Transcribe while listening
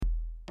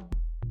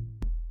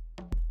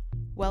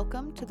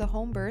Welcome to the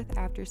Home Birth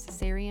After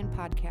Cesarean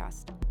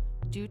podcast.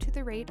 Due to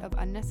the rate of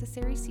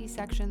unnecessary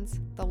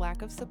C-sections, the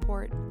lack of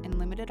support, and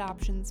limited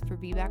options for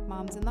VBAC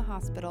moms in the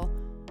hospital,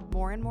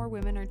 more and more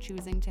women are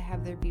choosing to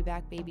have their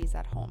VBAC babies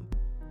at home.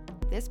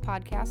 This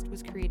podcast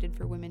was created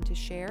for women to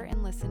share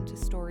and listen to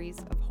stories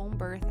of home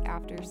birth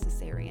after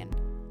cesarean.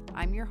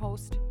 I'm your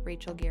host,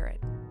 Rachel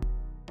Garrett.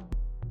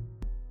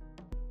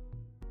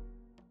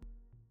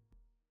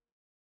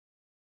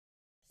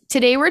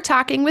 Today we're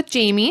talking with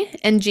Jaimie,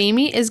 and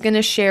Jaimie is going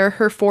to share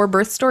her 4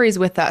 birth stories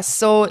with us.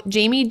 So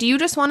Jaimie, do you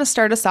just want to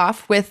start us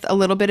off with a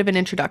little bit of an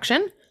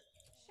introduction?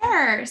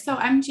 Sure. So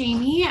I'm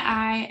Jaimie.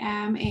 I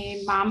am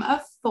a mom of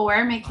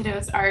 4. My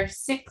kiddos are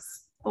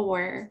 6,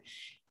 4,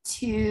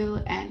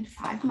 2, and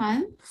 5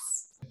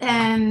 months.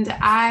 And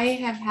I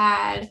have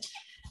had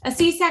a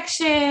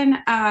C-section,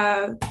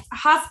 a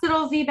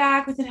hospital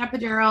VBAC with an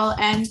epidural,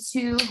 and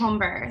 2 home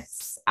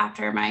births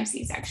after my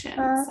C-section.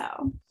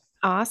 So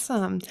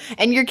awesome.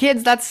 And your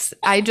kids,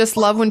 I just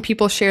love when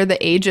people share the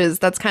ages.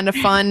 That's kind of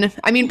fun.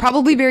 I mean,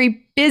 probably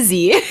very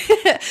busy,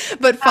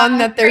 but fun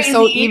that they're crazy.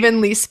 So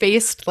evenly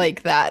spaced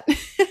like that.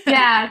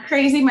 Yeah,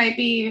 crazy might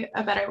be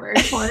a better word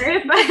for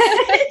it.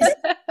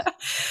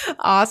 But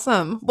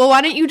awesome. Well, why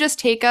don't you just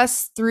take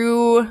us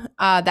through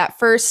that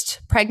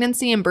first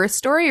pregnancy and birth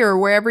story, or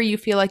wherever you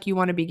feel like you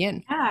want to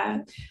begin?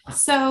 Yeah.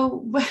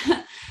 So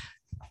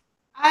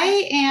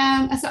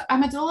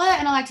I'm a doula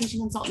and a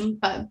lactation consultant,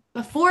 but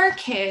before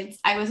kids,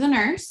 I was a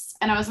nurse,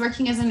 and I was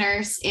working as a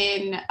nurse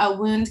in a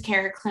wound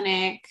care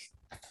clinic.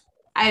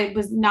 I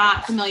was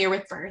not familiar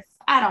with birth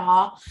at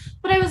all,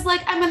 but I was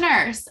like, I'm a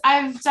nurse.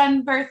 I've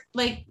done birth,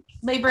 like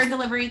labor and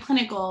delivery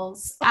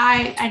clinicals.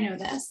 I know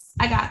this.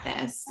 I got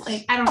this.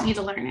 Like, I don't need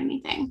to learn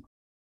anything.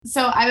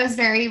 So I was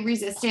very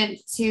resistant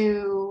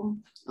to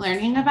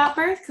learning about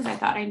birth because I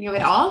thought I knew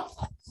it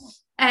all.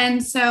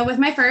 And so with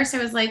my first, I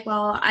was like,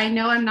 well, I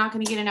know I'm not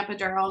going to get an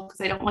epidural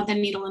because I don't want the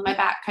needle in my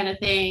back kind of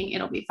thing.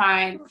 It'll be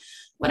fine,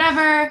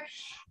 whatever.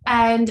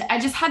 And I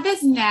just had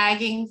this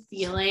nagging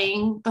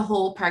feeling the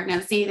whole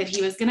pregnancy that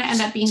he was going to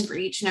end up being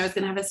breech and I was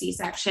going to have a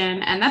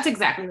C-section. And that's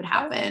exactly what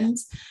happened.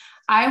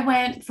 I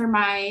went for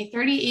my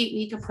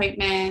 38-week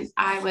appointment.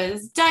 I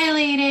was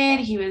dilated.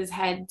 He was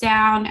head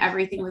down.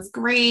 Everything was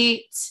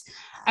great.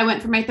 I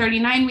went for my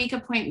 39-week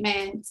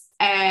appointment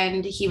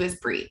and he was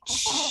breech.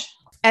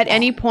 At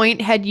any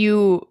point, had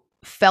you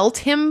felt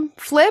him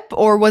flip,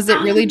 or was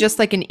it really just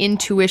like an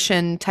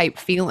intuition type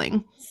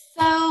feeling?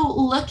 So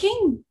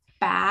looking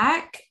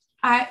back,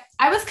 I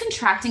was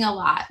contracting a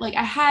lot. Like,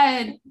 I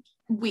had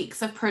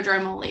weeks of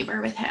prodromal labor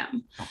with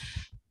him.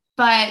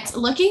 But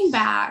looking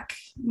back,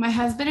 my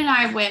husband and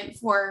I went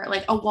for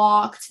like a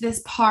walk to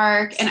this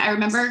park, and I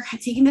remember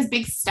taking this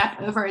big step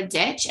over a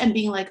ditch and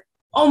being like,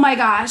 oh my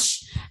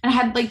gosh. And I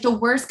had like the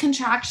worst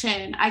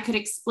contraction I could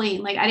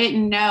explain. Like, I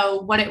didn't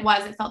know what it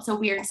was. It felt so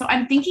weird. So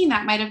I'm thinking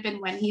that might've been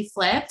when he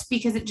flipped,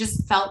 because it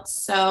just felt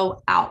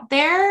so out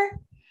there,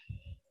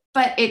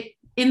 but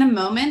in the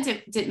moment,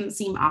 it didn't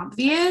seem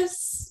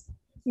obvious.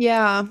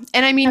 Yeah.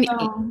 And I mean,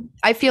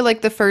 I feel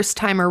like the first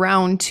time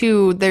around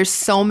too, there's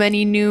so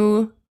many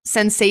new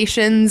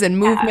sensations and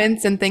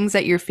movements and things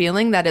that you're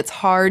feeling that it's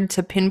hard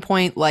to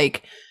pinpoint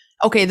like,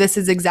 okay, this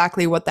is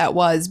exactly what that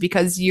was,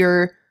 because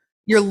you're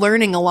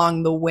learning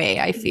along the way,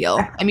 I feel.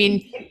 I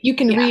mean, you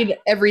can read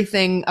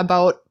everything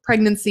about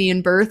pregnancy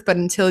and birth, but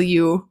until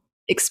you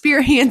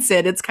experience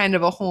it, it's kind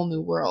of a whole new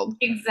world.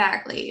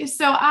 Exactly.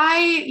 So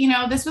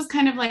this was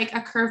kind of like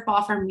a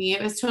curveball for me.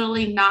 It was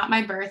totally not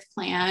my birth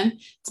plan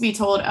to be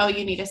told, oh,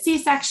 you need a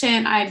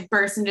C-section. I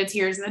burst into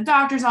tears in the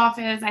doctor's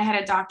office. I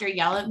had a doctor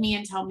yell at me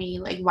and tell me,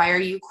 like, why are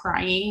you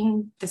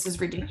crying? This is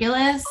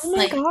ridiculous. Oh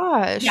my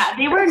gosh. Yeah,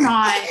 they were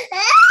not.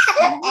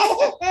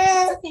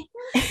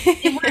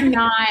 They were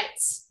not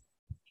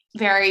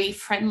very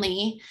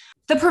friendly,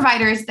 the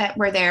providers that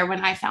were there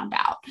when I found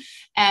out.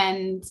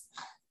 And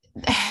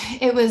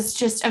it was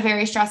just a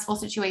very stressful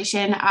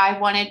situation. I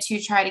wanted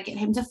to try to get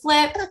him to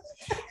flip,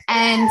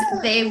 and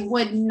they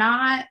would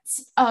not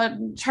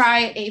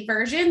try a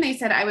version. They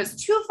said I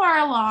was too far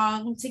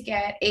along to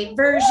get a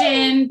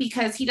version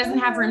because he doesn't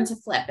have room to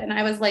flip. And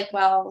I was like,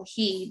 well,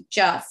 he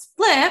just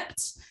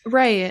flipped.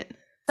 Right.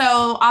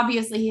 So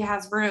obviously he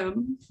has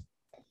room.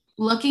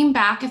 Looking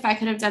back, if I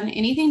could have done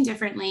anything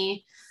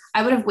differently,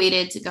 I would have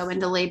waited to go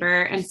into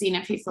labor and seen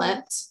if he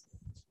flipped.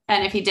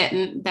 And if he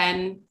didn't,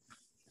 then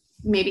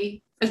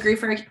maybe agree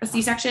for a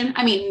C-section.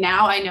 I mean,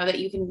 now I know that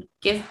you can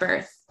give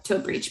birth to a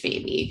breech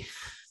baby,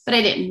 but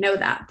I didn't know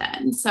that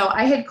then. So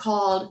I had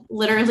called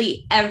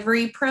literally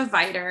every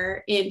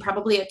provider in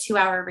probably a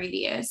 2-hour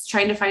radius,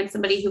 trying to find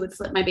somebody who would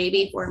flip my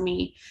baby for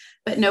me,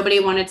 but nobody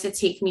wanted to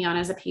take me on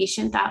as a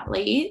patient that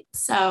late.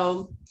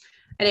 So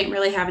I didn't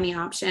really have any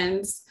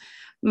options.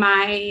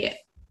 My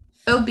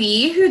OB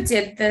who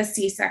did the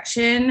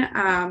C-section,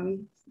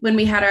 when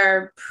we had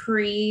our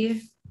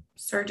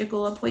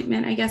pre-surgical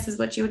appointment, I guess is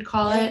what you would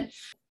call it,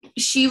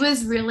 she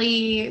was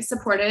really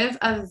supportive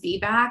of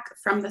VBAC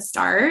from the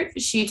start.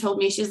 She told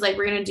me, she's like,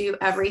 we're going to do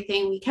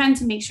everything we can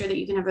to make sure that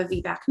you can have a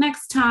VBAC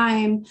next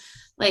time.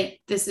 Like,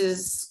 this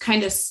is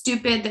kind of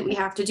stupid that we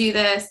have to do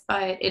this,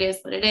 but it is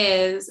what it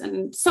is.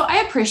 And so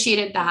I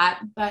appreciated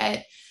that,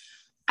 but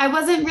I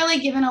wasn't really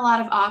given a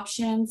lot of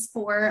options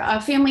for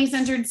a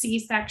family-centered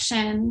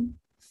C-section.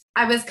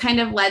 I was kind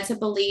of led to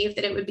believe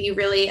that it would be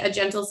really a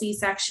gentle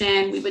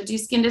C-section. We would do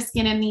skin to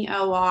skin in the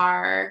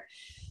OR,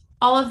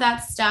 all of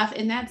that stuff.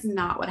 And that's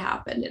not what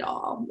happened at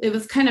all. It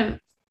was kind of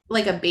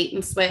like a bait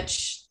and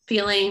switch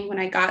feeling when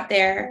I got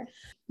there.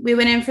 We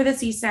went in for the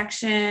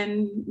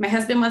C-section. My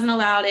husband wasn't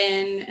allowed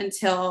in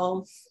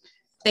until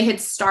they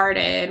had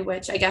started,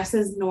 which I guess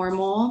is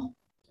normal.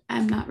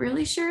 I'm not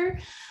really sure,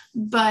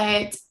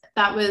 but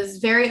that was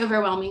very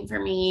overwhelming for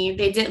me.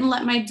 They didn't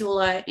let my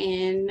doula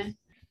in.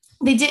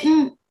 They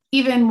didn't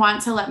even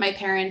want to let my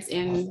parents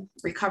in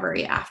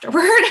recovery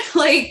afterward.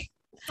 Like,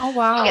 oh,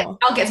 wow.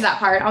 I'll get to that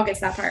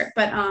part.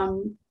 But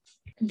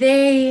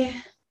they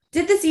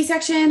did the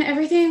C-section.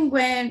 Everything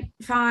went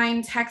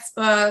fine,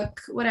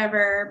 textbook,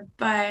 whatever.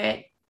 But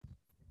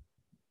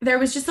there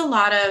was just a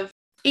lot of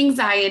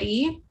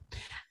anxiety.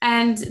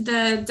 And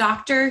the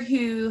doctor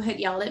who had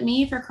yelled at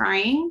me for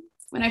crying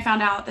when I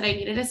found out that I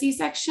needed a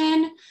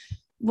C-section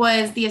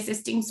was the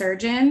assisting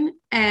surgeon.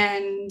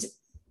 And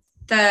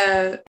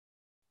the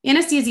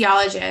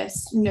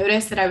anesthesiologist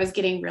noticed that I was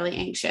getting really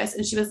anxious.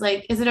 And she was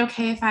like, is it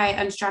okay if I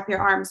unstrap your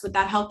arms? Would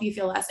that help you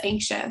feel less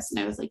anxious? And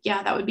I was like,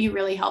 yeah, that would be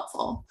really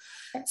helpful.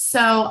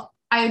 So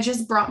I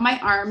just brought my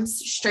arms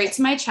straight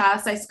to my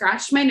chest. I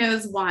scratched my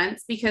nose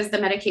once because the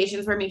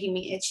medications were making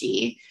me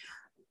itchy.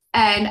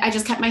 And I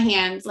just kept my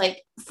hands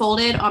like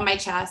folded on my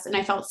chest. And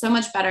I felt so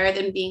much better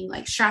than being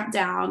like strapped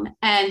down.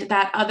 And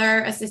that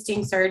other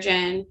assisting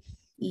surgeon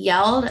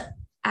yelled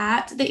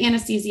at the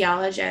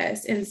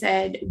anesthesiologist and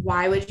said,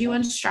 why would you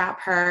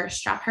unstrap her?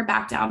 Strap her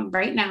back down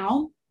right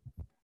now.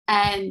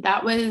 And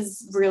that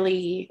was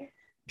really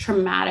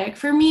traumatic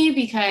for me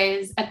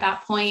because at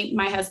that point,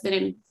 my husband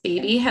and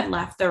baby had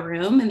left the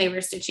room and they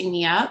were stitching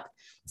me up.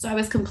 So I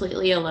was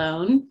completely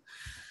alone.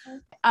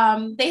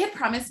 They had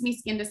promised me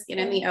skin to skin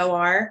in the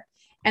OR,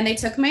 and they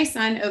took my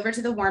son over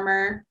to the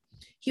warmer.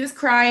 He was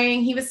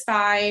crying, he was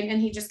fine, and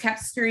he just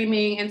kept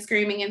screaming and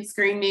screaming and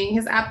screaming.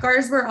 His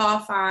APGARs were all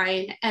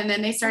fine, and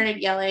then they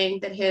started yelling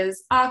that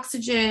his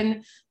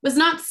oxygen was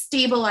not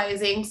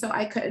stabilizing, so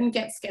I couldn't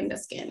get skin to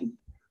skin.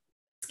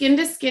 Skin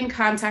to skin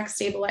contact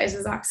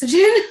stabilizes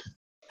oxygen.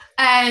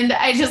 And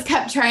I just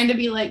kept trying to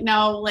be like,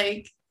 no,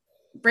 like,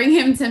 bring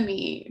him to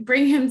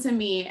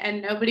me.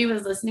 And nobody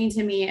was listening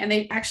to me. And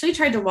they actually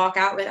tried to walk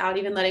out without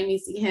even letting me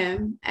see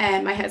him.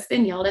 And my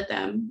husband yelled at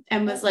them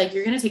and was like,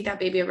 you're going to take that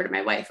baby over to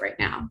my wife right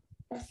now.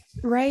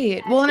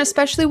 Right. Well, and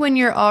especially when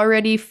you're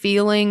already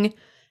feeling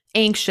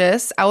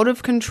anxious, out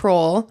of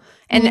control.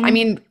 And I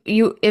mean,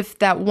 if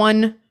that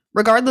one,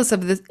 regardless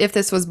of if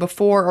this was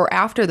before or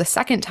after the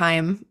second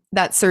time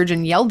that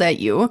surgeon yelled at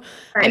you,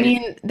 right. I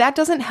mean, that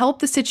doesn't help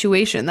the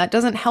situation. That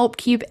doesn't help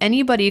keep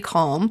anybody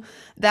calm.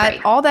 That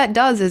right. All that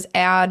does is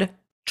add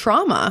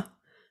trauma.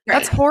 Right.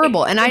 That's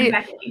horrible. And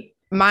exactly.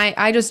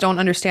 I just don't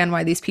understand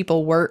why these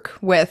people work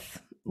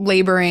with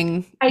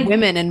laboring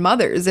women and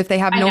mothers if they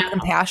have no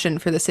compassion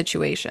for the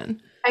situation.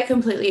 I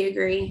completely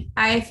agree.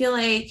 I feel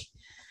like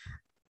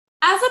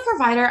as a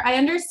provider, I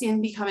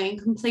understand becoming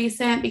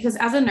complacent because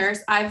as a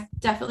nurse, I've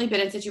definitely been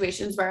in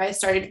situations where I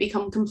started to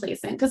become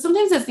complacent because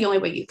sometimes it's the only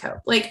way you cope.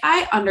 Like,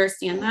 I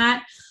understand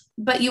that,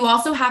 but you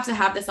also have to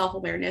have the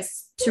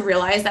self-awareness to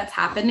realize that's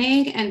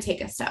happening and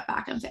take a step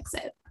back and fix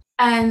it.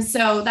 And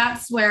so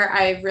that's where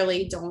I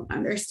really don't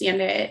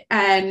understand it.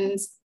 And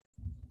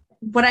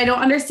what I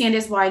don't understand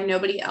is why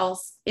nobody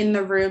else in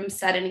the room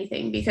said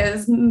anything,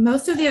 because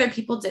most of the other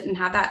people didn't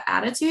have that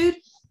attitude,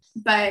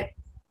 but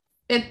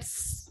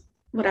it's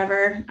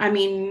whatever. I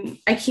mean,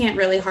 I can't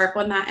really harp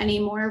on that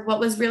anymore. What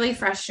was really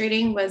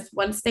frustrating was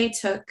once they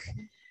took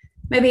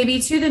my baby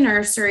to the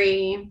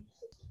nursery,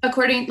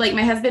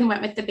 my husband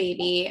went with the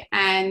baby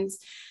and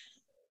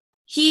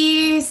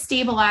he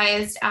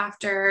stabilized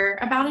after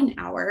about an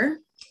hour.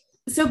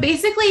 So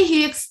basically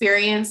he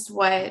experienced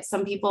what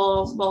some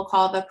people will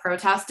call the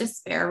protest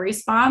despair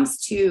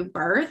response to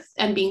birth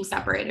and being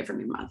separated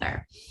from your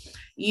mother.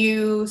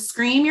 You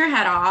scream your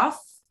head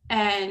off.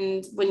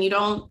 And when you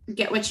don't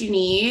get what you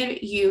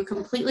need, you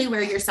completely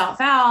wear yourself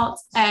out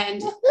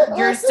and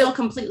you're still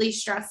completely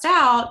stressed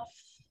out.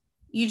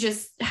 You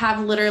just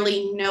have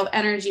literally no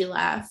energy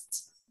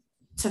left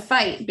to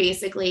fight,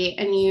 basically.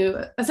 And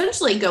you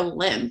essentially go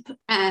limp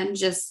and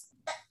just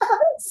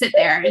sit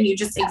there and you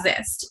just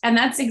exist. And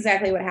that's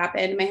exactly what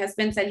happened. My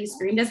husband said he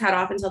screamed his head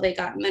off until they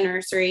got in the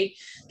nursery.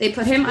 They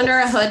put him under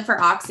a hood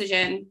for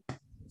oxygen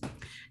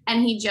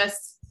and he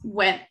just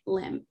went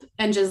limp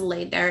and just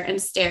laid there and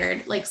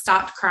stared, like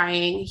stopped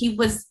crying. He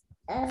was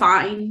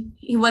fine.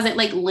 He wasn't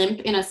like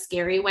limp in a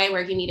scary way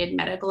where he needed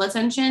medical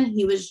attention.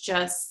 He was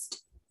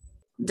just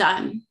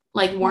done,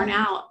 like worn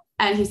out.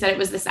 And he said it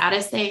was the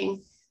saddest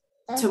thing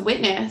to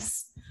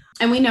witness.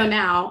 And we know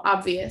now,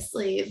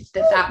 obviously,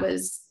 that that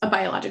was a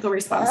biological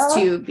response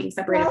to being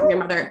separated from your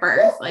mother at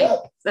birth. Like,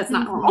 that's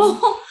not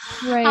normal.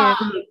 Right.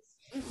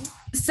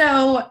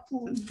 So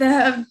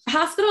the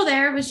hospital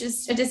there was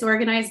just a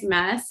disorganized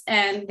mess,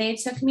 and they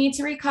took me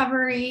to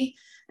recovery,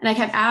 and I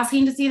kept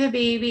asking to see the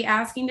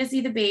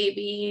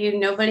baby.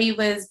 Nobody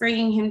was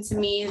bringing him to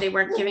me. They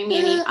weren't giving me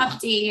any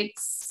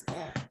updates.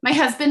 My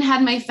husband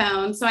had my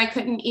phone, so I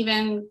couldn't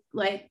even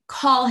like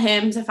call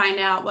him to find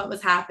out what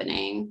was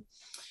happening.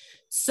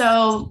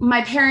 So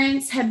my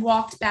parents had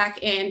walked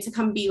back in to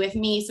come be with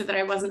me so that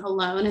I wasn't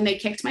alone, and they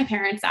kicked my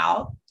parents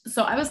out.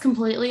 So I was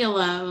completely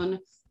alone,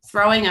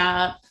 throwing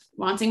up,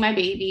 wanting my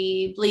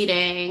baby,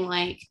 bleeding,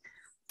 like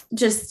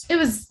just, it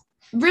was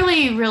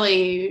really,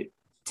 really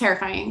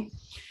terrifying.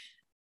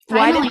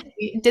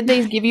 Did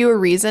they give you a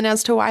reason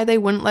as to why they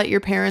wouldn't let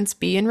your parents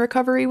be in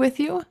recovery with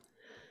you?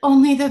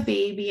 Only the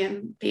baby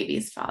and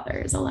baby's father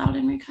is allowed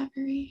in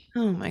recovery.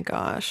 Oh my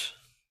gosh.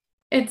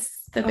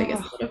 It's the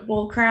biggest bit of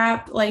bull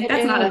crap. Like,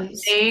 that's not a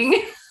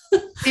thing.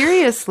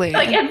 Seriously.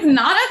 Like, it's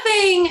not a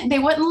thing. They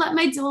wouldn't let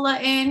my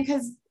doula in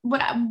because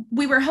what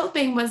we were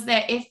hoping was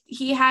that if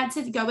he had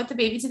to go with the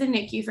baby to the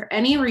NICU for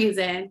any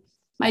reason,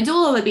 my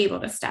doula would be able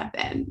to step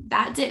in.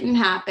 That didn't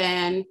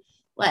happen.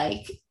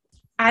 Like,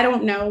 I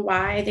don't know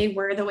why they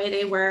were the way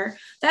they were.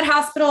 That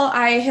hospital,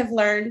 I have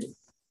learned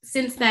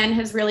since then,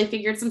 has really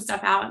figured some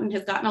stuff out and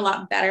has gotten a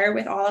lot better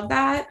with all of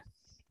that,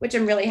 which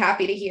I'm really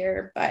happy to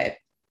hear. But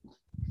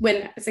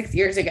when 6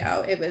 years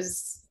ago, it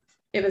was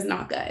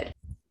not good.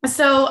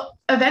 So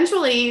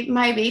eventually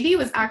my baby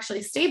was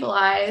actually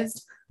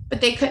stabilized, but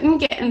they couldn't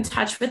get in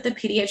touch with the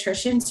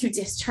pediatrician to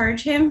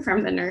discharge him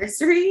from the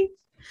nursery.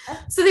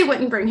 So they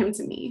wouldn't bring him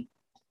to me.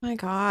 My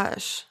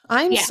gosh.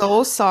 I'm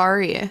so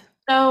sorry.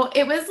 So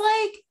it was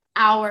like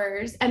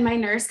hours, and my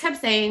nurse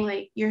kept saying,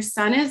 like, your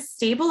son is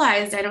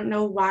stabilized. I don't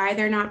know why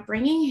they're not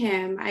bringing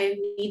him. I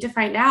need to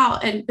find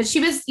out. But she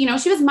was,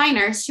 she was my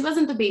nurse. She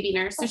wasn't the baby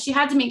nurse. So she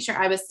had to make sure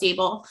I was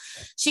stable.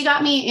 She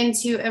got me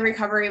into a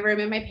recovery room,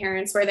 and my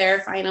parents were there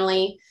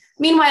finally.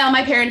 Meanwhile,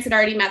 my parents had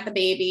already met the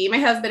baby. My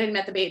husband had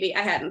met the baby.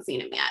 I hadn't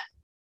seen him yet.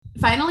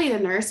 Finally, the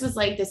nurse was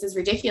like, this is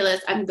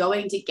ridiculous. I'm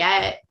going to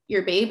get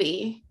your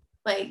baby.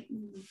 Like,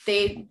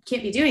 they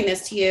can't be doing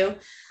this to you.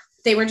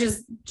 They were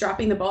just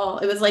dropping the ball.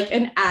 It was like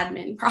an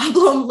admin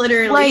problem,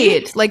 literally.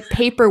 Right. Like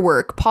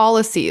paperwork,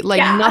 policy, like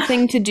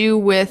nothing to do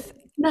with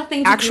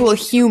actual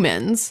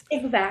humans.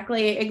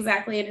 Exactly.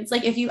 And it's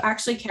like, if you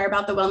actually care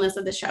about the wellness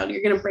of the child,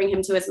 you're going to bring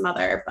him to his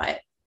mother. But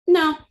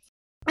no.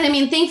 And I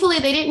mean, thankfully,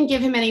 they didn't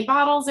give him any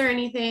bottles or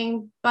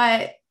anything,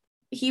 but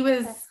he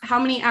was how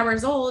many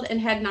hours old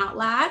and had not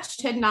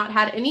latched, had not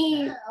had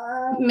any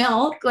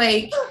milk.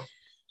 Like,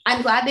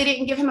 I'm glad they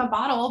didn't give him a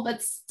bottle,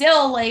 but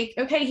still, like,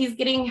 okay, he's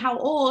getting how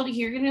old?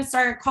 You're going to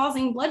start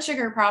causing blood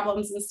sugar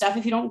problems and stuff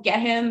if you don't get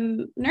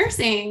him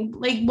nursing.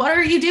 Like, what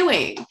are you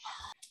doing?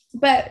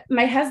 But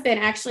my husband,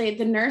 actually,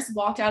 the nurse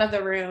walked out of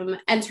the room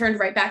and turned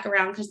right back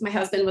around because my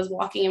husband was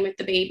walking in with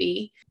the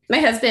baby. My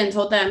husband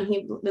told them,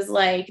 he was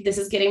like, this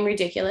is getting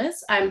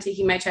ridiculous. I'm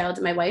taking my child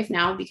to my wife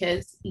now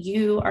because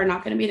you are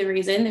not going to be the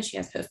reason that she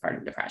has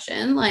postpartum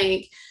depression.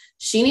 Like,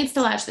 she needs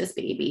to latch this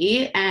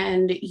baby,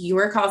 and you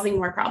are causing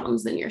more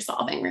problems than you're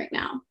solving right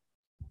now.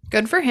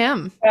 Good for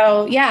him.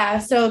 So yeah,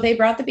 so they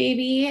brought the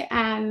baby,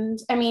 and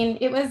I mean,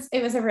 it was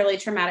a really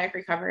traumatic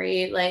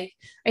recovery. Like,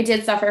 I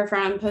did suffer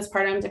from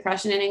postpartum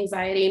depression and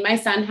anxiety. My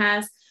son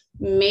has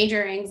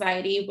major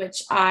anxiety,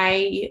 which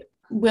I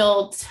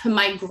will to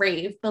my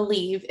grave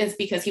believe is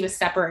because he was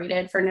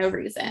separated for no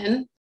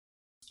reason.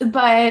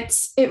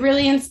 But it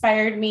really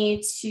inspired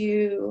me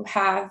to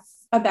have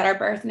a better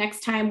birth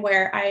next time,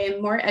 where I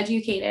am more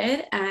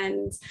educated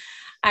and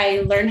I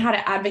learn how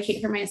to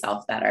advocate for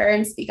myself better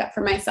and speak up for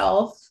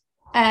myself.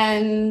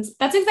 And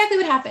that's exactly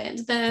what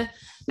happened.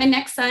 My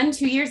next son,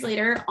 2 years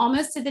later,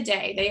 almost to the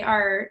day, they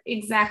are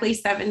exactly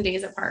 7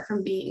 days apart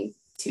from being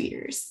 2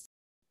 years.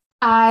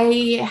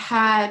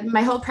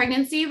 My whole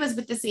pregnancy was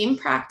with the same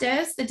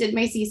practice that did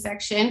my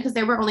C-section, because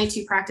there were only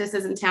 2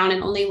 practices in town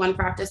and only one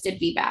practice did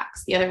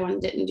VBACs. The other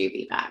one didn't do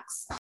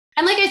VBACs.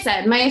 And like I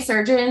said, my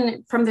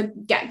surgeon from the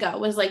get-go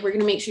was like, we're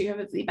going to make sure you have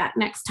a VBAC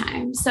next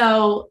time.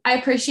 So I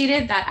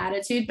appreciated that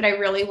attitude, but I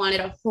really wanted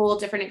a whole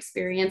different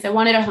experience. I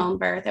wanted a home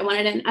birth. I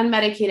wanted an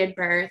unmedicated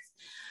birth.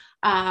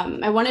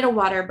 I wanted a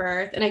water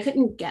birth, and I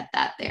couldn't get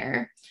that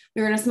there.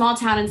 We were in a small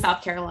town in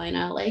South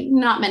Carolina, like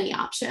not many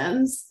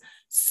options.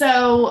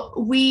 So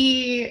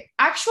we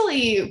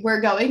actually were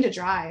going to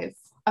drive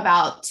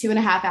about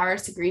 2.5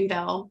 hours to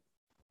Greenville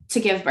to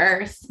give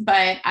birth,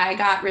 but I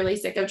got really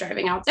sick of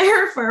driving out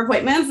there for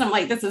appointments. I'm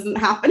like, this isn't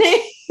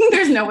happening.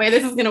 There's no way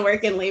this is going to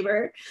work in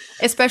labor.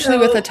 Especially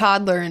with a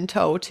toddler in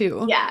tow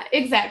too. Yeah,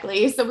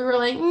 exactly. So we were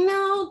like,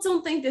 no,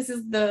 don't think this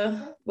is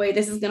the way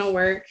this is going to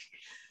work.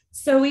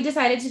 So we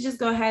decided to just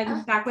go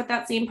ahead back with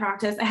that same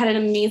practice. I had an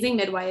amazing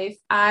midwife.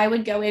 I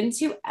would go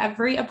into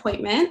every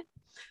appointment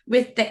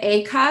with the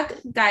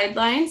ACOG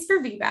guidelines for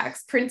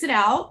VBACs printed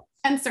out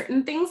and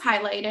certain things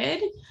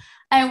highlighted.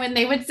 And when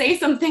they would say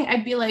something,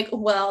 I'd be like,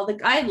 well, the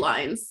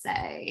guidelines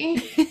say,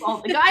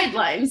 well, the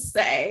guidelines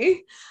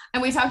say.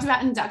 And we talked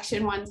about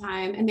induction one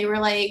time, and they were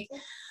like,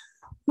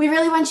 we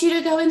really want you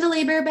to go into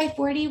labor by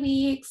 40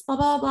 weeks, blah,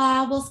 blah,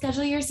 blah. We'll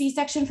schedule your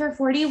C-section for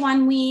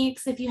 41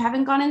 weeks if you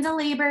haven't gone into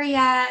labor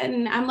yet.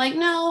 And I'm like,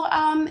 no,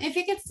 if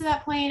it gets to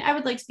that point, I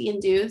would like to be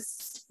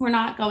induced. We're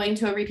not going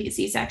to a repeat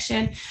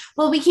C-section.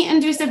 Well, we can't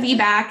induce a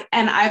VBAC.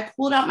 And I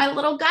pulled out my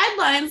little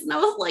guidelines and I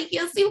was like,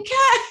 yes, you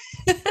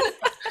can.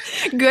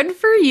 Good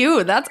for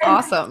you. That's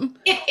awesome.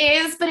 It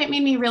is, but it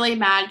made me really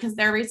mad because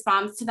their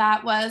response to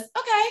that was,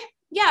 okay,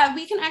 yeah,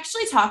 we can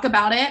actually talk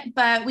about it,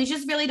 but we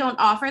just really don't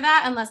offer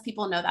that unless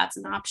people know that's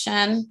an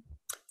option.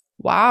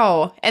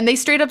 Wow. And they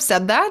straight up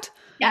said that?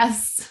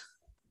 Yes.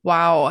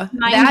 Wow.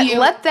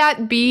 Let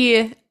that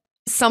be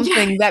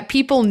something that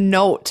people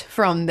note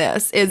from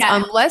this is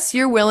unless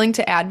you're willing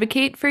to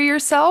advocate for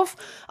yourself,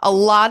 a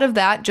lot of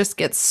that just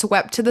gets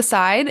swept to the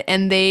side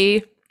and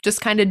they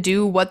just kind of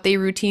do what they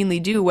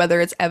routinely do, whether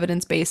it's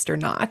evidence-based or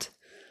not.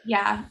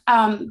 Yeah.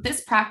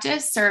 This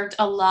practice served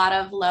a lot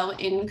of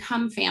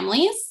low-income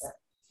families.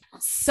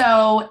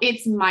 So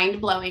it's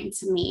mind-blowing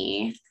to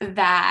me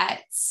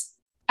that,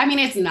 I mean,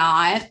 it's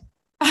not,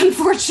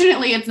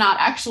 unfortunately, it's not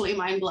actually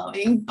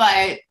mind-blowing,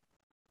 but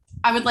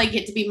I would like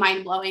it to be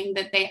mind-blowing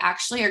that they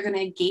actually are going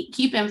to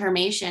gatekeep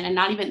information and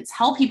not even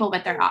tell people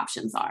what their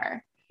options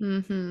are.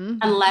 Mm-hmm.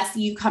 Unless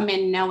you come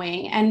in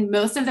knowing, and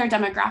most of their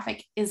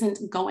demographic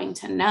isn't going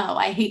to know.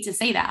 I hate to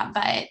say that,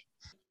 but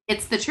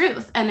it's the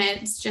truth. And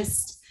it's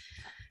just,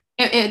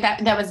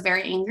 that was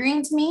very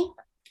angering to me,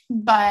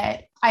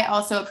 but I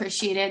also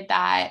appreciated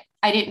that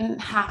I didn't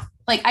have,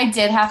 like, I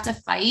did have to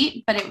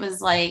fight, but it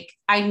was like,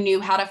 I knew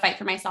how to fight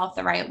for myself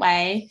the right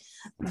way,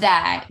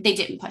 that they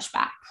didn't push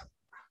back.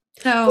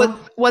 So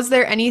was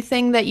there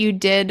anything that you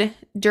did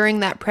during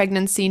that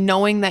pregnancy,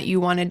 knowing that you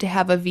wanted to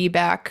have a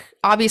VBAC,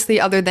 obviously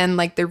other than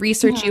like the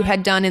research you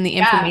had done and the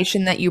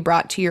information that you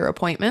brought to your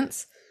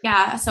appointments?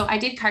 Yeah. So I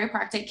did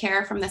chiropractic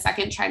care from the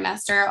second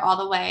trimester all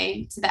the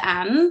way to the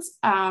end.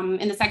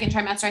 In the second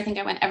trimester, I think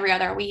I went every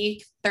other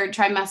week. Third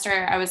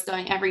trimester, I was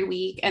going every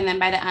week. And then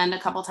by the end, a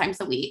couple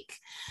times a week.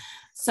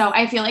 So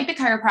I feel like the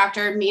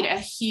chiropractor made a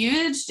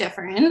huge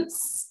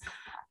difference.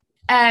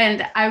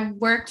 And I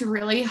worked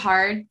really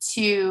hard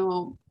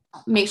to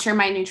make sure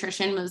my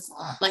nutrition was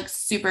like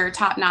super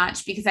top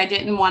notch because I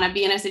didn't want to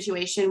be in a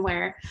situation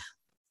where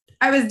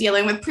I was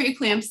dealing with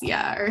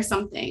preeclampsia or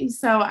something.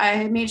 So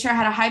I made sure I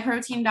had a high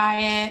protein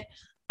diet,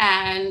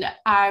 and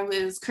I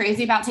was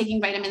crazy about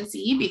taking vitamin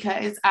C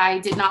because I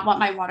did not want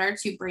my water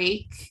to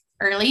break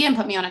early and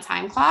put me on a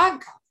time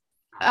clock.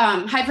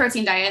 High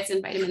protein diets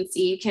and vitamin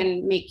C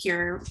can make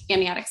your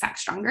amniotic sac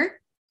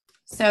stronger.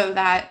 So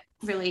that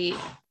really,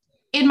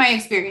 in my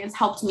experience,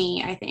 helped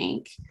me, I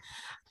think.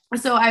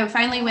 So I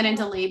finally went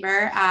into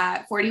labor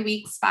at 40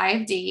 weeks,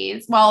 5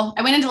 days. Well,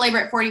 I went into labor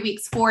at 40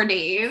 weeks, 4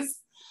 days.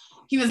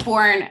 He was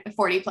born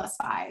 40 plus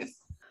 5.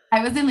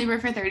 I was in labor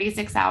for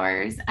 36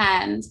 hours,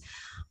 and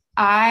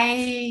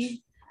I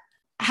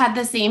had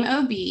the same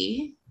OB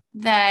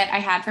that I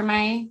had for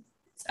my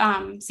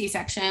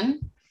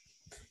C-section.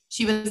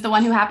 She was the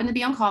one who happened to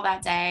be on call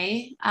that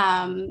day.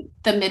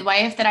 The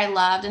midwife that I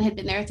loved and had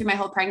been there through my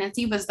whole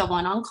pregnancy was the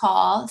one on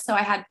call. So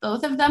I had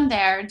both of them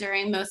there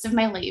during most of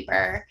my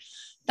labor.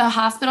 The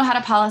hospital had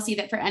a policy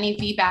that for any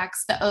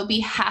VBACs, the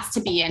OB has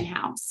to be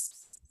in-house.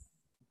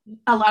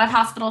 A lot of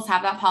hospitals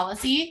have that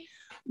policy,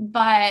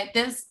 but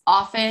this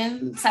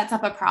often sets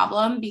up a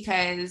problem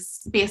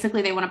because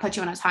basically they want to put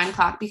you on a time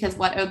clock because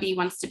what OB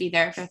wants to be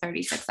there for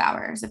 36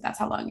 hours if that's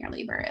how long your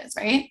labor is,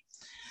 right?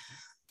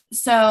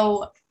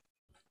 So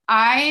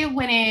I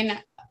went in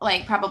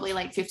probably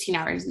 15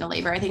 hours into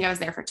labor. I think I was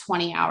there for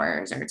 20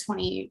 hours or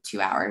 22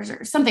 hours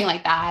or something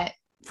like that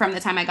from the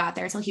time I got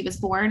there till he was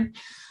born.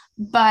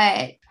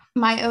 But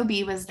my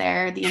OB was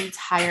there the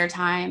entire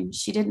time.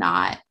 She did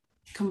not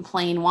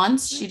complain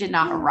once. She did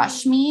not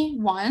rush me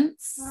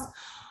once.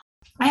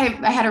 I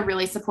had a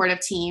really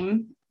supportive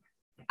team.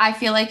 I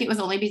feel like it was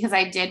only because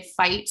I did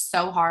fight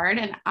so hard.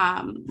 And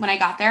when I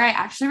got there, I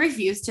actually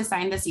refused to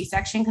sign the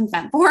C-section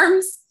consent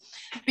forms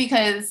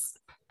because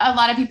a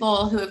lot of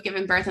people who have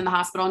given birth in the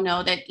hospital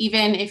know that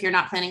even if you're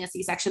not planning a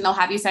C-section, they'll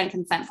have you sign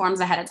consent forms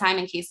ahead of time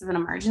in case of an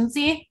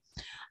emergency.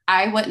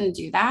 I wouldn't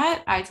do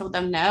that. I told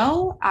them,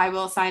 no, I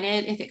will sign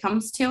it if it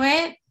comes to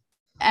it.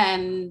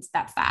 And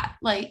that's that.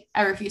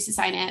 I refused to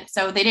sign it.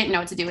 So they didn't know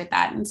what to do with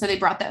that. And so they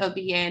brought the OB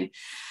in,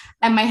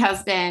 and my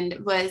husband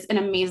was an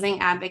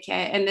amazing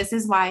advocate. And this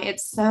is why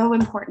it's so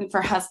important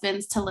for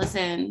husbands to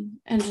listen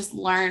and just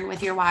learn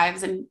with your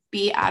wives and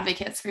be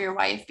advocates for your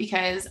wife,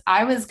 because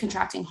I was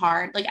contracting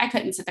hard. I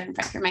couldn't sit there and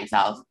fight for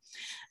myself.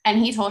 And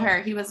he told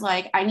her, he was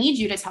like, I need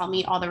you to tell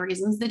me all the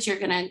reasons that you're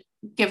going to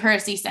give her a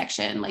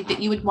C-section,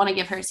 that you would want to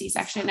give her a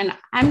C-section. And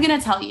I'm going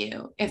to tell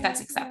you if that's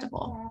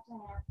acceptable.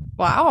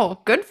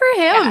 Wow. Good for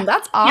him. Yeah.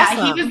 That's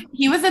awesome. Yeah,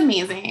 he was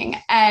amazing.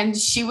 And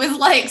she was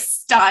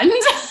stunned.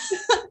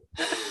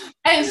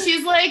 And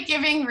she's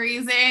giving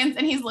reasons.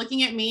 And he's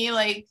looking at me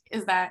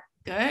is that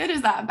good?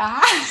 Is that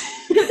bad?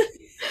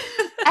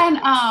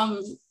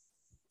 And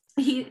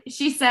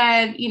she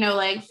said,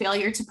 like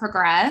failure to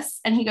progress.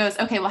 And he goes,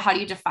 okay, well, how do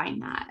you define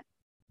that?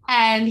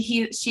 And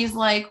she's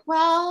like,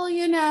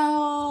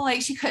 well,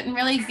 like she couldn't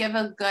really give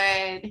a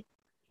good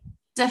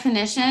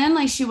definition.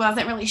 Like she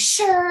wasn't really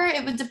sure.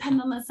 It would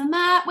depend on this and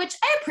that, which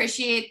I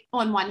appreciate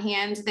on one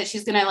hand that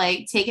she's going to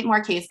like take it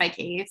more case by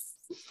case.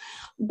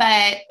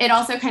 But it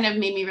also kind of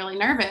made me really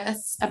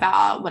nervous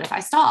about what if I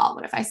stall?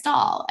 What if I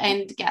stall?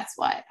 And guess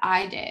what?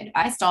 I did.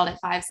 I stalled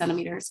at 5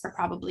 centimeters for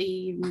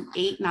probably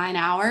 8-9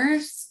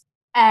 hours.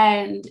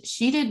 And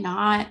she did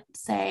not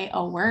say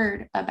a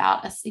word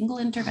about a single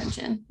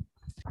intervention.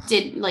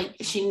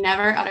 She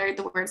never uttered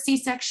the word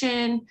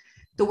C-section.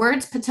 The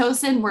words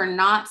Pitocin were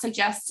not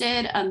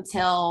suggested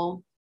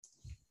until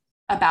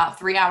about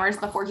 3 hours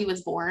before he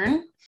was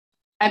born.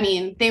 I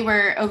mean, they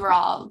were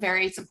overall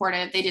very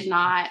supportive. They did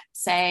not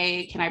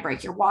say, can I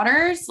break your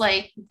waters?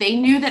 Like they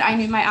knew that I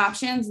knew my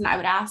options and I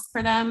would ask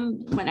for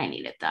them when I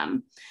needed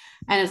them.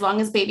 And as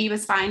long as baby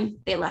was fine,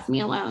 they left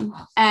me alone.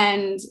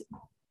 And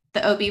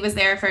the OB was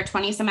there for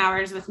 20 some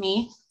hours with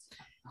me.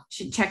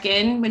 She'd check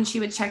in when she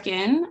would check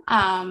in.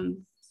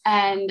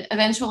 And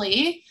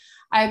eventually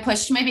I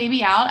pushed my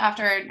baby out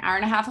after an hour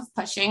and a half of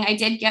pushing. I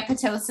did get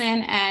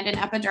Pitocin and an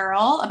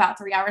epidural about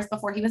 3 hours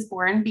before he was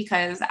born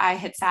because I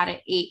had sat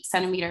at 8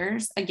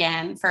 centimeters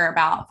again for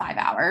about 5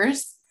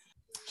 hours.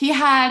 He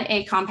had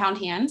a compound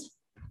hand,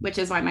 which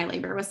is why my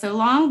labor was so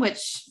long,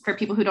 which for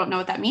people who don't know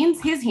what that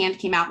means, his hand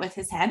came out with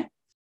his head.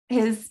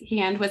 His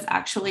hand was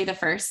actually the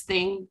first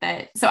thing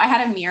so I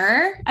had a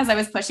mirror as I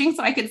was pushing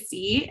so I could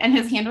see, and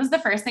his hand was the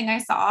first thing I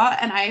saw.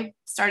 And I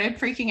started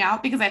freaking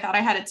out because I thought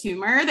I had a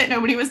tumor that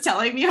nobody was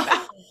telling me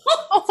about.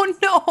 Oh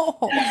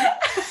no. And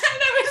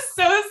I was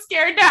so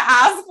scared to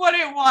ask what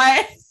it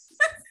was.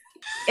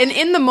 And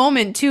in the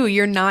moment too,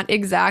 you're not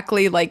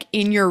exactly like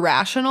in your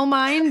rational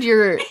mind,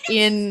 you're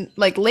in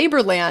like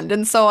labor land.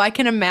 And so I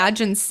can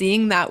imagine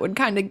seeing that would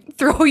kind of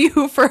throw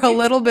you for a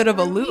little bit of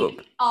a loop.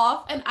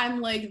 Off, and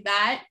I'm like,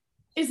 that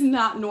is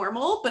not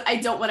normal, but I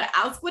don't want to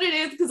ask what it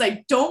is because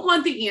I don't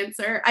want the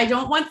answer. I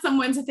don't want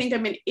someone to think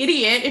I'm an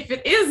idiot if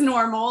it is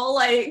normal.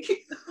 Like,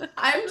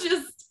 I'm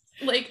just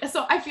like,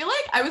 so I feel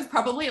like I was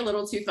probably a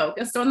little too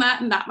focused on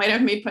that, and that might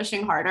have made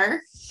pushing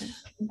harder.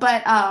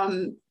 But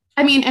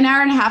I mean, an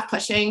hour and a half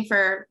pushing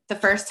for the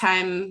first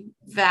time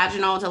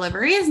vaginal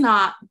delivery is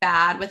not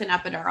bad with an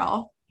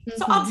epidural. Mm-hmm.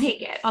 So I'll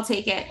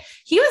take it.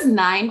 He was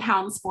 9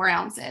 pounds, 4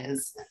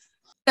 ounces.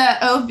 The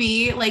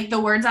OB, like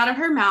the words out of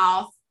her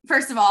mouth,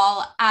 first of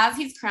all, as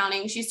he's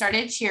crowning, she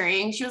started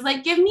cheering. She was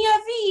like, give me a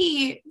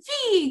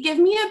V, give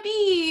me a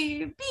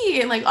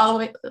B, and like all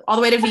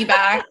the way to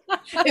VBAC.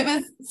 It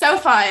was so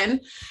fun.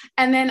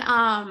 And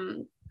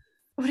then,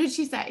 what did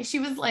she say? She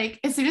was like,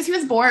 as soon as he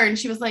was born,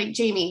 she was like,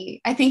 Jaimie,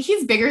 I think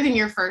he's bigger than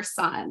your first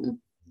son.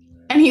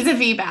 And he's a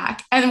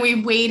VBAC. And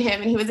we weighed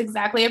him and he was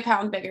exactly a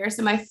pound bigger.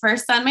 So my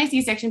first son, my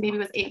C-section baby,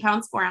 was 8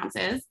 pounds, 4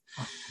 ounces.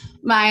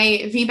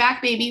 My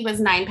VBAC baby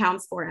was 9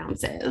 pounds, 4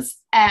 ounces.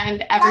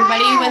 And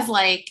everybody was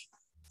like,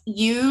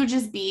 you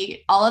just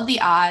beat all of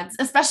the odds,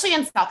 especially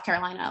in South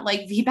Carolina.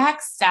 Like VBAC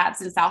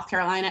stats in South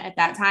Carolina at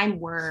that time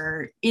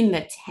were in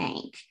the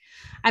tank.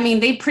 I mean,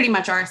 they pretty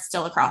much are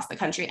still across the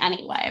country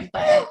anyway,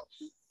 but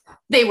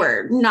they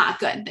were not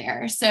good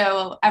there.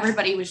 So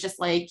everybody was just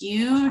like,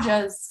 you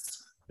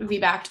just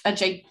VBAC'd a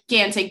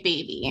gigantic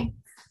baby.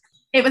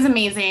 It was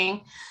amazing.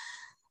 It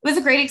was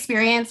a great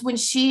experience. When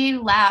she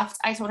left,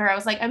 I told her, I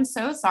was like, I'm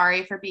so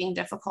sorry for being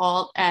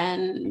difficult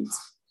and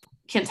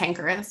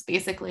cantankerous,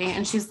 basically.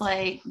 And she's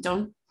like,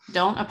 don't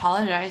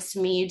apologize to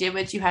me. You did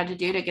what you had to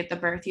do to get the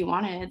birth you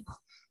wanted.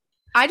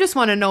 I just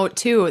want to note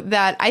too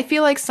that I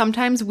feel like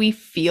sometimes we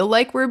feel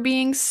like we're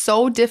being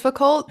so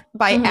difficult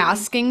by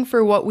asking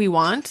for what we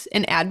want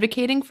and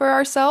advocating for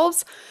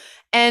ourselves.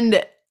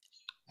 And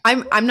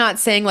I'm not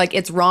saying like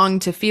it's wrong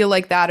to feel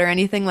like that or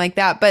anything like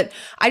that, but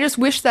I just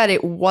wish that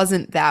it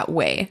wasn't that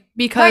way,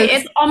 because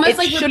it's almost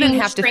like shouldn't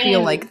have to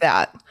feel like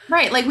that.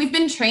 Right. Like we've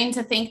been trained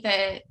to think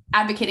that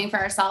advocating for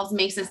ourselves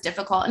makes us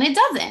difficult, and it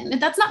doesn't.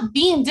 That's not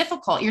being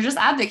difficult. You're just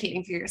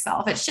advocating for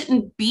yourself. It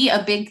shouldn't be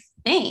a big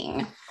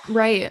thing.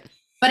 Right.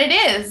 But it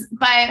is.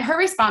 But her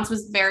response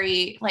was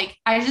very, like,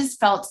 I just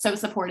felt so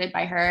supported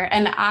by her.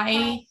 And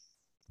I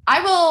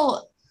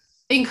will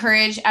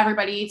encourage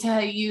everybody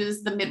to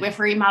use the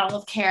midwifery model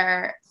of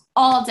care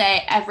all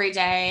day, every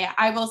day.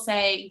 I will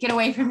say, get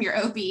away from your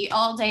OB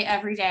all day,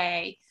 every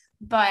day.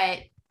 But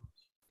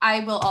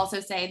I will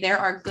also say there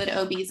are good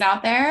OBs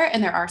out there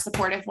and there are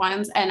supportive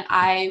ones. And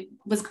I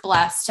was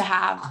blessed to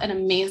have an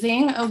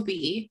amazing OB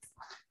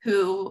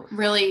who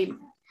really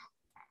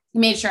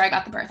made sure I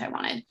got the birth I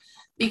wanted.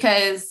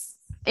 Because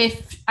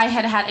if I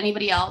had had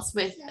anybody else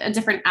with a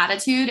different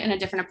attitude and a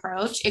different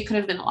approach, it could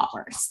have been a lot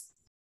worse.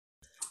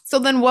 So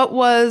then what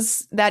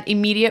was that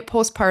immediate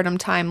postpartum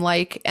time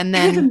like? And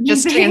then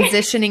just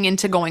transitioning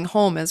into going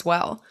home as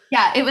well?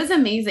 Yeah, it was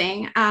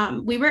amazing.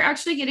 We were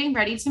actually getting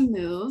ready to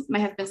move. My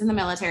husband's in the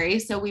military,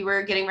 so we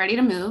were getting ready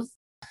to move.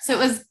 So it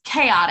was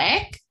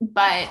chaotic,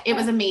 but it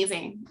was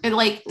amazing. It,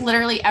 like,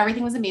 literally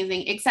everything was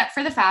amazing, except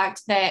for the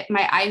fact that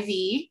my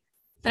IV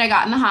that I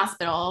got in the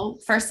hospital.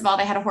 First of all,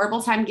 they had a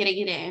horrible time getting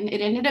it in.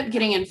 It ended up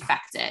getting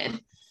infected.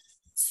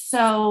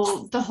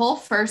 So the whole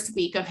first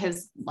week of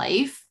his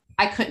life,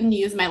 I couldn't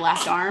use my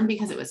left arm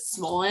because it was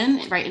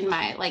swollen right in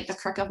my, like the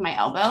crook of my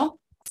elbow.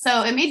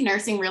 So it made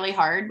nursing really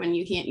hard when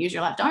you can't use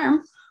your left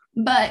arm.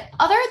 But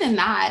other than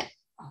that,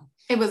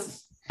 it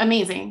was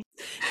amazing.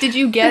 Did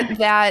you get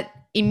that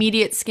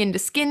immediate skin to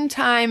skin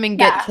time and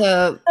get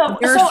to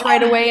nurse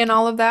right away and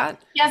all of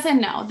that? Yes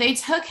and no. They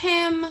took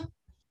him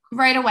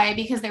right away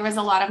because there was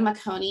a lot of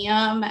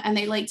meconium, and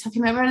they like took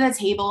him over to the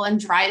table and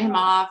dried him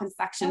off and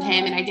sectioned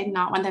him. And I did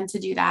not want them to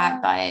do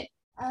that, but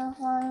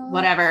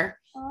whatever,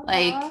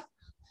 like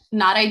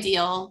not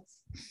ideal,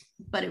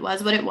 but it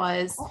was what it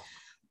was.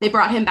 They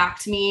brought him back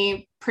to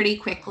me pretty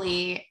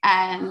quickly.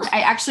 And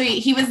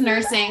he was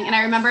nursing, and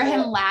I remember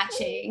him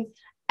latching,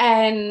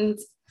 and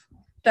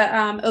the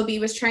OB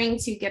was trying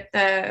to get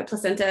the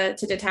placenta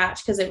to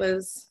detach because it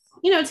was,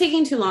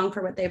 taking too long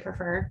for what they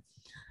prefer.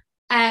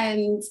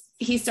 And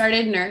he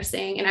started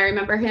nursing, and I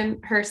remember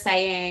her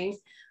saying,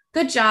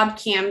 "Good job,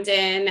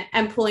 Camden,"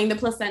 and pulling the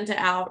placenta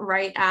out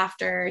right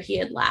after he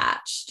had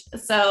latched.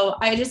 So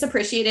I just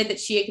appreciated that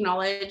she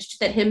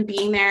acknowledged that him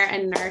being there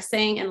and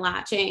nursing and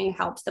latching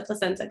helped the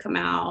placenta come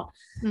out.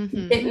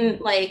 Mm-hmm.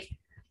 Didn't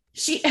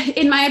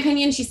in my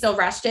opinion, she still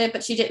rushed it,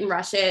 but she didn't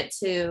rush it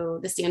to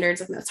the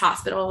standards of most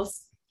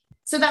hospitals.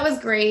 So that was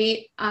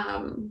great.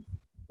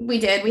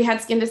 We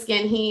had skin to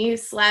skin. He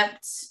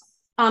slept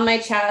on my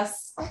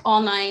chest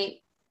all night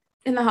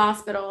in the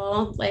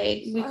hospital.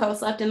 Like, we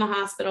co-slept in the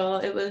hospital.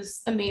 It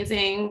was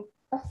amazing.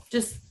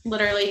 Just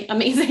literally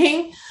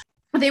amazing.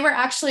 They were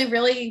actually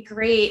really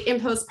great in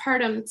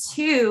postpartum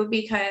too,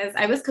 because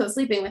I was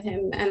co-sleeping with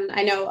him. And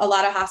I know a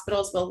lot of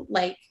hospitals will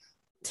like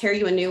tear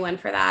you a new one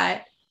for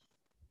that.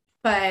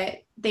 But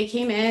they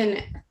came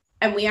in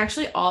and we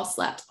actually all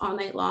slept all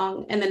night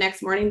long. And the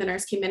next morning, the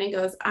nurse came in and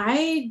goes,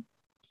 "I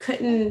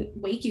couldn't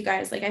wake you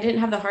guys. Like, I didn't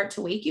have the heart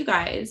to wake you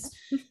guys.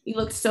 You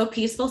looked so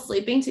peaceful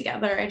sleeping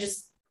together. I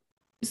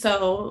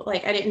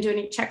didn't do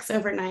any checks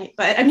overnight,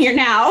 but I'm here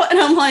now." And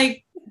I'm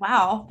like,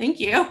 wow, thank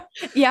you.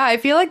 Yeah, I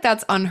feel like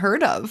that's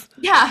unheard of.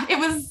 Yeah,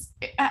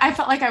 I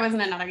felt like I was in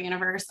another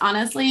universe,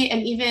 honestly.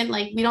 And even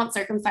like, we don't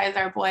circumcise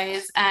our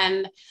boys.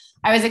 And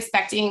I was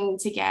expecting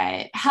to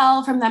get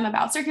hell from them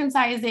about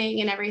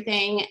circumcising and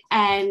everything.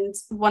 And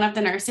one of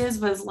the nurses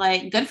was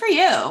like, "Good for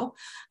you."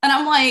 And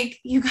I'm like,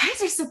 you guys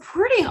are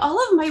supporting all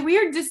of my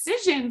weird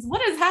decisions.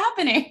 What is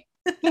happening?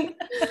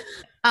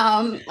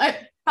 I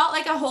felt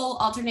like a whole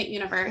alternate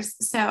universe.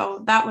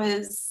 So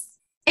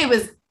it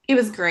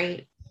was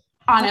great.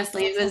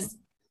 Honestly, it was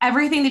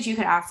everything that you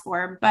could ask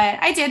for. But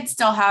I did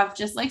still have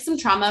just like some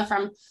trauma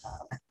from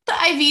the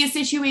IV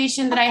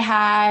situation that I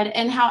had,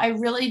 and how I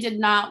really did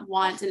not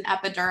want an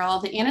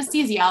epidural. The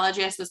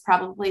anesthesiologist was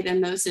probably the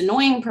most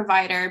annoying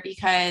provider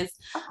because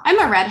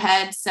I'm a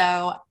redhead.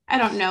 So I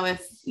don't know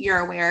if you're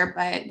aware,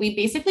 but we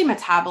basically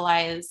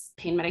metabolize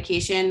pain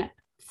medication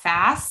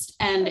fast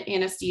and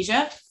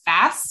anesthesia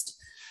fast.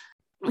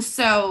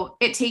 So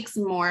it takes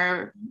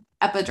more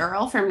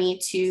epidural for me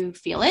to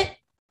feel it,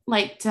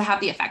 like to have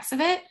the effects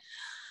of it.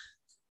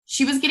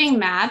 She was getting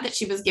mad that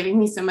she was giving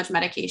me so much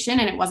medication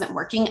and it wasn't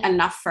working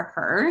enough for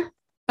her.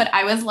 But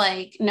I was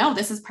like, no,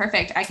 this is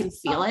perfect. I can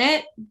feel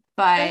it.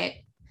 But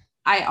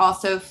I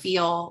also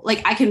feel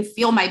like I can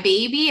feel my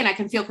baby and I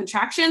can feel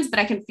contractions, but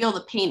I can feel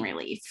the pain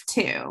relief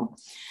too.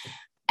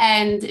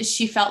 And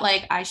she felt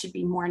like I should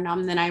be more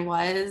numb than I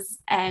was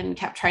and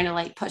kept trying to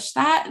like push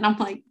that. And I'm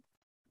like,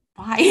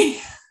 why?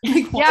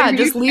 Like, why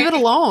just leave it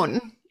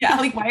alone. Yeah.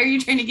 Like, why are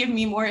you trying to give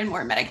me more and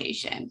more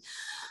medication?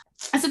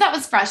 And so that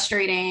was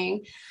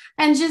frustrating.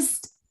 And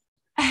just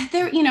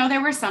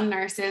there were some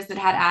nurses that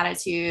had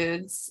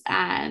attitudes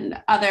and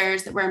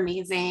others that were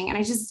amazing. And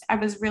I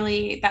was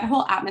really, that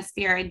whole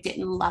atmosphere, I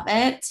didn't love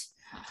it.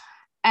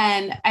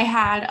 And I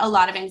had a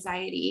lot of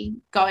anxiety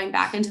going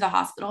back into the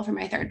hospital for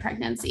my third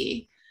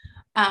pregnancy.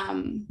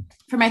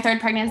 For my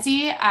third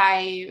pregnancy,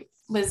 I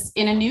was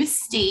in a new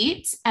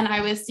state and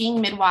I was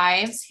seeing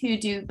midwives who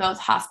do both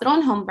hospital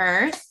and home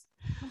birth.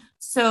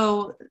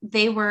 So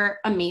they were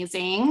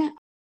amazing.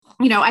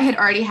 I had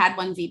already had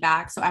one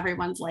VBAC. So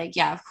everyone's like,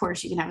 yeah, of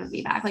course you can have a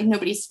VBAC. Like,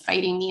 nobody's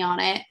fighting me on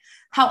it.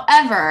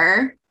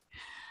 However,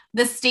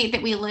 the state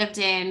that we lived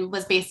in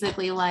was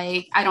basically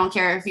like, I don't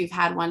care if you've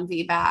had one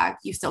VBAC,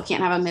 you still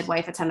can't have a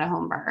midwife attend a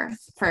home birth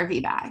for a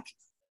VBAC.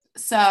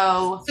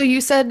 So you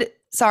said,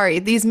 sorry,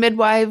 these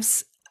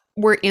midwives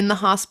were in the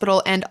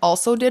hospital and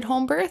also did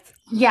home birth?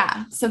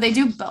 Yeah. So they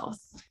do both.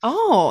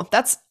 Oh,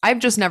 I've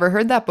just never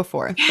heard that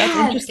before. Yes.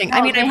 That's interesting. No,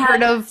 I've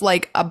heard of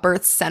like a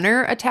birth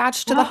center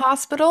attached to the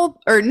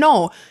hospital, or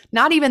no,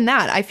 not even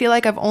that. I feel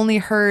like I've only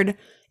heard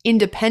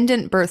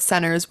independent birth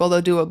centers where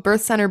they'll do a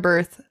birth center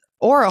birth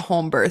or a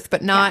home birth,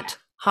 but not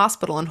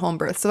hospital and home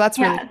birth. So that's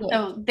really cool.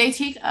 So they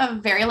take a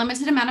very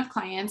limited amount of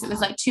clients. It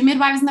was like 2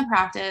 midwives in the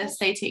practice.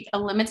 They take a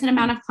limited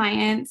amount of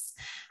clients.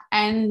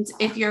 And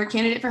if you're a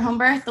candidate for home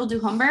birth, they'll do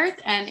home birth.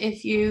 And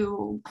if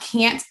you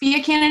can't be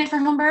a candidate for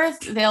home birth,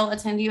 they'll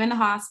attend you in the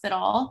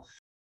hospital.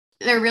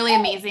 They're really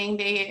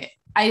amazing.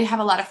 I have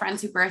a lot of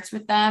friends who birthed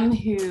with them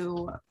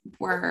who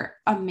were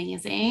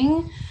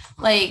amazing.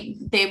 Like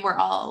they were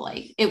all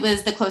like, it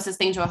was the closest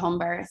thing to a home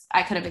birth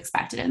I could have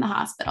expected in the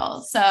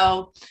hospital.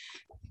 So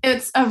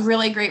it's a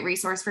really great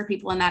resource for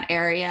people in that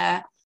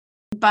area.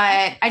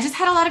 But I just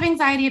had a lot of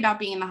anxiety about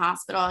being in the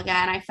hospital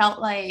again. I felt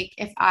like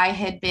if I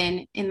had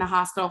been in the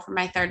hospital for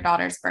my third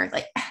daughter's birth,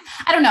 like,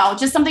 I don't know,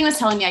 just something was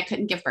telling me I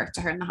couldn't give birth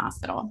to her in the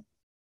hospital.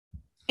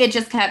 It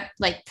just kept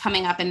like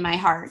coming up in my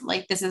heart.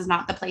 Like, this is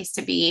not the place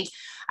to be.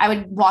 I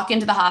would walk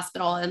into the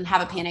hospital and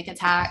have a panic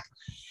attack.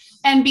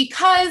 And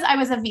because I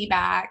was a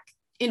VBAC,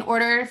 in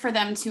order for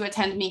them to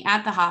attend me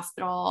at the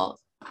hospital,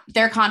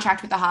 their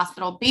contract with the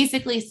hospital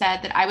basically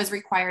said that I was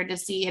required to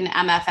see an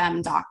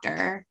MFM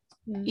doctor,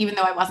 even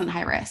though I wasn't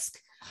high risk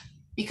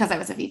because I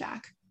was a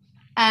VBAC.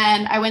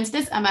 And I went to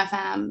this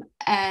MFM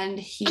and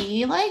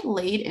he like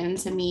laid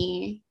into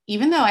me,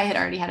 even though I had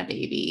already had a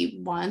baby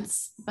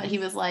once, but he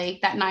was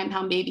like, that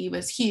 9-pound baby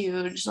was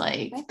huge.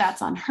 Like,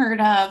 that's unheard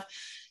of.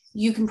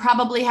 You can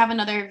probably have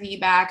another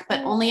VBAC,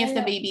 but only if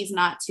the baby's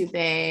not too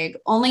big,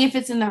 only if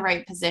it's in the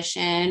right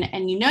position.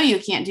 And you know, you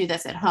can't do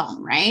this at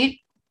home, right?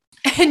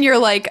 And you're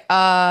like,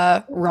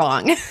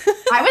 wrong.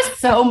 I was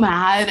so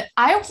mad.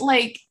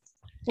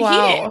 Wow.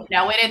 He didn't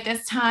know it at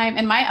this time.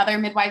 And my other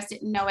midwives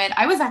didn't know it.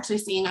 I was actually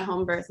seeing a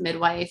home birth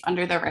midwife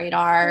under the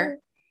radar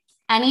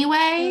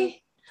anyway.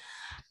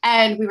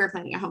 And we were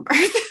planning a home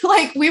birth.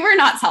 Like, we were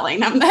not telling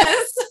them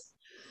this.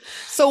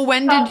 So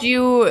when did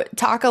you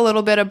talk a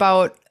little bit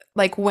about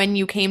like when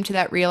you came to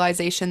that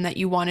realization that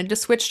you wanted to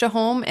switch to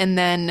home, and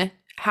then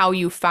how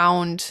you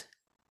found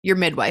your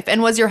midwife?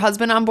 And was your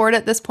husband on board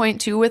at this point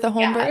too with a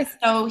home birth?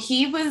 So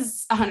he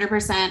was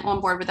 100%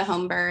 on board with a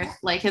home birth.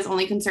 Like, his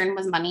only concern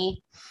was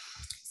money.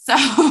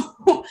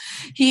 So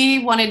he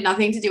wanted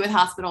nothing to do with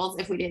hospitals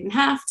if we didn't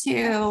have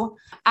to.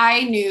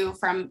 I knew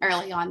from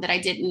early on that I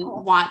didn't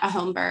want a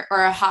home birth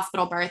or a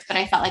hospital birth, but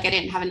I felt like I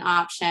didn't have an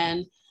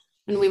option.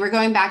 And we were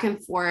going back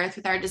and forth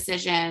with our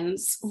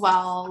decisions.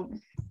 Well,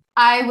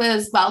 I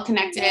was well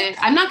connected.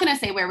 I'm not going to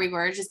say where we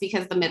were just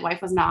because the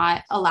midwife was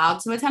not allowed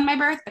to attend my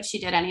birth, but she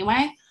did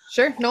anyway.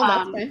 Sure. No,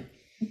 that's fine.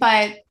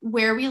 But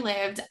where we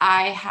lived,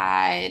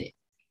 I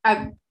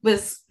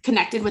was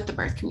connected with the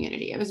birth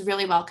community. I was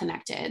really well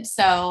connected.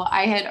 So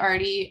I had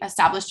already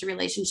established a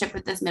relationship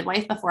with this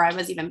midwife before I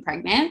was even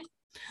pregnant.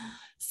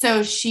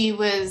 So she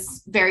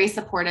was very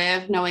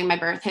supportive, knowing my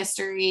birth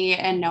history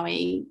and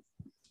knowing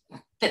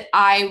that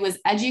I was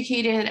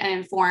educated and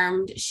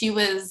informed. She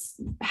was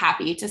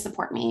happy to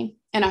support me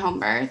in a home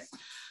birth.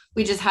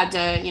 We just had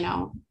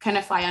to, kind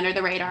of fly under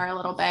the radar a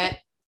little bit.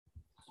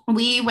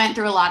 We went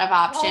through a lot of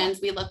options.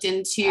 We looked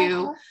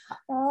into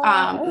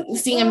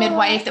seeing a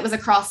midwife that was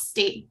across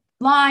state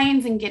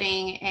lines and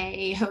getting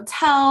a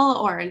hotel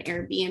or an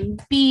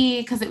Airbnb,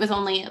 because it was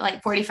only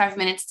like 45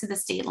 minutes to the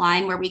state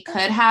line where we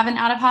could have an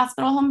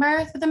out-of-hospital home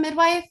birth with a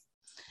midwife.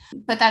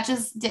 But that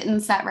just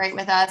didn't set right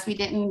with us. We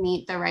didn't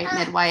meet the right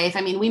midwife.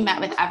 I mean, we met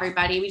with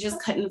everybody. We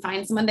just couldn't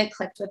find someone that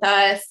clicked with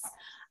us.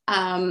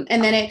 And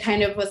then it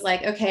kind of was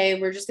like,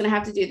 okay, we're just going to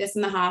have to do this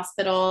in the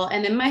hospital.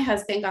 And then my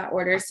husband got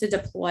orders to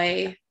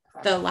deploy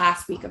the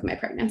last week of my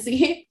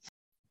pregnancy.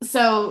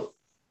 So,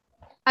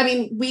 I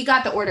mean, we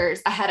got the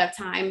orders ahead of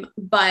time,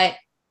 but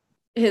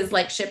his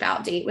like ship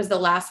out date was the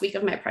last week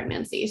of my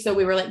pregnancy. So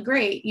we were like,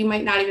 great, you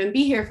might not even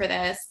be here for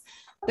this.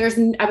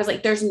 I was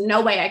like, there's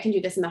no way I can do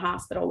this in the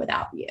hospital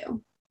without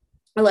you.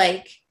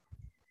 Like,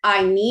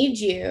 I need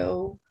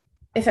you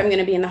if I'm going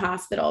to be in the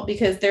hospital,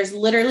 because there's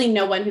literally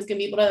no one who's going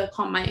to be able to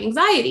calm my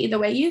anxiety the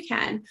way you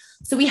can.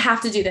 So we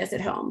have to do this at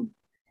home.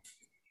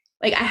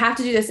 Like, I have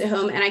to do this at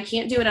home, and I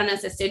can't do it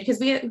unassisted, because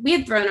we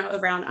had thrown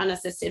around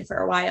unassisted for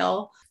a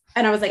while.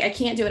 And I was like, I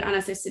can't do it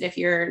unassisted if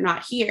you're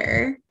not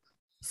here.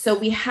 So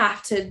we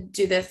have to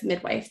do this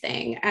midwife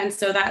thing. And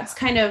so that's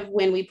kind of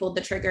when we pulled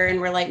the trigger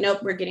and we're like, nope,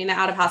 we're getting the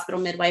out of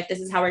hospital midwife. This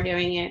is how we're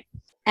doing it.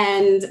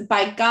 And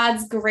by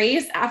God's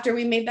grace, after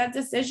we made that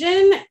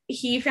decision,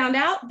 he found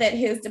out that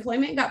his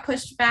deployment got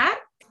pushed back,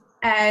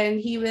 and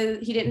he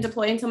didn't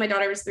deploy until my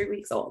daughter was 3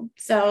 weeks old.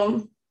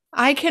 So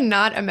I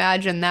cannot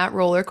imagine that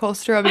roller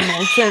coaster of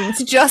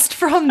emotions just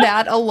from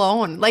that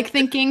alone. Like,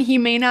 thinking he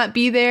may not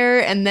be there,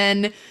 and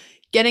then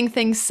getting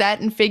things set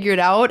and figured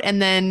out,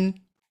 and then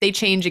they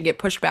change and get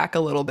pushed back a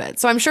little bit.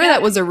 So I'm sure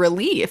that was a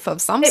relief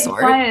of some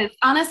sort. Was.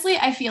 Honestly,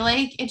 I feel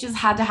like it just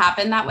had to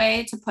happen that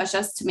way to push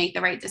us to make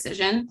the right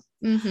decision.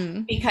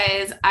 Mm-hmm.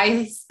 Because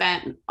I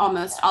spent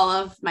almost all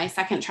of my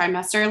second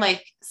trimester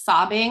like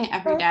sobbing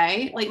every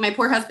day. Like, my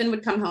poor husband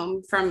would come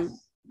home from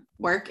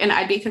work and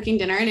I'd be cooking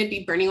dinner and it'd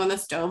be burning on the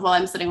stove while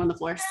I'm sitting on the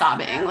floor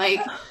sobbing. Like,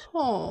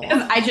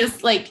 I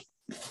just like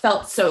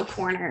felt so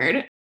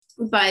cornered.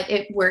 But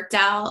it worked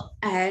out,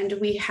 and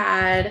we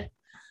had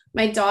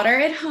my daughter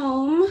at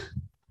home,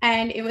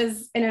 and it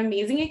was an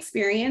amazing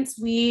experience.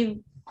 We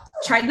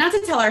tried not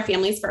to tell our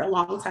families for a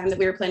long time that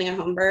we were planning a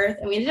home birth,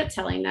 and we ended up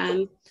telling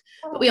them,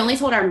 but we only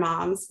told our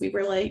moms. We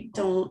were like,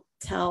 don't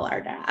tell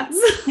our dads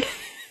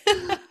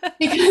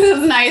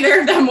because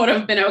neither of them would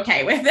have been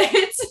okay with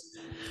it.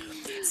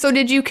 So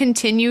did you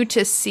continue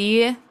to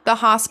see the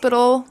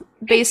hospital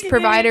birth-based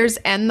providers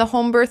and the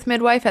home birth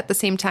midwife at the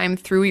same time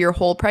through your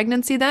whole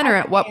pregnancy then, or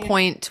at what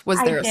point was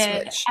there a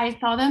switch? I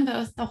saw them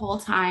both the whole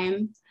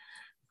time.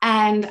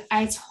 And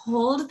I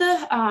told the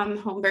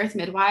home birth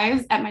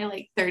midwives at my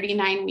like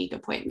 39-week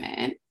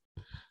appointment,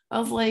 I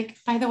was like,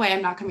 by the way,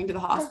 I'm not coming to the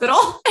hospital.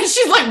 And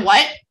she's like,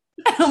 what?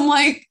 And I'm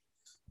like,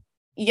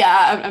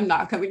 yeah, I'm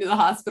not coming to the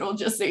hospital,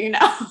 just so you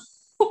know.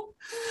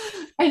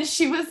 And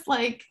she was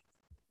like,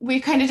 we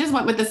kind of just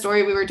went with the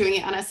story. We were doing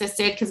it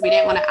unassisted because we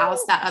didn't want to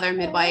oust that other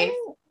midwife.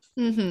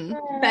 Mm-hmm.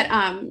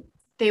 But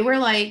they were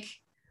like,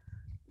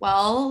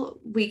 well,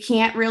 we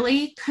can't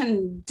really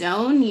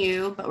condone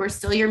you, but we're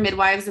still your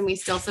midwives and we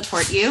still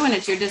support you. And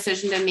it's your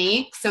decision to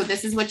make. So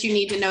this is what you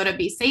need to know to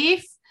be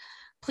safe.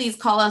 Please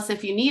call us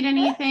if you need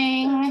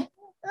anything.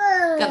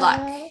 Good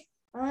luck.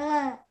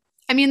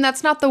 I mean,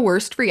 that's not the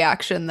worst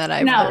reaction that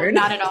I've heard.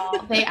 No, not at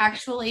all. They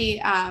actually,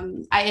 I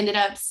ended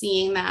up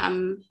seeing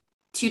them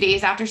 2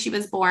 days after she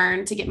was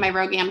born to get my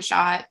Rogam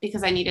shot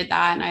because I needed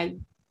that. And I,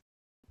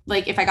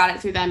 like, if I got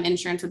it through them,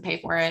 insurance would pay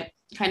for it,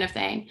 kind of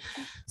thing.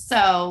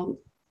 So,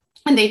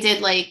 and they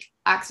did like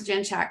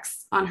oxygen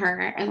checks on her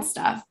and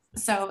stuff.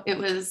 So it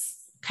was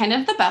kind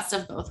of the best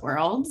of both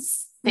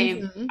worlds.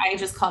 I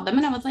just called them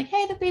and I was like,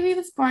 hey, the baby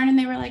was born. And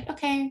they were like,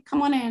 okay,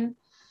 come on in.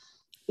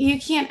 You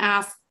can't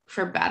ask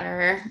for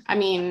better. I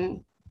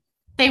mean,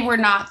 they were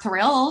not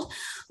thrilled,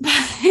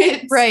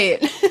 but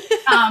right.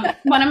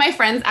 One of my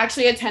friends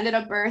actually attended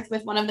a birth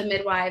with one of the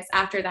midwives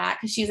after that,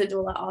 because she's a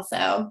doula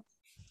also.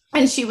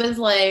 And she was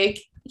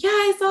like, yeah,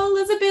 I saw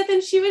Elizabeth.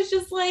 And she was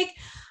just like,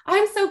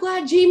 I'm so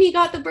glad Jaimie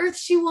got the birth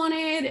she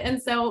wanted.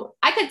 And so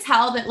I could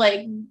tell that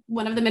like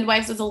one of the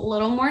midwives was a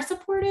little more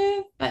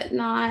supportive, but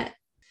not,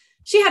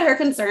 she had her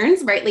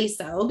concerns, rightly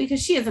so,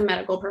 because she is a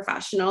medical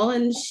professional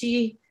and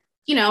she,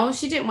 you know,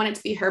 she didn't want it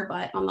to be her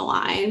butt on the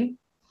line.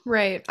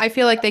 Right. I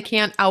feel like they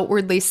can't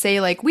outwardly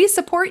say like, we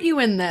support you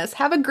in this,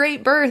 have a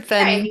great birth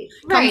and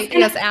come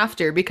see us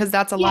after, because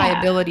that's a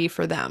liability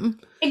for them.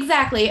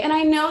 Exactly. And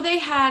I know they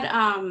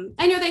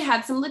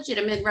had some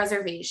legitimate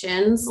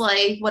reservations.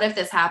 Like, what if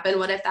this happened?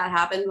 What if that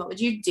happened? What would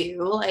you do?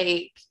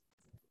 Like,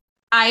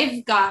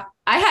 I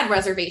had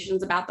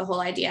reservations about the whole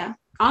idea.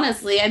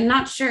 Honestly, I'm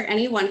not sure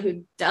anyone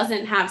who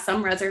doesn't have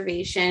some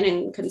reservation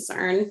and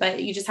concern,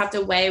 but you just have to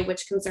weigh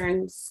which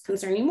concerns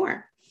concern you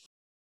more.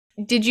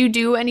 Did you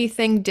do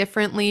anything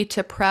differently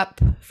to prep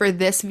for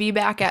this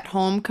VBAC at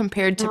home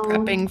compared to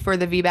prepping for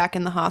the VBAC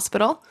in the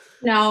hospital?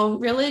 No,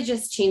 really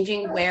just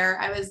changing where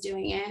I was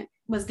doing it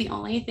was the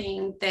only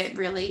thing that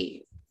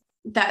really,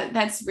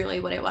 that's really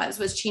what it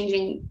was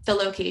changing the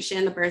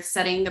location, the birth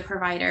setting, the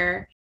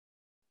provider.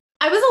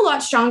 I was a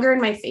lot stronger in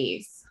my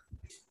faith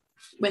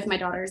with my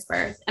daughter's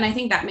birth. And I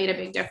think that made a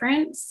big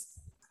difference.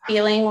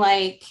 Feeling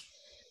like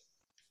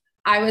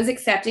I was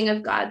accepting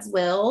of God's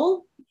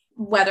will,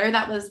 whether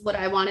that was what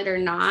I wanted or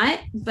not,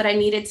 but I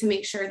needed to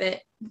make sure that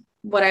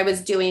what I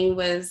was doing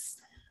was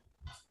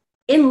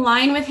in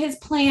line with his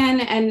plan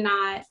and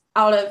not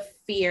out of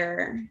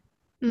fear,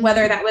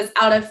 whether that was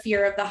out of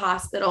fear of the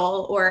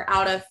hospital or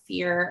out of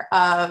fear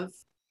of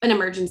an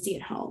emergency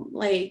at home.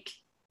 Like,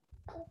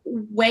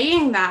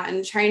 weighing that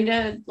and trying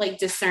to like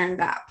discern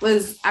that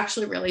was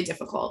actually really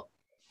difficult.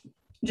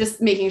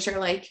 Just making sure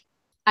like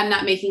I'm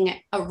not making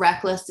a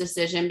reckless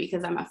decision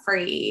because I'm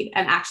afraid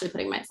and actually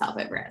putting myself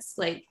at risk.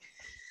 Like,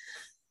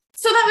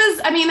 so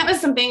that was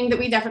something that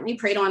we definitely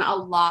prayed on a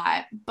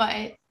lot,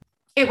 but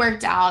it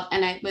worked out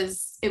and it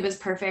was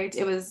perfect.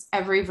 It was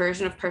every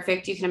version of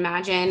perfect you can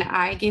imagine.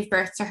 I gave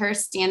birth to her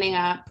standing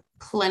up,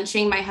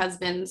 clenching my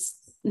husband's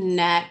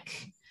neck.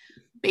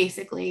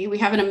 Basically, we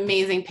have an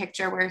amazing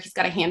picture where he's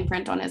got a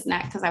handprint on his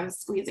neck because I was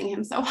squeezing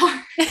him so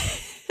hard.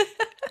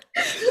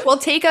 Well,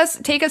 take us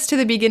to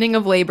the beginning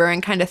of labor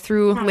and kind of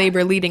through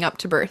labor leading up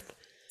to birth.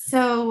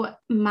 So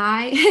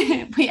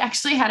we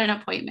actually had an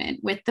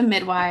appointment with the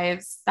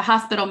midwives, the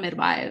hospital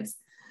midwives,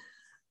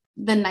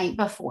 the night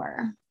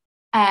before.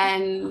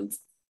 And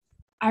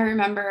I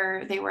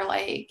remember they were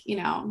like, you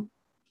know,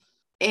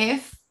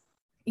 if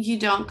you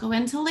don't go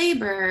into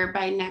labor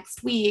by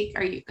next week,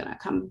 are you going to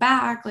come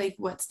back? Like,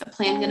 what's the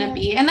plan going to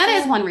be? And that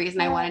is one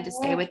reason I wanted to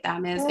stay with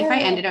them, is if I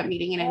ended up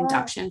needing an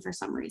induction for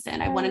some reason,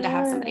 I wanted to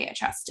have somebody I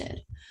trusted.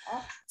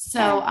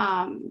 So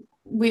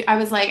I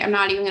was like, I'm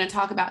not even going to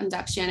talk about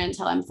induction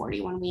until I'm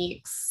 41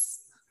 weeks.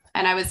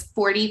 And I was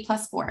 40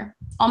 plus 4.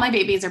 All my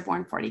babies are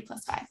born 40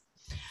 plus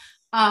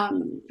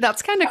 5.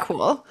 That's kind of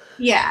cool.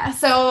 Yeah.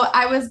 So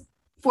I was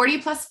 40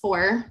 plus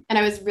 4, and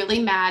I was really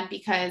mad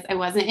because I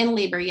wasn't in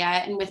labor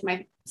yet. And with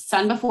my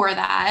son before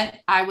that,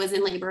 I was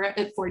in labor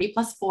at 40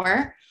 plus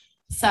 4.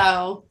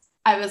 So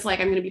I was like,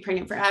 I'm going to be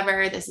pregnant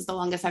forever. This is the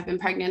longest I've been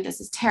pregnant. This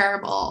is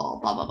terrible,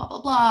 blah, blah, blah,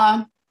 blah,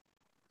 blah.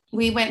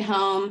 We went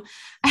home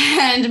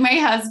and my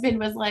husband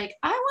was like,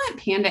 I want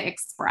Panda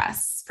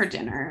Express for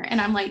dinner.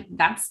 And I'm like,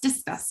 that's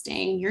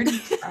disgusting. You're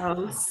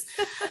gross.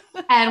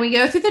 And we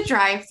go through the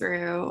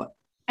drive-through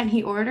and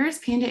he orders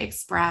Panda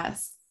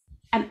Express.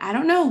 And I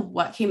don't know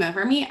what came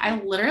over me.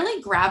 I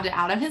literally grabbed it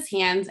out of his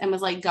hands and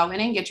was like, go in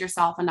and get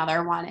yourself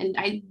another one. And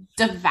I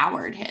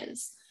devoured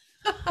his.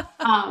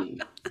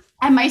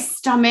 And my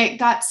stomach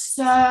got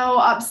so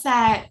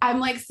upset. I'm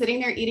like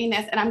sitting there eating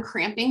this and I'm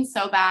cramping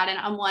so bad. And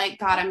I'm like,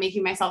 God, I'm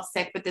making myself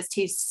sick, but this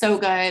tastes so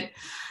good.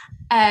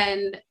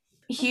 And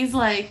he's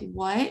like,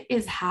 what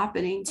is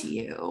happening to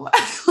you?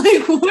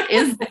 Like, what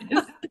is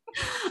this?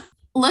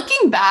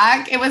 Looking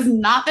back, it was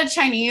not the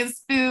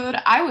Chinese food.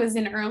 I was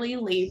in early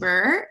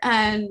labor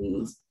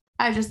and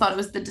I just thought it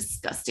was the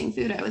disgusting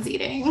food I was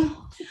eating,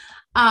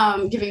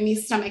 giving me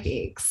stomach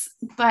aches.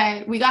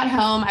 But we got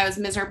home. I was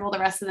miserable the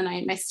rest of the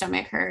night. My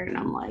stomach hurt and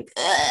I'm like,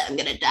 I'm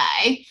going to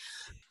die.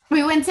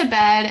 We went to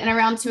bed and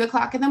around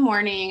 2:00 in the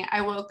morning,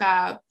 I woke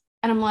up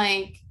and I'm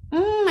like,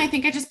 I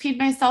think I just peed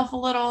myself a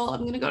little.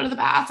 I'm going to go to the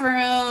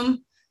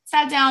bathroom.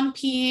 Sat down,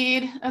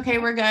 peed. Okay,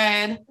 we're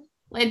good.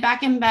 Laid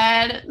back in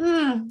bed.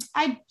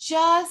 I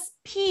just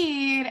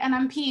peed and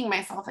I'm peeing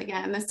myself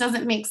again. This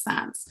doesn't make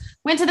sense.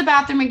 Went to the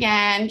bathroom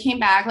again, came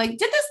back, like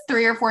did this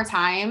 3 or 4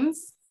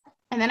 times.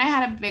 And then I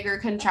had a bigger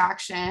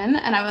contraction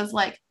and I was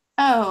like,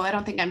 oh, I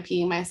don't think I'm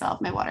peeing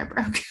myself. My water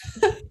broke.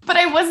 But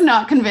I was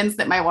not convinced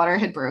that my water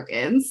had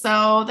broken.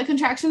 So the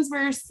contractions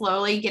were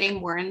slowly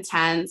getting more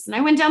intense. And I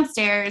went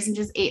downstairs and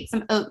just ate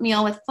some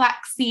oatmeal with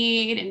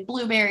flaxseed and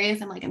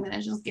blueberries. I'm like, I'm going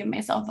to just give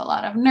myself a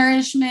lot of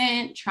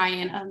nourishment, try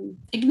and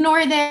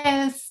ignore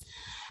this.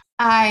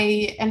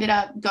 I ended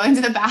up going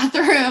to the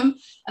bathroom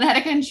and I had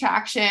a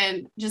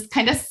contraction just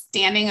kind of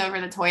standing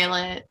over the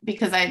toilet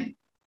because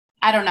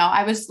I don't know.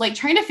 I was like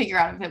trying to figure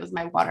out if it was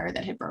my water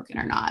that had broken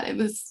or not. It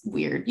was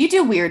weird. You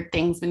do weird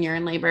things when you're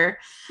in labor.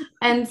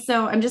 And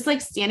so I'm just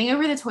like standing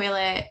over the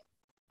toilet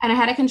and I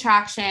had a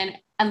contraction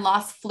and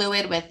lost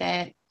fluid with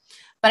it.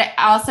 But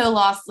I also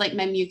lost like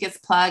my mucus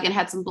plug and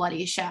had some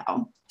bloody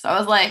show. So I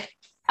was like,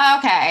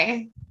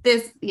 okay,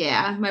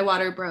 my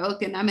water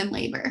broke and I'm in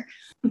labor.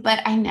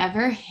 But I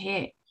never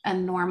hit a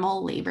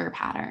normal labor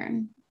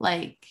pattern,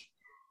 like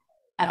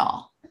at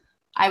all.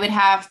 I would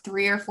have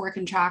 3 or 4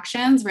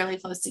 contractions really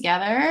close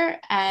together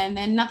and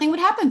then nothing would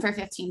happen for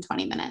 15,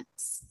 20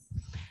 minutes.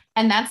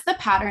 And that's the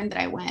pattern that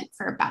I went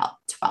for about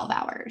 12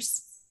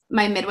 hours.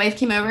 My midwife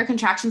came over,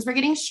 contractions were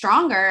getting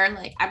stronger.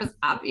 Like I was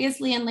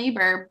obviously in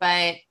labor,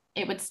 but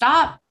it would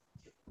stop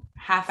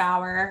half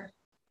hour,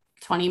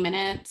 20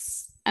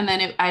 minutes. And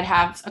then I'd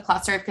have a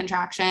cluster of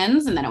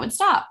contractions and then it would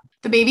stop.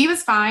 The baby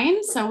was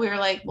fine. So we were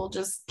like, we'll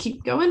just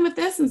keep going with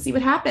this and see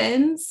what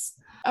happens.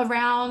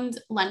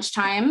 Around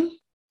lunchtime,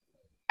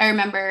 I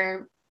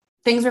remember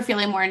things were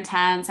feeling more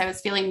intense. I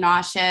was feeling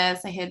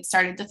nauseous. I had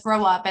started to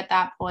throw up at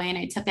that point.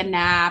 I took a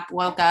nap,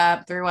 woke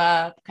up, threw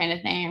up kind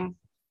of thing.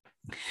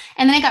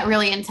 And then it got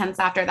really intense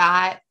after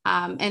that.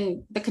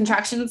 And the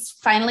contractions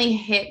finally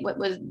hit what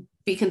would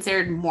be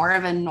considered more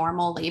of a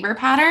normal labor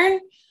pattern.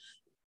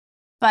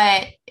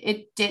 But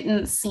it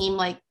didn't seem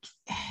like,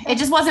 it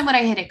just wasn't what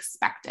I had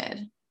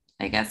expected,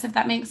 I guess, if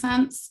that makes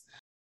sense.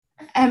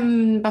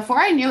 And before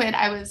I knew it,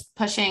 I was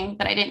pushing,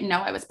 but I didn't know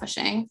I was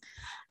pushing.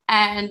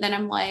 And then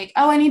I'm like,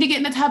 oh, I need to get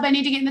in the tub. I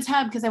need to get in the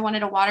tub because I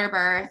wanted a water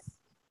birth.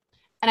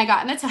 And I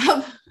got in the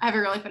tub. I have a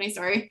really funny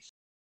story.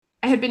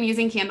 I had been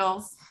using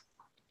candles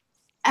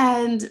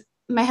and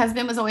my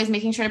husband was always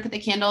making sure to put the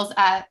candles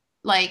at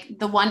like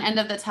the one end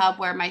of the tub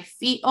where my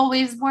feet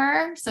always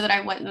were so that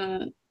I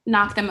wouldn't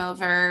knock them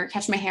over,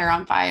 catch my hair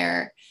on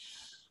fire.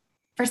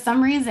 For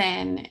some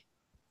reason,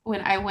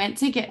 when I went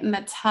to get in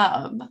the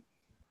tub,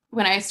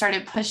 when I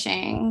started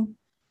pushing,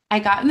 I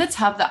got in the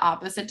tub the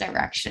opposite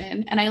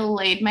direction and I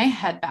laid my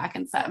head back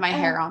and set my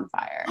hair on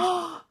fire.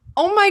 Oh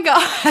my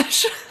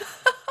gosh.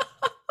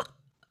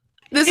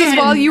 This is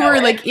while you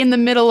were like in the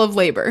middle of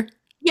labor.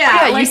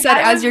 Yeah. Like, you said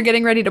as you're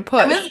getting ready to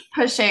push. I was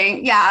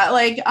pushing. Yeah.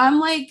 Like I'm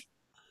like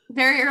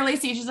very early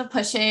stages of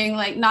pushing,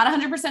 like not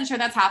 100% sure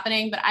that's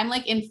happening, but I'm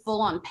like in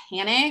full on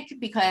panic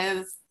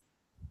because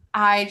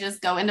I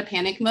just go into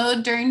panic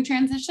mode during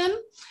transition.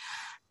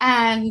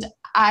 And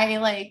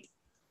I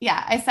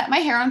set my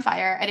hair on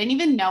fire. I didn't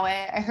even know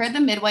it. I heard the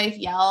midwife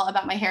yell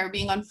about my hair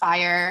being on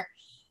fire.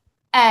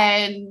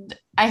 And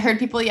I heard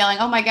people yelling,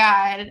 oh my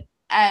God.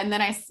 And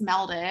then I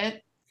smelled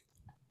it.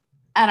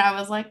 And I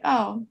was like,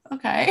 oh,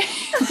 okay.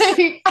 I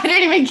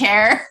didn't even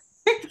care.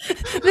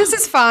 This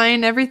is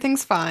fine.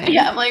 Everything's fine.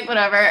 Yeah, like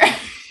whatever.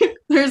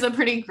 There's a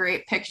pretty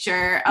great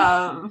picture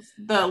of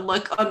the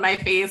look on my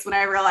face when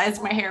I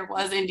realized my hair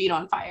was indeed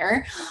on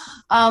fire.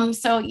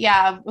 So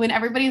yeah, when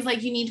everybody's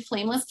like, you need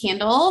flameless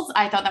candles,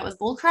 I thought that was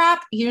bull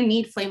crap. You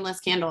need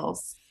flameless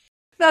candles.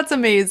 That's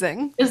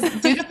amazing.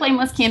 Just do the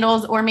flameless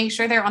candles or make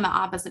sure they're on the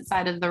opposite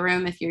side of the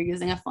room if you're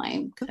using a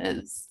flame,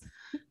 because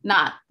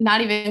not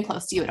even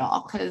close to you at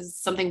all, because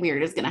something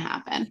weird is going to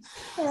happen.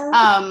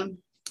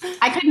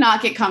 I could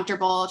not get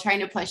comfortable trying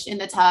to push in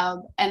the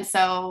tub. And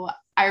so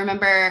I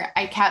remember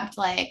I kept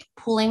like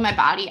pulling my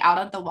body out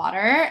of the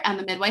water. And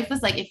the midwife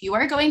was like, if you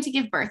are going to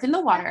give birth in the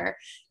water,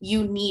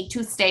 you need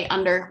to stay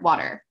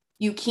underwater.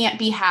 You can't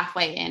be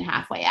halfway in,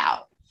 halfway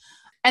out.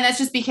 And that's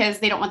just because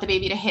they don't want the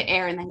baby to hit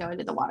air and then go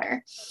into the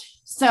water.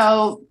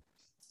 So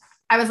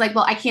I was like,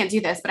 well, I can't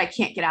do this, but I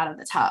can't get out of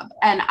the tub.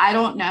 And I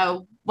don't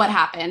know what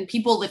happened.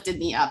 People lifted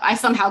me up. I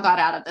somehow got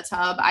out of the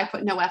tub. I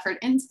put no effort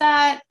into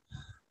that.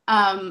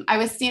 I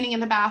was standing in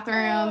the bathroom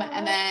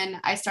and then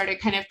I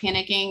started kind of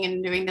panicking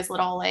and doing this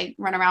little like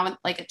run around with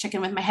like a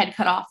chicken with my head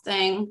cut off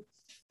thing.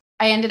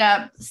 I ended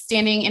up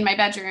standing in my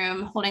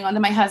bedroom holding on to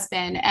my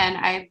husband and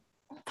I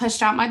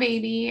pushed out my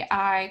baby.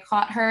 I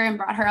caught her and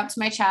brought her up to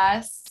my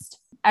chest.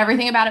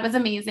 Everything about it was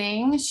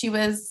amazing.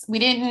 We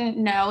didn't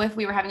know if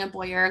we were having a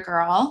boy or a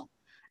girl,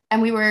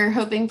 and we were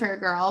hoping for a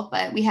girl,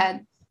 but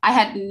I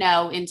had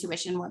no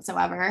intuition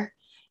whatsoever.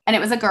 And it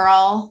was a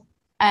girl,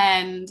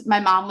 and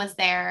my mom was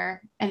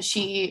there, and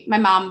my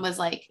mom was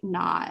like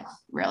not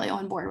really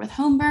on board with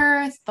home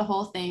birth. The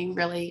whole thing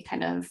really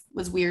kind of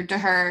was weird to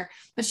her,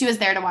 but she was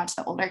there to watch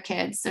the older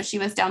kids. So she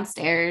was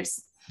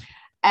downstairs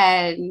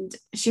and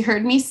she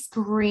heard me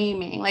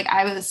screaming. Like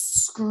I was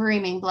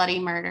screaming bloody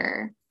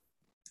murder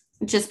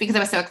just because I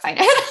was so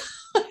excited.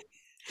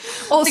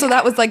 Oh, so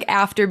that was like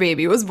after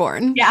baby was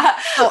born. Yeah.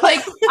 Like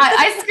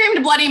I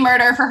screamed bloody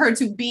murder for her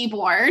to be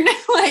born.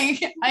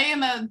 Like I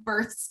am a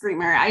birth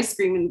screamer. I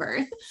scream in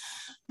birth.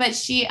 But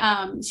she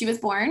was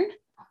born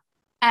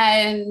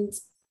and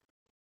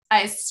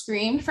I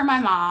screamed for my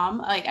mom.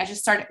 Like I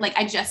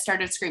just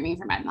started screaming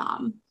for my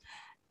mom.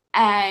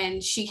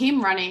 And she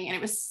came running, and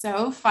it was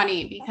so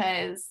funny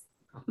because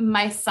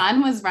my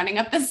son was running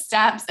up the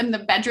steps and the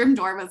bedroom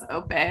door was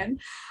open.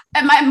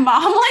 And my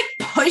mom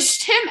like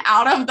pushed him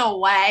out of the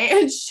way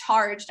and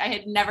charged. I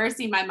had never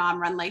seen my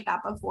mom run like that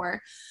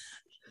before.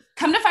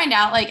 Come to find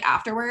out, like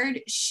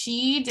afterward,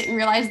 she didn't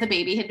realize the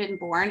baby had been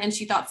born and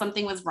she thought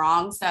something was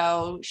wrong.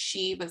 So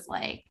she was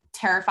like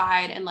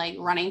terrified and like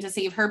running to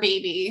save her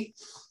baby.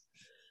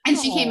 And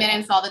she came in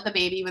and saw that the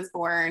baby was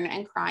born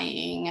and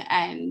crying,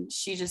 and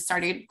she just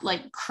started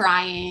like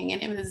crying,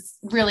 and it was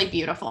really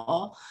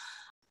beautiful.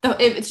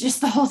 It was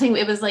just the whole thing.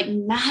 It was like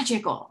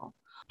magical.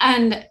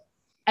 And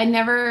I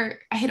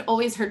had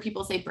always heard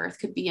people say birth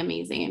could be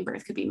amazing and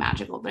birth could be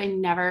magical, but I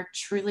never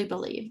truly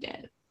believed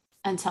it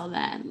until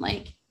then.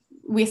 Like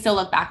we still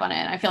look back on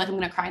it. I feel like I'm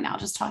going to cry now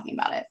just talking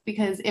about it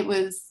because it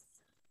was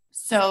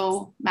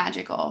so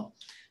magical.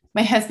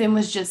 My husband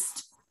was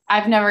just,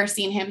 I've never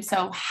seen him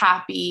so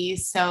happy,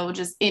 so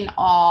just in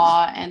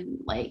awe and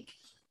like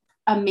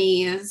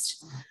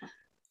amazed.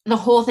 The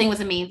whole thing was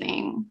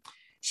amazing.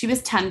 She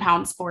was 10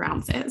 pounds, 4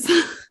 ounces.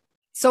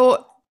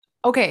 So,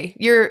 okay,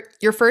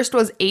 your first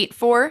was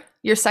 8'4",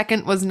 your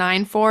second was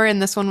 9'4",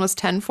 and this one was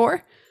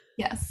 10'4"?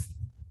 Yes.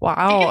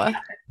 Wow.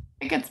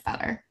 It gets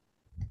better.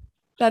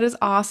 That is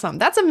awesome.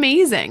 That's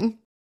amazing.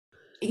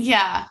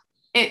 Yeah,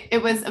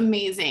 it was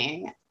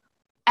amazing.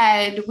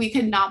 And we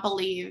could not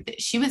believe that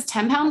she was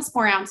 10 pounds,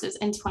 4 ounces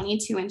and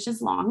 22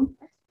 inches long.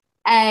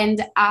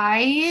 And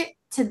I,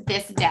 to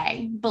this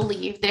day,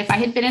 believe that if I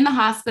had been in the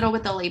hospital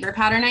with the labor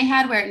pattern I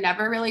had, where it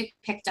never really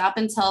picked up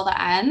until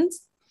the end,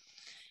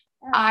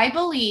 I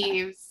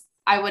believe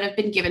I would have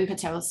been given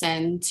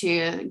Pitocin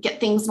to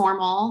get things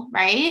normal,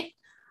 right?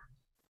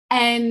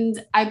 And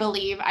I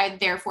believe I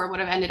therefore would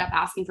have ended up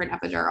asking for an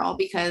epidural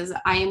because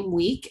I am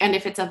weak. And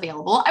if it's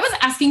available, I was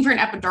asking for an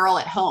epidural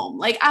at home.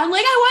 Like, I'm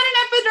like, I want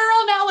an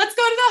epidural now. Let's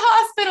go to the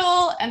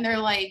hospital. And they're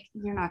like,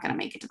 you're not going to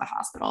make it to the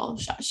hospital.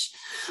 Shush.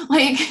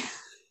 Like,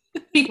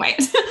 be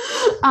quiet.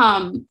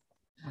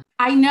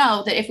 I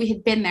know that if we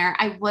had been there,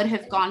 I would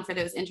have gone for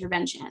those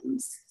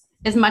interventions.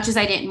 As much as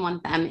I didn't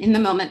want them in the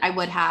moment, I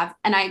would have.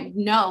 And I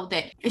know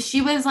that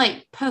she was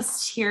like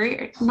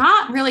posterior,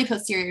 not really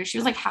posterior. She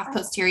was like half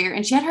posterior,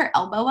 and she had her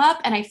elbow up,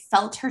 and I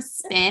felt her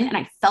spin and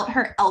I felt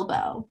her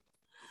elbow.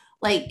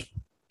 Like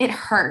it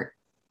hurt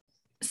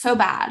so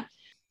bad.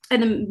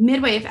 And the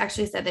midwife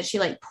actually said that she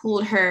like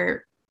pulled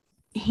her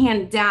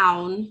hand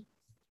down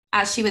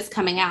as she was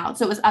coming out.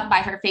 So it was up by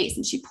her face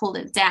and she pulled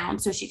it down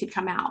so she could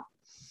come out.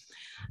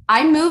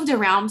 I moved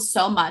around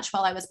so much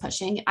while I was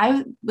pushing.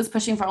 I was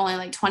pushing for only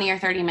like 20 or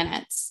 30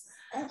 minutes.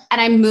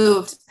 And I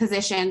moved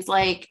positions.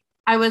 Like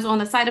I was on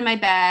the side of my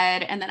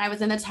bed, and then I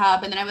was in the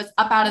tub, and then I was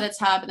up out of the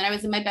tub, and then I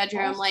was in my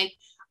bedroom. Like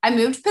I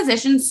moved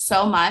positions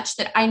so much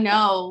that I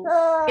know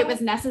it was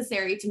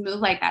necessary to move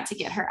like that to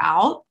get her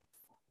out.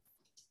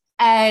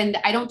 And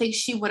I don't think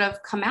she would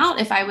have come out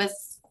if I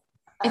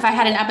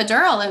had an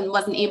epidural and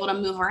wasn't able to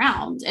move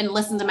around and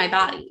listen to my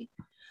body.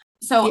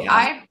 So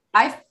yeah.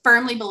 I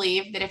firmly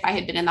believe that if I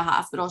had been in the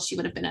hospital, she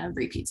would have been a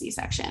repeat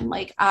C-section.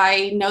 Like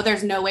I know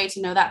there's no way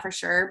to know that for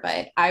sure,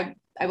 but I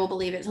will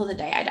believe it till the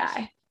day I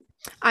die.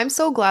 I'm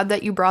so glad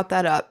that you brought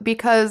that up,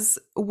 because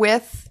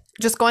with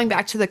just going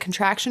back to the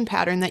contraction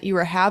pattern that you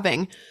were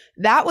having,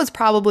 that was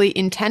probably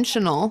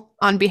intentional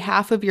on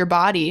behalf of your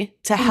body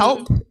to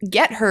help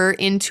get her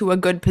into a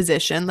good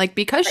position. Like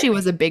because she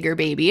was a bigger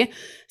baby,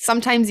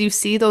 sometimes you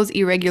see those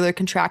irregular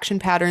contraction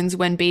patterns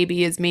when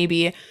baby is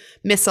maybe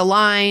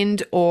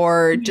misaligned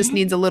or just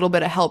needs a little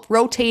bit of help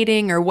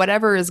rotating or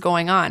whatever is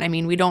going on. I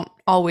mean, we don't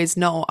always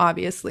know,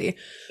 obviously.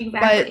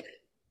 Exactly. But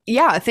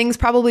yeah, things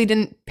probably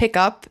didn't pick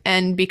up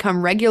and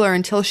become regular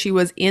until she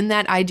was in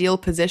that ideal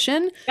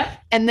position. Yep.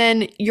 And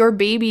then your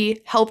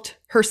baby helped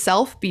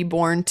herself be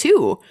born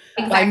too,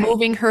 by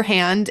moving her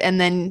hand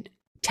and then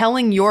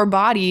telling your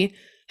body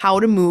how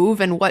to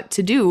move and what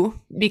to do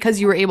because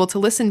you were able to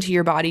listen to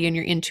your body and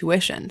your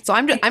intuition. So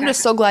I'm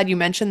just so glad you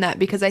mentioned that,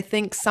 because I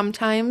think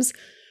sometimes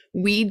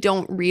we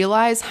don't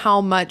realize how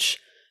much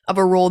of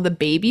a role the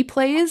baby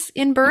plays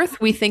in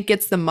birth. We think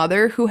it's the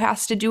mother who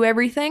has to do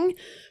everything,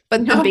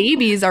 but the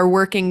babies are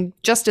working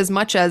just as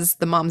much as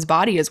the mom's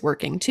body is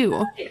working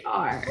too. They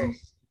are.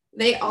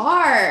 They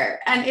are.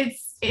 And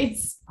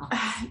it's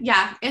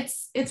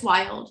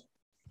wild.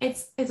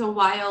 It's a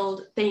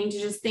wild thing to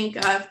just think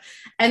of,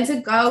 and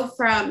to go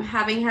from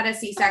having had a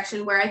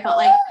C-section where I felt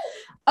like,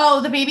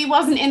 oh, the baby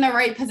wasn't in the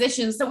right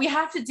position, so we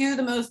have to do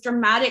the most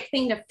dramatic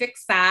thing to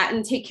fix that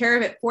and take care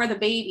of it for the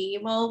baby.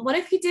 Well, what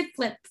if he did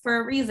flip for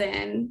a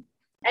reason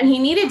and he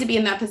needed to be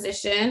in that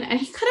position and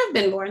he could have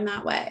been born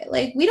that way?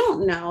 Like, we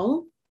don't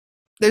know.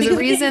 There's a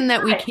reason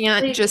that we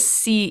can't just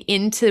see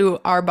into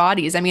our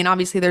bodies. I mean,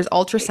 obviously there's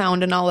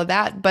ultrasound and all of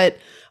that, but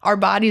our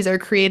bodies are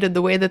created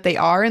the way that they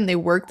are, and they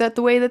work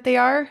the way that they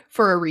are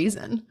for a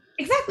reason.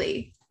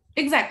 Exactly.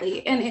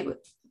 And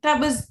that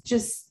was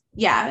just,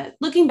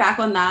 looking back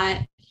on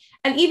that.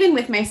 And even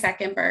with my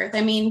second birth,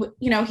 I mean,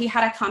 he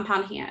had a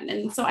compound hand.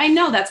 And so I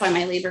know that's why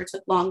my labor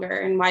took longer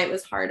and why it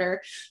was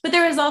harder. But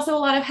there was also a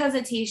lot of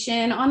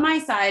hesitation on my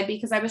side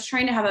because I was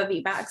trying to have a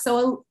VBAC.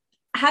 So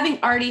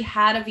having already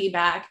had a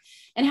VBAC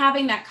and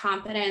having that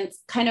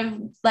confidence kind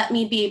of let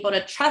me be able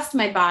to trust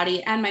my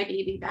body and my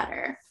baby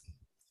better.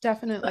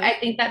 Definitely. So I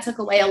think that took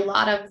away a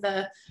lot of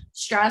the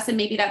stress, and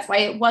maybe that's why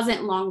it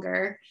wasn't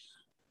longer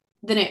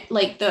than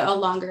a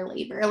longer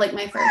labor like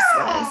my first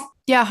was.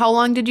 Yeah. How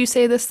long did you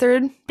say this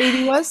third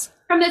baby was?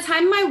 From the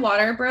time my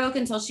water broke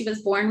until she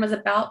was born was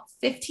about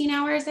 15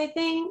 hours, I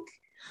think.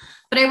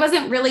 But I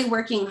wasn't really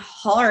working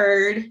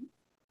hard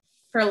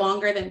for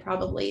longer than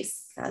probably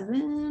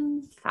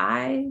 7,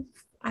 5.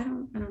 I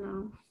don't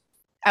know.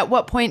 At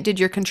what point did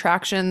your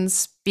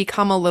contractions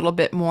become a little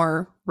bit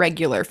more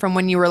regular from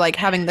when you were like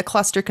having the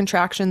cluster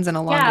contractions and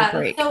a longer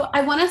break? So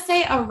I want to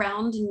say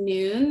around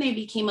noon, they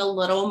became a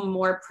little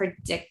more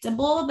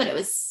predictable, but it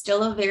was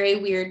still a very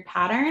weird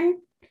pattern.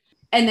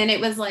 And then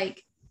it was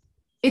like,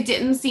 it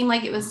didn't seem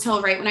like it was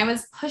till right when I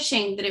was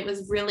pushing that it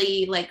was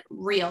really like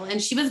real.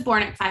 And she was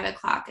born at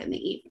 5:00 in the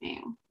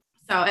evening.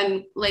 So,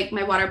 and like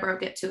my water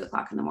broke at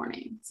 2:00 in the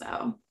morning.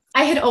 So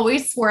I had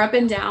always swore up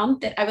and down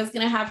that I was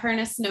going to have her in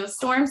a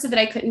snowstorm so that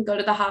I couldn't go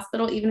to the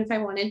hospital even if I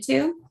wanted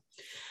to.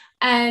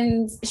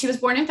 And she was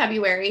born in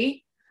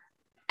February.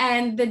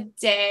 And the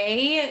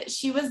day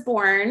she was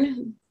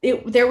born,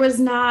 there was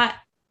not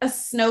a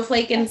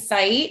snowflake in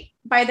sight.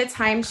 By the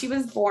time she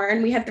was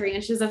born, we had 3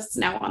 inches of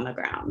snow on the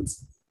ground.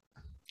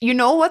 You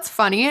know what's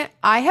funny?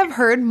 I have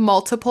heard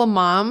multiple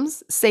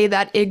moms say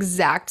that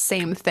exact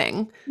same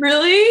thing.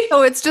 Really?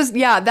 So it's just,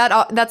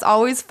 that's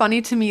always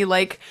funny to me.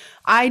 Like,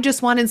 I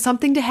just wanted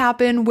something to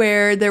happen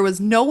where there was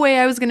no way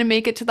I was going to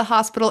make it to the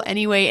hospital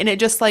anyway. And it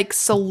just like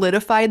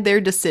solidified their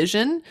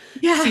decision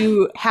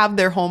to have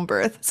their home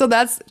birth. So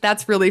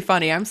that's really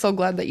funny. I'm so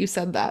glad that you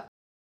said that.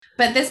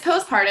 But this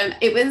postpartum,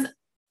 it was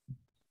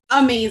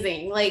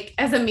amazing. Like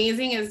as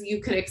amazing as you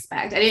could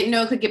expect. I didn't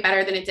know it could get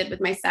better than it did with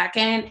my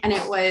second. And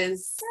it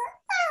was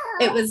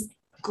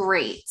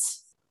great.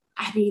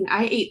 I mean,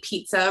 I ate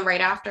pizza right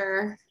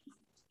after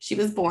she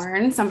was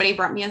born. Somebody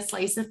brought me a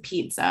slice of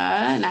pizza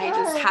and I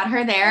just had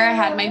her there. I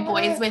had my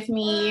boys with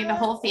me. The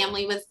whole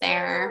family was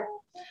there.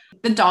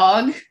 The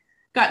dog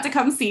got to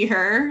come see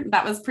her.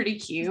 That was pretty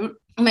cute.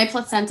 My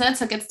placenta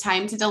took its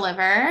time to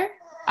deliver.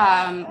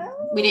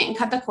 We didn't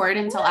cut the cord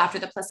until after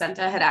the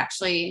placenta had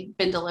actually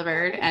been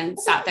delivered and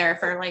sat there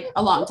for like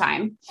a long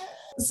time.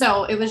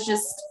 So it was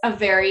just a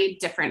very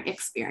different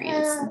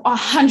experience,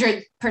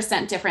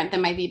 100% different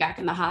than my VBAC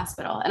in the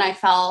hospital. And I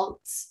felt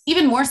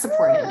even more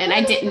supported, and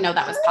I didn't know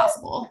that was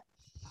possible.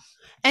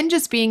 And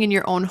just being in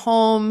your own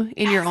home,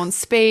 in your own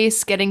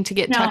space, getting to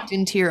get tucked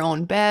into your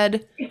own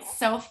bed. It's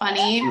so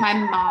funny. My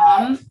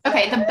mom,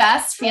 the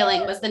best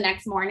feeling was the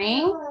next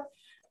morning.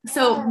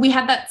 So we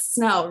had that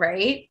snow,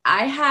 right?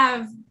 I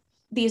have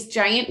these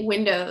giant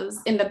windows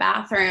in the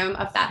bathroom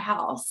of that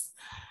house.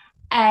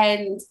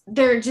 And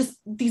they're just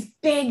these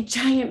big,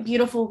 giant,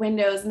 beautiful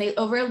windows, and they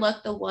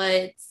overlook the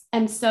woods.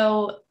 And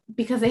so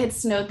because it had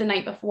snowed the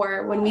night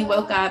before, when we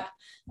woke up,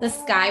 the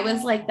sky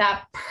was like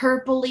that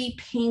purpley,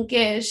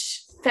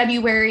 pinkish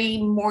February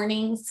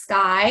morning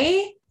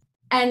sky.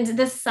 And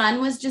the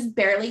sun was just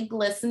barely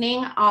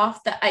glistening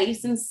off the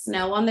ice and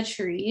snow on the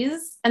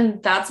trees.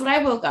 And that's what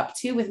I woke up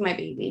to with my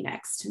baby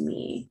next to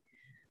me.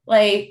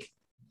 Like,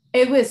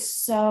 it was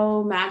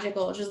so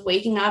magical just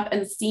waking up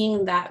and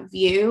seeing that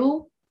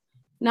view,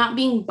 not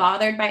being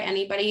bothered by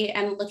anybody,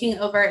 and looking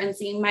over and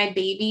seeing my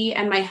baby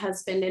and my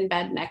husband in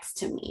bed next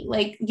to me.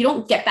 Like, you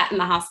don't get that in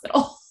the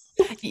hospital.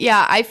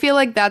 Yeah, I feel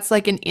like that's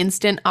like an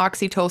instant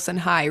oxytocin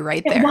high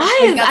right there. It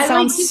was. Like, that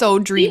sounds so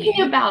dreamy.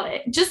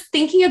 Just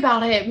thinking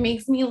about it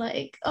makes me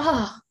like,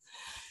 oh,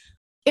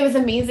 it was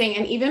amazing.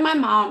 And even my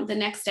mom the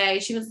next day,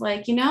 she was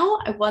like,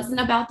 I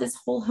wasn't about this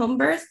whole home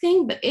birth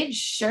thing, but it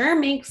sure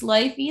makes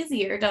life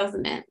easier,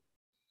 doesn't it?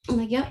 I'm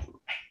like, yep.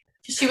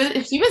 She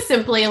was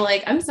simply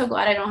like, I'm so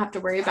glad I don't have to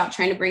worry about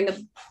trying to bring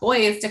the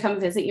boys to come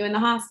visit you in the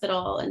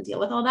hospital and deal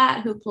with all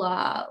that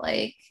hoopla.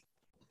 Like,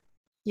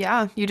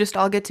 Yeah, you just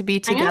all get to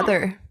be I know.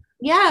 together.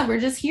 Yeah, we're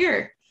just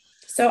here.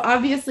 So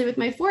obviously with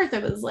my fourth, I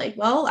was like,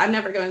 well, I'm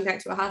never going back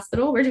to a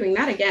hospital. We're doing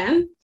that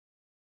again.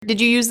 Did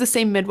you use the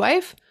same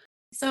midwife?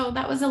 So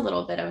that was a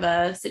little bit of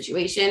a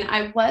situation.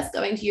 I was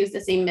going to use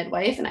the same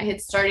midwife and I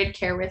had started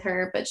care with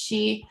her, but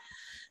she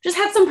just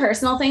had some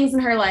personal things in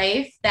her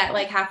life that,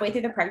 like, halfway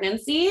through the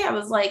pregnancy, I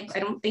was like, I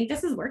don't think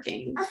this is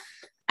working.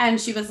 And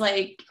she was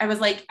like, I was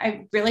like,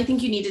 I really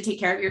think you need to take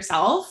care of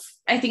yourself.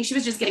 I think she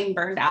was just getting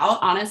burned out,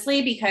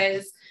 honestly,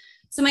 because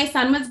so my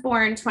son was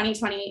born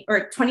 2020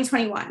 or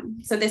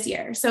 2021. So this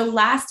year. So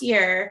last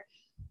year,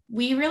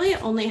 we really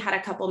only had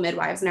a couple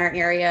midwives in our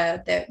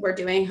area that were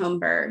doing home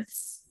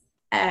births.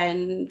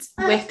 And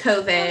with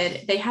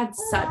COVID, they had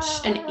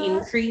such an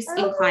increase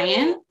in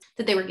clients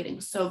that they were getting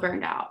so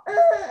burned out.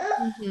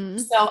 Mm-hmm.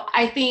 So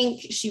I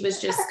think she was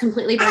just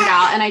completely burned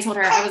out. And I told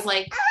her, I was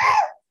like,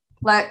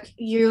 look,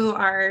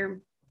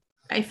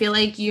 I feel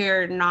like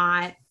you're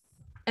not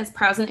as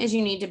present as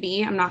you need to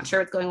be. I'm not sure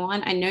what's going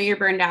on. I know you're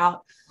burned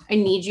out. I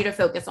need you to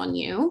focus on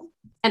you.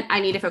 And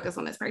I need to focus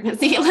on this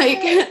pregnancy.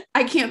 Like,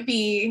 I can't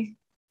be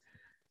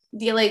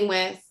dealing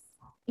with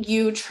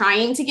you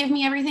trying to give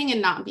me everything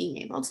and not being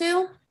able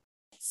to.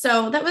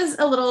 So that was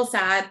a little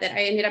sad that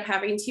I ended up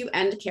having to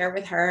end care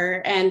with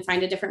her and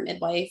find a different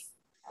midwife.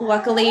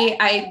 Luckily,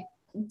 I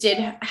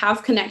did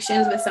have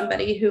connections with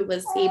somebody who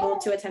was able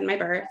to attend my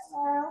birth,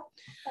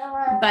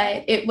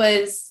 but it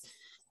was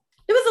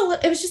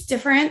just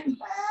different.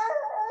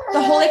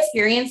 The whole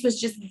experience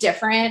was just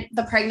different.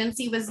 The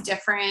pregnancy was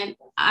different.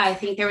 I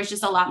think there was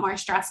just a lot more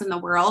stress in the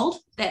world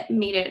that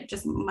made it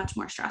just much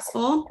more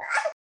stressful.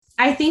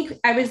 I think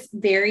I was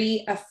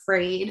very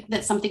afraid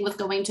that something was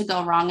going to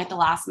go wrong at the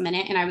last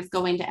minute and I was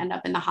going to end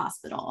up in the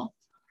hospital.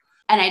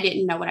 And I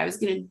didn't know what I was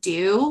going to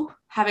do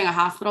having a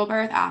hospital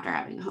birth after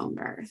having a home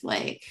birth,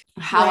 like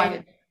how I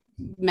would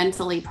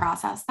mentally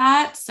process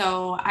that.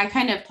 So I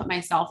kind of put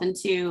myself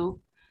into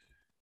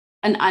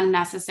an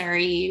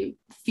unnecessary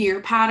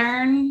fear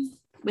pattern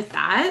with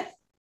that.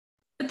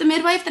 But the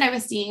midwife that I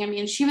was seeing, I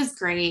mean, she was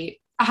great.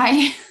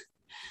 I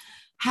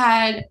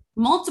had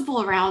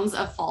multiple rounds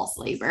of false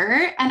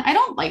labor, and I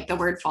don't like the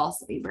word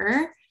false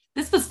labor.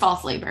 This was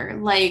false labor.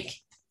 Like,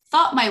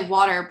 thought my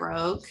water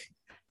broke,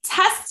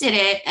 tested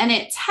it, and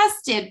it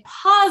tested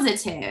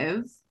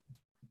positive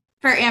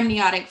for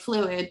amniotic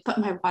fluid, but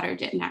my water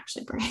didn't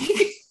actually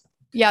break.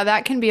 Yeah,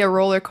 that can be a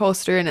roller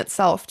coaster in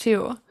itself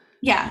too.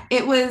 Yeah,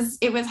 it was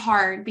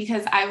hard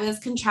because I was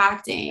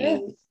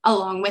contracting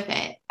along with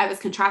it. I was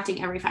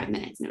contracting every 5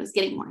 minutes and it was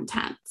getting more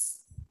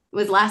intense. It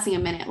was lasting a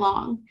minute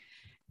long.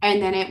 And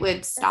then it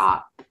would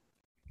stop.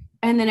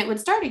 And then it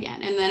would start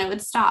again. And then it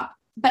would stop.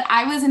 But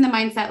I was in the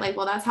mindset like,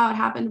 well, that's how it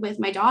happened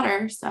with my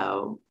daughter.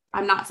 So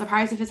I'm not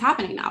surprised if it's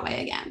happening that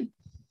way again.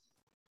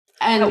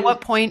 And at what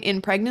point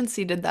in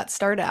pregnancy did that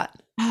start at?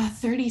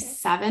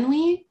 37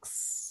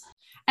 weeks.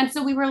 And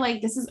so we were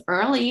like, this is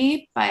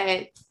early,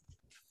 but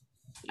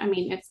I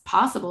mean, it's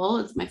possible.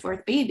 It's my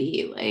fourth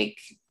baby. Like,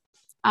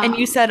 and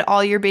you said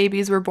all your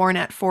babies were born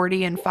at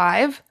 40 and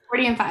 5?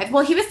 40 and 5.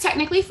 Well, he was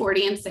technically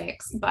 40 and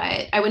 6,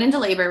 but I went into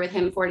labor with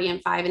him 40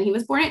 and 5, and he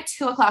was born at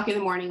 2:00 in the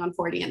morning on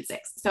 40 and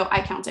 6. So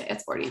I count it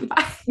as 40 and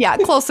 5. Yeah,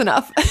 close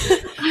enough.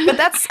 But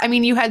that's, I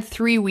mean, you had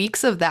 3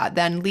 weeks of that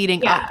then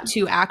leading up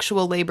to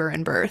actual labor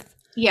and birth.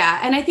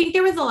 Yeah. And I think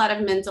there was a lot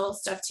of mental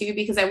stuff too,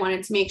 because I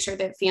wanted to make sure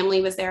that family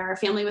was there. Our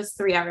family was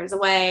 3 hours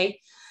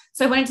away.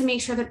 So I wanted to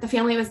make sure that the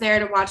family was there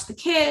to watch the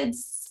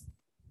kids.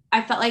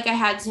 I felt like I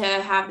had to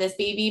have this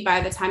baby by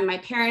the time my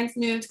parents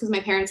moved, because my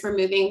parents were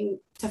moving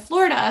to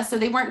Florida. So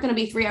they weren't going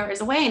to be 3 hours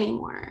away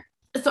anymore.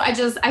 So I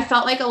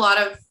felt like a lot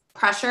of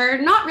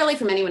pressure, not really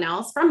from anyone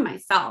else, from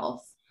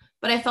myself,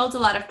 but I felt a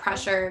lot of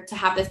pressure to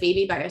have this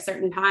baby by a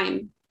certain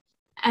time.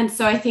 And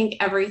so I think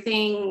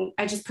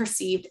I just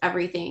perceived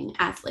everything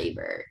as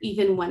labor,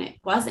 even when it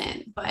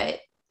wasn't. But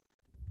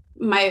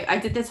I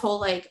did this whole,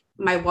 like,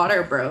 my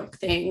water broke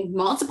thing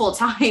multiple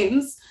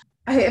times.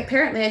 I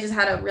just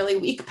had a really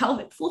weak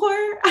pelvic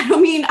floor. I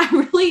mean,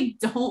 I really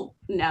don't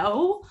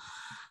know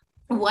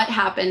what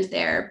happened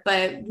there,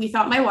 but we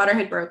thought my water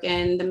had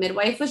broken. The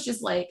midwife was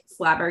just like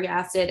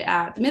flabbergasted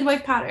at the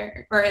midwife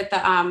pattern, or at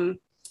the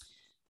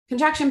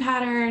contraction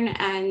pattern,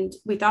 and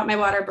we thought my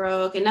water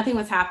broke and nothing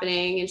was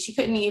happening, and she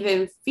couldn't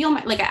even feel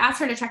I asked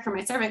her to check for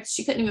my cervix.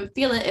 She couldn't even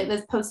feel it. It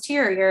was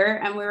posterior,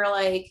 and we were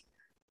like,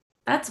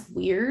 that's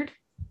weird.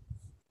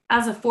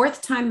 As a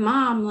 4th-time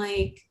mom,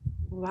 like,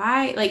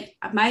 why? Like,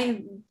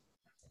 my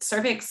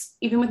cervix,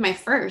 even with my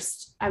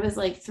first, I was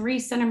like 3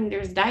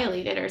 centimeters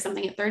dilated or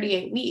something at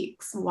 38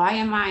 weeks.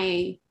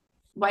 Why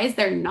is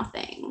there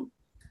nothing?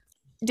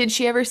 Did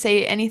she ever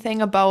say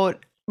anything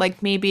about,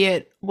 like, maybe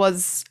it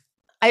was,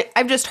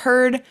 I've just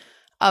heard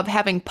of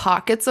having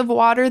pockets of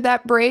water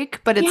that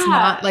break, but it's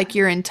not like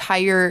your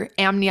entire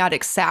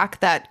amniotic sac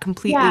that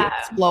completely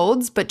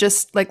explodes, but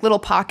just like little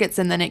pockets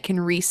and then it can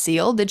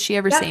reseal. Did she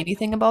ever say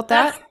anything about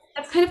that?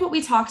 That's kind of what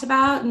we talked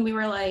about. And we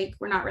were like,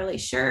 we're not really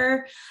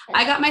sure.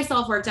 I got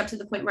myself worked up to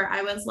the point where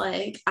I was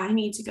like, I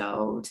need to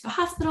go to the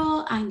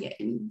hospital and get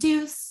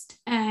induced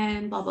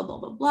and blah, blah, blah,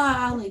 blah,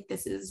 blah. Like,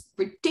 this is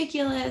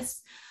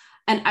ridiculous.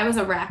 And I was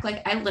a wreck.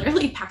 Like, I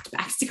literally packed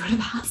bags to go to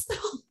the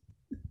hospital.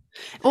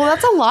 Well,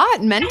 that's a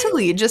lot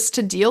mentally just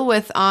to deal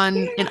with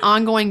on an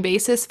ongoing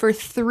basis for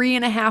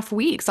 3.5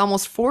 weeks,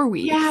 almost 4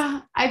 weeks.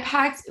 Yeah, I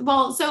packed.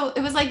 Well, so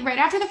it was like right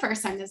after the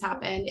first time this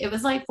happened. It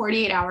was like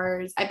 48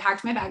 hours. I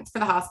packed my bags for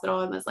the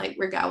hospital and was like,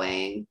 we're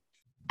going.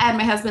 And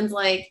my husband's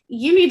like,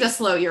 you need to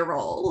slow your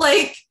roll.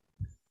 Like,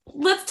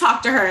 let's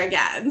talk to her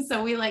again.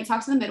 So we like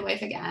talked to the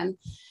midwife again.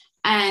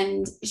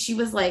 And she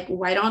was like,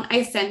 why don't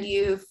I send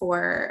you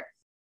for,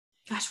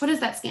 gosh, what is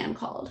that scan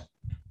called?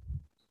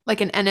 Like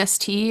an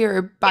NST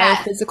or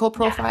biophysical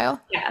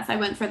profile? Yes, I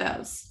went for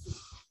those.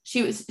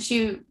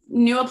 She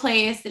knew a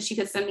place that she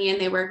could send me in.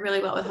 They work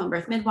really well with home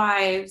birth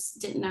midwives,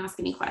 didn't ask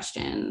any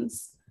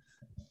questions.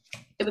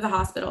 It was a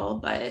hospital,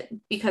 but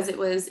because it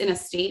was in a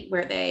state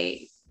where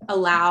they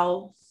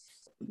allow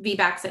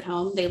VBACs at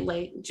home,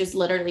 they just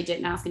literally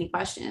didn't ask any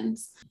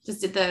questions,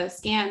 just did the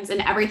scans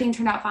and everything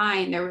turned out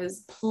fine. There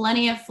was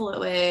plenty of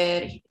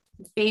fluid.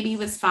 Baby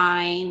was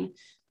fine.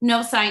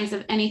 No signs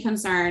of any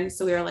concern.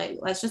 So we were like,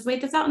 let's just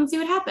wait this out and see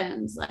what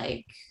happens.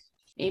 Like,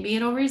 maybe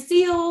it'll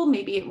reseal.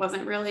 Maybe it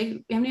wasn't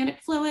really amniotic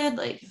fluid.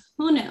 Like,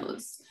 who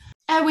knows?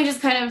 And we just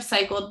kind of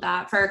cycled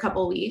that for a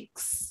couple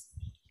weeks.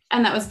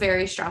 And that was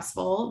very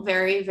stressful,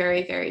 very,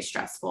 very, very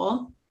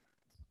stressful.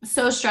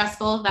 So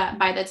stressful that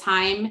by the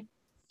time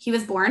he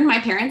was born, my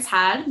parents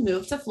had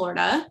moved to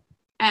Florida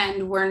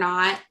and were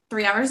not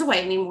 3 hours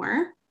away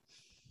anymore,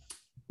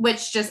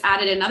 which just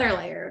added another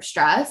layer of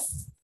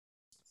stress.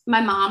 My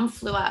mom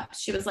flew up.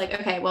 She was like,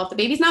 okay, well, if the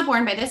baby's not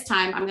born by this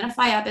time, I'm going to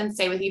fly up and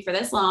stay with you for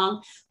this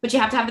long, but you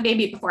have to have the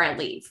baby before I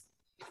leave.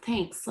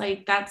 Thanks.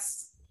 Like,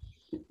 that's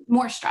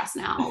more stress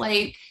now.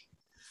 Like,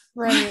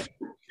 right.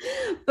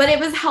 But it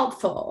was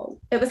helpful.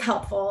 It was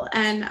helpful.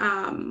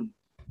 And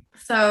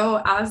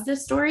so as the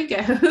story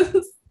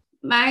goes,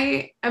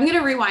 I'm going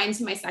to rewind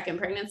to my second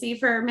pregnancy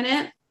for a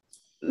minute.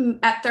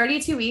 At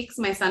 32 weeks,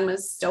 my son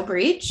was still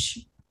breech.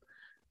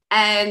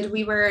 And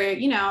we were,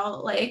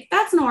 like,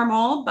 that's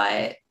normal,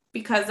 but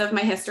because of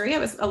my history, I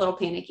was a little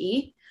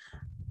panicky.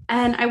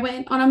 And I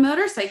went on a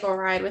motorcycle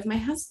ride with my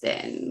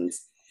husband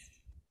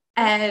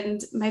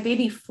and my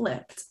baby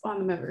flipped on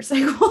the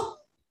motorcycle.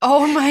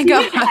 Oh my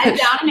God. He was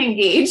down and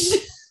engaged.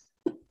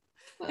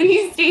 And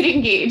he stayed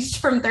engaged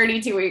from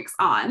 32 weeks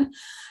on.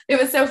 It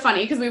was so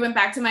funny because we went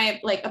back to my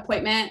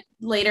appointment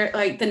later,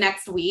 like the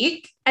next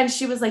week. And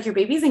she was like, your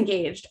baby's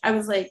engaged. I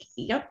was like,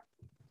 yep.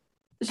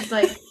 She's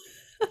like,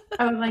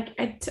 I was like,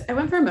 I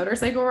went for a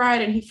motorcycle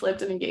ride and he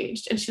flipped and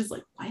engaged. And she's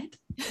like, what?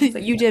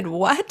 Like, you did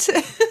what?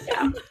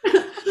 Yeah.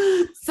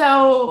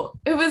 So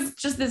it was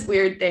just this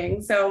weird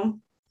thing. So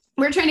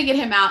we're trying to get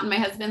him out and my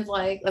husband's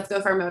like, let's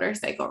go for a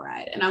motorcycle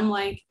ride. And I'm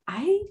like,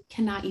 I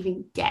cannot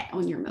even get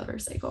on your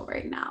motorcycle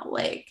right now.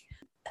 Like,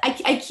 I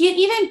can't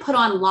even put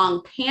on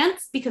long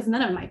pants because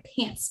none of my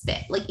pants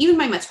fit. Like, even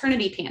my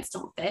maternity pants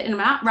don't fit. And I'm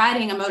not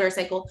riding a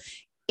motorcycle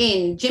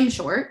in gym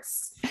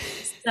shorts.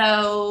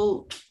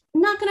 So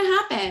not going to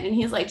happen. And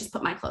he's like, just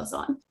put my clothes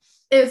on.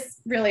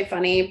 It's really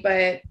funny,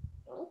 but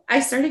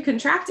I started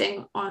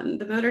contracting on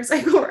the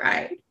motorcycle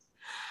ride.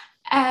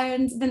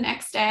 And the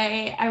next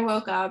day I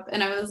woke up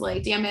and I was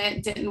like, damn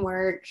it, didn't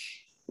work.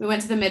 We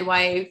went to the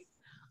midwife.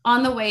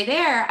 On the way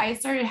there, I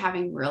started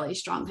having really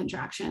strong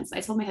contractions. I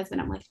told my husband,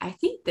 I'm like, I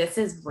think this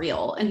is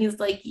real. And he's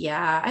like,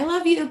 yeah, I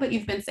love you, but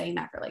you've been saying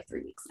that for like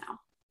 3 weeks now.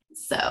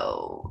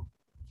 So,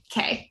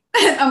 okay.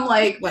 I'm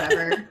like,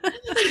 whatever.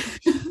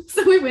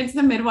 So we went to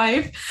the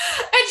midwife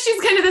and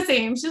she's kind of the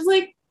same. She's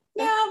like,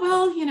 yeah,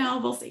 well,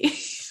 we'll see.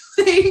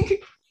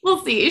 Like,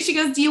 we'll see. She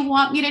goes, do you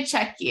want me to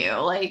check you?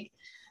 Like,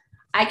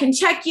 I can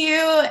check you.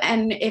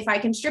 And if I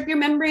can strip your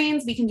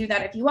membranes, we can do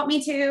that if you want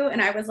me to.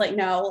 And I was like,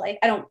 no, like,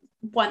 I don't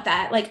want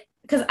that. Like,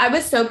 because I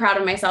was so proud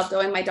of myself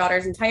going my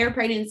daughter's entire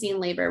pregnancy and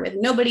labor with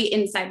nobody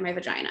inside my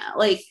vagina.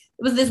 Like,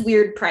 it was this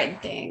weird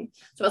pride thing.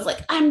 So I was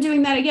like, I'm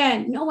doing that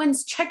again. No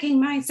one's checking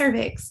my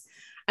cervix.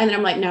 And then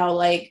I'm like, no,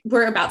 like,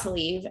 we're about to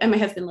leave. And my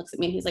husband looks at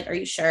me and he's like, are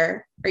you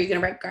sure? Are you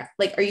going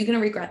to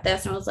regret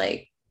this? And I was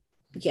like,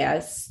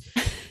 yes,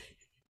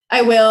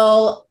 I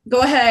will.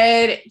 Go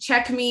ahead,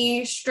 check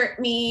me, strip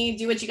me,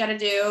 do what you got to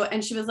do.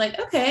 And she was like,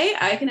 okay,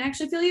 I can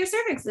actually feel your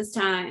cervix this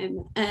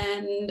time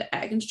and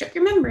I can strip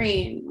your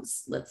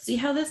membranes. Let's see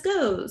how this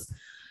goes.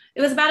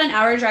 It was about an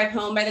hour drive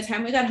home. By the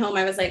time we got home,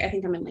 I was like, I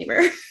think I'm in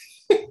labor.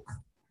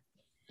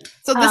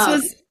 So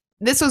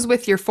this was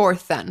with your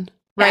fourth then,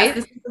 right? Yeah,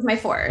 this was my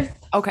fourth.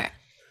 Okay.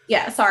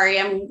 Yeah, sorry,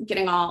 I'm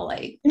getting all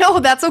like... No,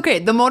 that's okay.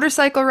 The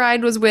motorcycle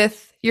ride was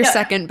with your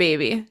second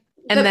baby.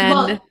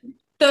 And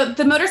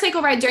the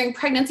motorcycle ride during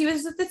pregnancy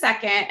was with the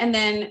second. And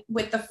then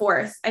with the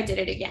fourth, I did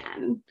it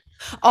again.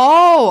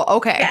 Oh,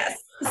 okay. Yes.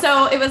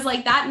 So it was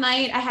like that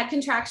night I had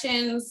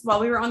contractions while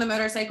we were on the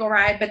motorcycle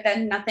ride, but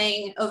then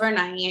nothing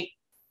overnight.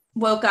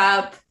 Woke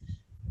up.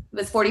 It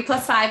was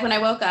 40+5 when I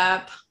woke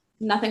up.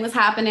 Nothing was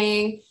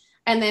happening.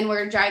 And then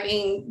we're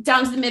driving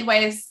down to the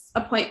midwife's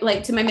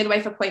to my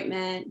midwife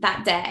appointment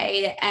that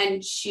day.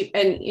 And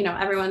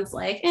everyone's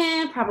like,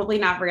 probably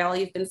not real.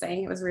 You've been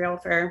saying it was real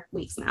for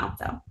weeks now.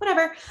 So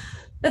whatever.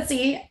 Let's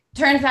see.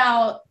 Turns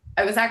out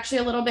I was actually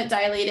a little bit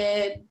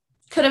dilated.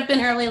 Could have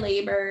been early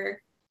labor.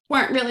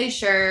 Weren't really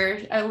sure.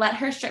 I let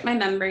her strip my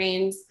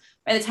membranes.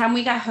 By the time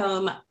we got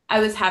home, I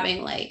was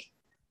having like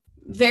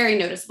very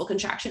noticeable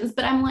contractions,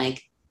 but I'm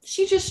like,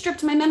 she just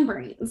stripped my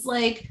membranes.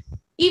 Like,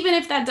 even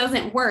if that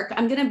doesn't work,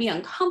 I'm going to be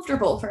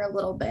uncomfortable for a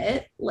little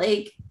bit.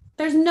 Like,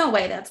 there's no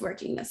way that's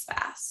working this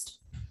fast.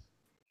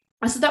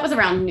 So that was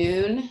around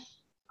noon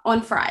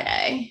on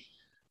Friday.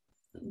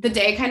 The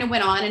day kind of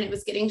went on and it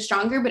was getting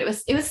stronger, but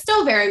it was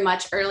still very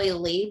much early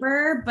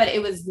labor, but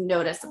it was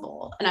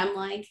noticeable. And I'm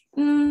like,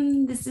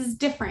 this is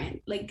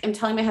different. Like, I'm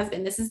telling my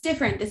husband, this is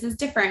different. This is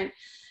different.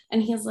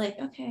 And he's like,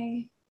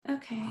 okay.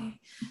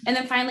 And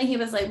then finally he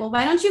was like, well,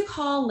 why don't you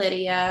call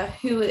Lydia,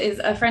 who is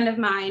a friend of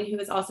mine, who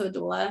is also a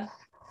doula.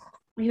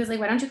 He was like,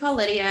 why don't you call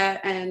Lydia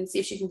and see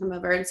if she can come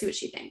over and see what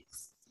she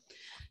thinks.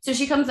 So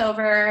she comes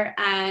over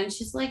and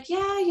she's like, yeah,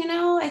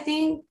 I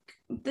think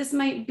this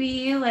might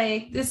be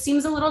like, this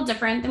seems a little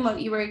different than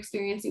what you were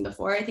experiencing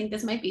before. I think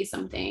this might be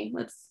something.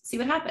 Let's see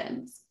what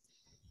happens.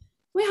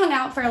 We hung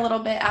out for a little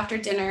bit after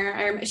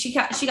dinner. She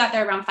got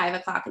there around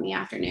 5:00 in the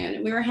afternoon,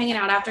 and we were hanging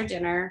out after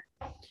dinner.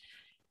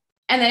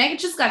 And then I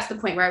just got to the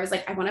point where I was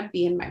like, I want to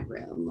be in my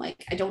room.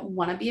 Like, I don't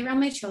want to be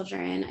around my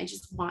children. I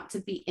just want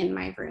to be in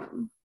my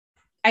room.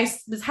 I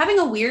was having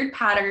a weird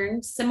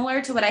pattern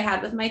similar to what I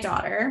had with my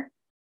daughter.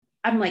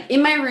 I'm like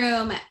in my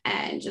room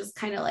and just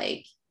kind of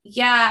like,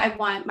 yeah, I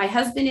want my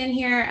husband in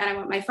here and I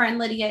want my friend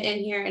Lydia in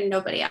here and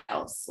nobody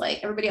else.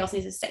 Like, everybody else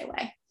needs to stay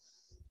away.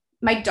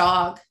 My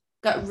dog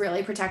got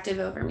really protective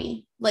over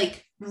me,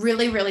 like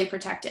really, really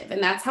protective.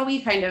 And that's how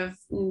we kind of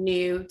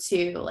knew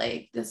to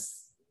like,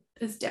 this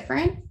is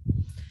different,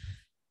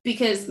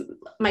 because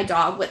my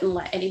dog wouldn't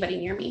let anybody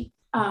near me.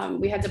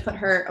 We had to put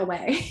her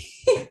away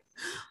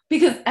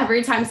because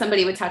every time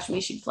somebody would touch me,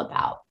 she'd flip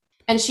out.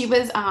 And she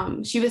was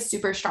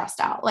super stressed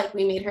out. Like,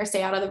 we made her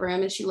stay out of the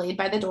room and she laid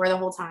by the door the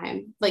whole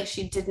time. Like,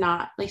 she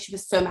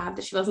was so mad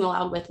that she wasn't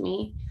allowed with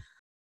me.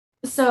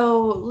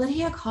 So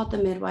Lydia called the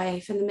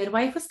midwife, and the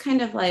midwife was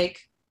kind of like,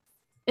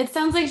 it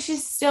sounds like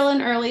she's still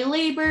in early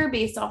labor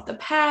based off the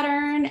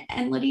pattern.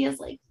 And Lydia's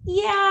like,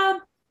 yeah,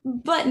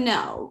 but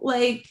no,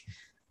 like,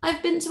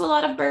 I've been to a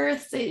lot of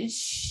births.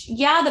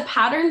 The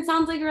pattern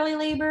sounds like early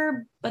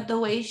labor, but the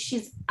way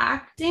she's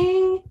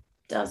acting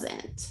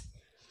doesn't.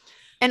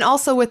 And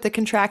also with the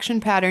contraction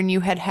pattern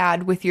you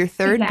had with your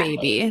third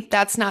baby,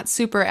 that's not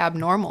super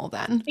abnormal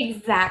then.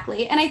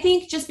 Exactly. And I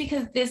think just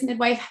because this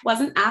midwife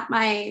wasn't at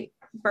my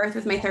birth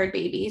with my third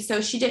baby,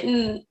 so she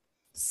didn't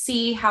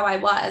see how I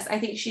was. I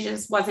think she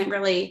just wasn't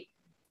really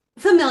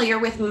familiar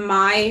with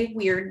my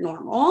weird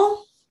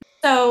normal.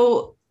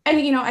 So, and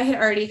I had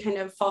already kind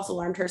of false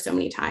alarmed her so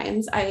many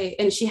times.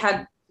 She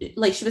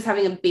was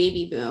having a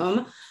baby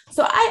boom.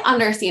 So I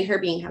understand her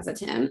being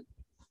hesitant.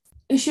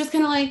 And she was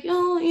kind of like,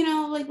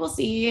 oh, like, we'll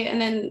see.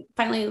 And then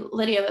finally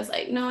Lydia was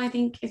like, no, I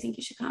think you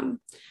should come.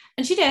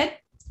 And she did.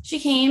 She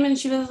came and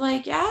she was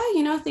like, yeah,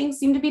 things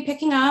seem to be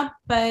picking up,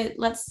 but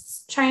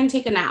let's try and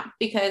take a nap,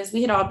 because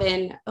we had all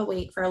been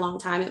awake for a long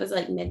time. It was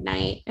like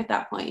midnight at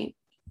that point.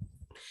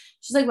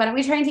 She's like, why don't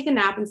we try and take a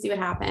nap and see what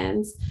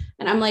happens?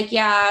 And I'm like,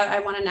 yeah, I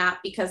want a nap,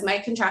 because my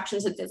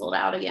contractions had fizzled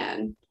out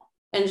again.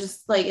 And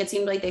just like, it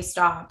seemed like they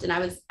stopped. And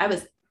I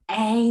was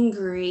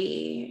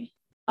angry.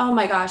 Oh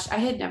my gosh, I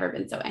had never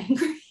been so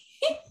angry.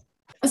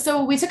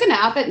 So we took a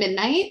nap at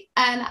midnight,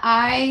 and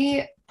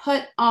I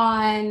put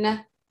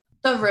on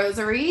the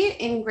rosary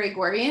in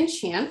Gregorian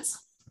chant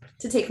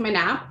to take my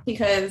nap,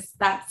 because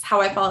that's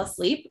how I fall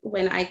asleep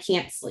when I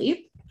can't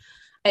sleep.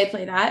 I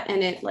play that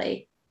and it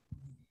like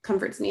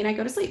comforts me and I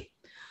go to sleep.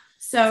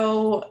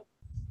 So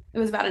it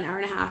was about an hour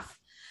and a half.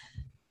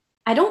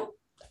 I don't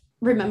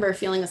remember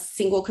feeling a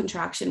single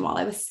contraction while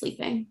I was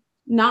sleeping.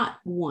 Not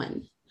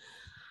one.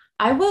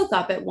 I woke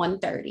up at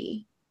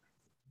 1:30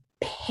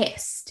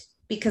 pissed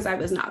because I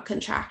was not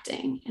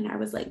contracting. And I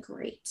was like,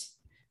 great.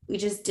 We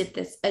just did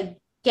this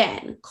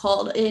again,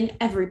 called in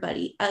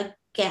everybody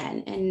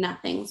again, and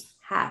nothing's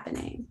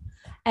happening.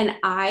 And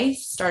I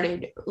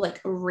started like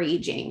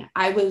raging.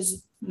 I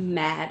was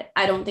mad.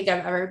 I don't think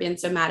I've ever been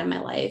so mad in my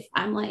life.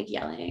 I'm like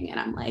yelling and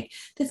I'm like,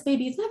 this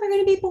baby is never going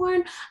to be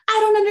born. I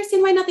don't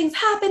understand why nothing's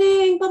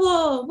happening, blah,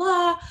 blah,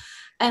 blah.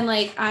 And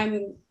like,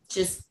 I'm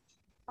just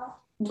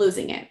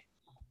losing it.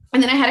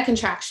 And then I had a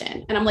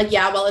contraction and I'm like,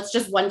 yeah, well, it's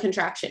just one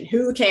contraction.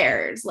 Who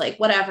cares? Like,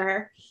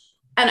 whatever.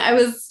 And I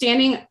was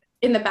standing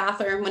in the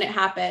bathroom when it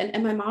happened.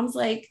 And my mom's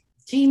like,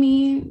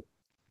 Jaimie,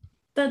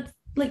 that's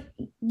like,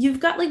 you've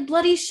got like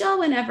bloody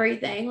show and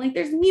everything. Like,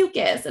 there's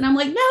mucus. And I'm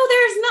like, no,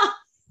 there's not.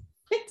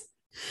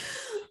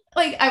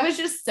 Like, I was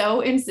just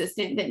so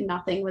insistent that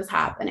nothing was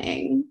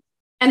happening.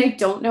 And I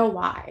don't know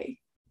why.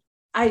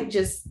 I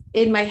just,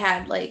 in my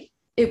head, like,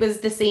 it was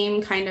the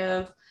same kind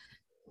of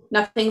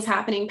nothing's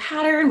happening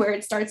pattern where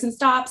it starts and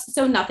stops.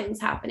 So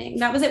nothing's happening.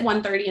 That was at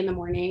 1:30 in the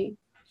morning.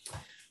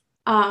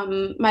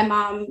 My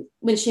mom,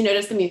 when she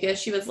noticed the mucus,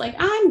 she was like,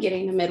 I'm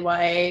getting a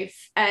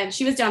midwife. And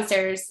she was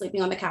downstairs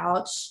sleeping on the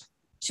couch.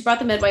 She brought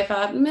the midwife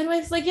up. The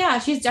midwife's like, yeah,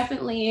 she's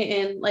definitely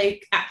in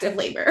like active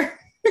labor.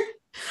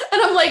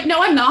 And I'm like,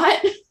 no, I'm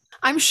not.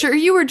 I'm sure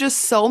you were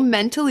just so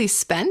mentally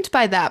spent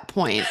by that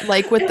point,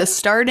 like with the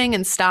starting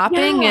and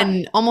stopping, Yeah.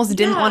 and almost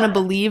didn't want to Yeah.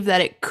 believe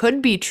that it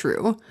could be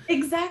true.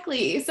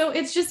 Exactly. So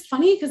it's just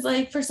funny because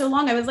like for so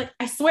long I was like,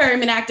 I swear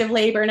I'm in active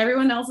labor, and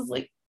everyone else is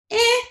like,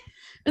 eh.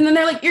 And then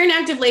they're like, you're in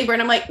active labor,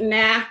 and I'm like,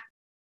 nah.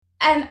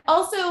 And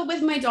also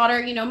with my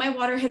daughter, my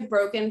water had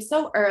broken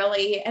so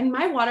early, and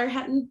my water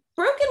hadn't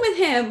broken with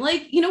him.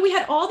 Like, we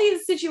had all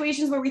these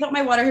situations where we thought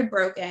my water had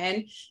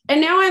broken,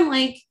 and now I'm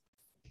like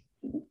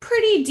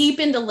pretty deep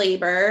into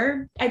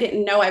labor. I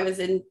didn't know I was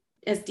in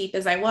as deep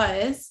as I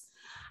was,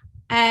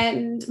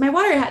 and my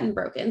water hadn't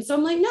broken. So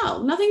I'm like,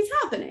 no, nothing's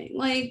happening.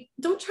 Like,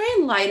 don't try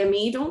and lie to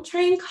me. Don't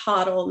try and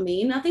coddle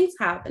me. Nothing's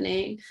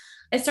happening.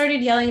 I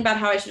started yelling about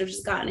how I should have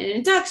just gotten an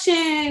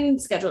induction,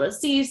 scheduled a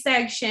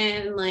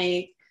C-section.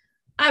 Like,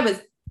 I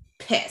was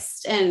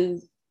pissed and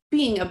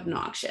being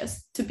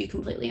obnoxious, to be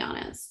completely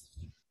honest.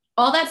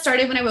 All that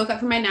started when I woke up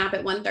from my nap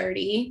at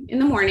 1:30 in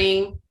the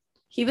morning.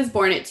 He was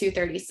born at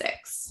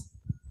 2:36.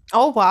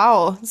 Oh,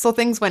 wow. So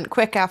things went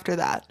quick after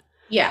that.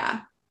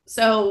 Yeah.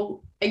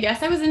 So I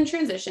guess I was in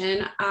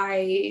transition.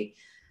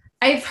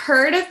 I've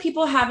heard of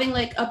people having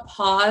like a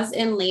pause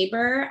in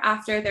labor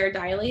after they're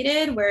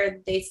dilated where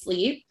they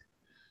sleep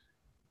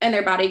and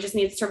their body just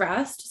needs to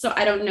rest. So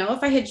I don't know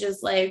if I had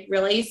just like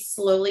really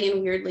slowly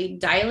and weirdly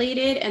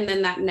dilated and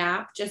then that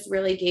nap just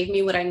really gave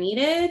me what I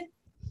needed,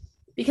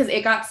 because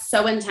it got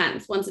so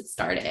intense once it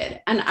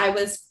started and I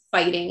was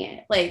fighting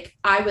it. Like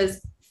I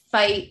was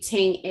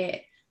fighting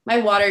it. My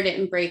water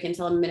didn't break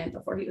until a minute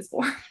before he was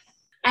born.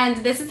 And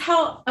this is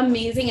how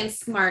amazing and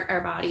smart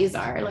our bodies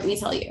are, let me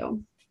tell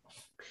you.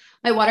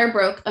 My water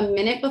broke a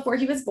minute before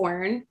he was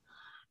born,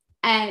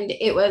 and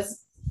it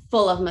was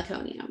full of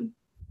meconium,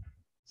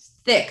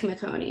 thick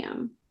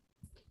meconium.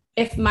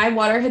 If my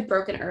water had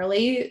broken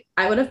early,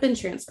 I would have been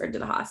transferred to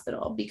the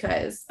hospital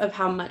because of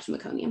how much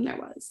meconium there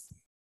was.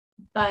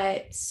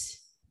 But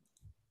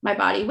my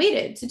body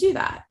waited to do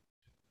that.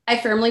 I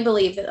firmly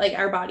believe that like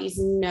our bodies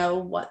know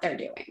what they're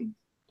doing.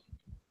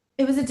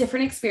 It was a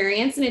different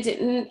experience, and it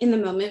didn't in the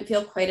moment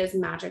feel quite as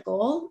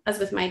magical as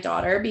with my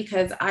daughter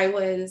because I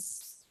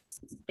was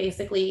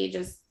basically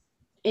just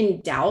in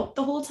doubt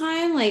the whole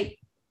time, like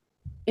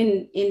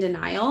in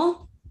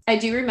denial. I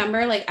do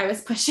remember like I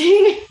was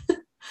pushing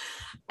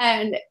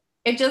and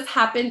it just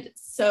happened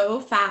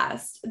so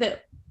fast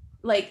that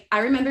like I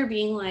remember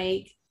being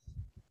like,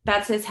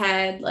 that's his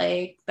head,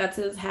 like that's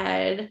his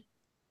head,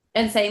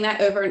 and saying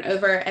that over and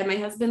over. And my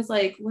husband's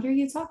like, what are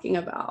you talking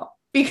about?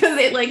 Because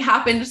it like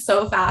happened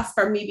so fast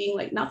from me being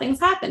like, nothing's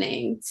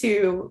happening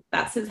to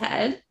that's his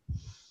head.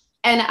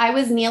 And I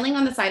was kneeling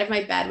on the side of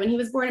my bed when he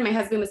was born, and my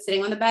husband was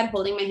sitting on the bed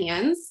holding my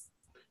hands.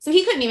 So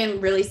he couldn't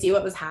even really see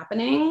what was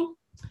happening.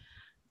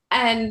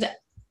 And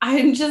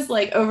I'm just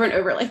like over and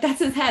over, like, that's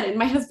his head. And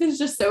my husband's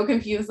just so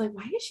confused, like,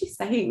 why is she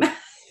saying that?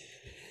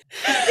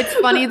 It's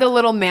funny the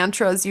little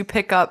mantras you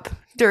pick up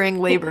during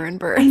labor and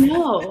birth. I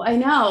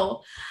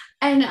know.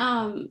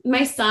 And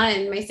my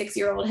son, my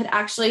 6-year-old, had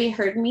actually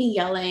heard me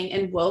yelling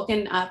and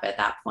woken up at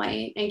that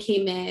point and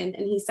came in,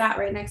 and he sat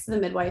right next to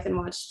the midwife and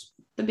watched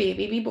the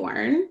baby be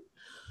born,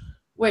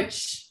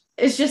 which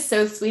is just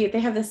so sweet. They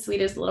have the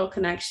sweetest little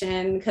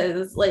connection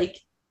because like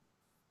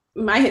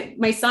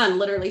my son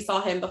literally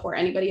saw him before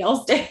anybody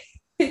else did.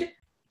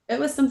 It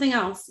was something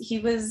else. He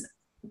was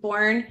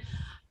born.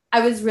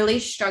 I was really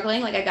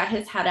struggling. Like I got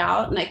his head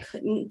out and I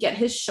couldn't get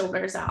his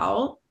shoulders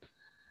out.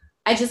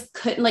 I just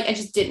couldn't, like, I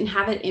just didn't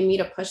have it in me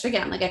to push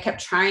again. Like I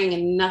kept trying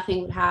and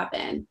nothing would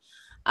happen.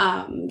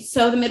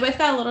 So the midwife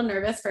got a little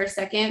nervous for a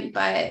second,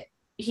 but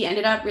he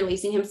ended up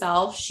releasing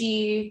himself.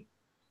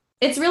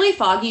 It's really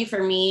foggy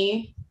for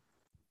me.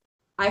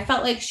 I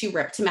felt like she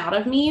ripped him out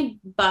of me,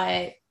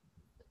 but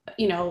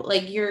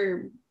like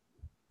you're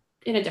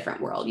in a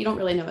different world. You don't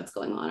really know what's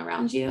going on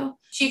around you.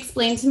 She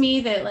explained to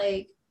me that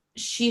like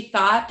she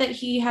thought that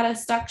he had a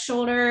stuck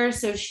shoulder.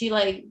 So she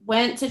like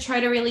went to try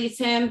to release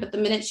him, but the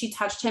minute she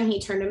touched him, he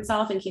turned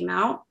himself and came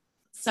out.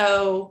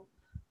 So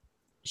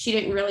she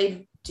didn't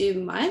really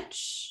do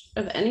much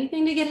of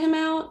anything to get him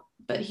out,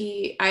 but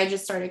I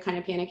just started kind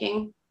of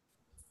panicking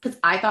because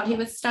I thought he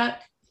was stuck,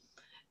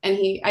 and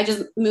I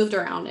just moved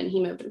around and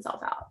he moved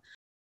himself out.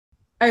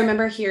 I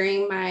remember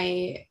hearing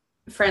my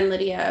friend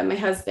Lydia, my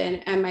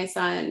husband, and my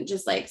son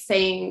just like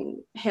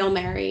saying Hail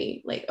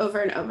Mary like over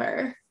and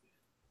over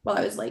while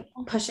I was like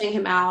pushing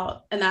him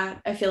out. And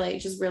that I feel like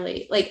just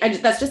really like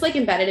that's just like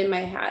embedded in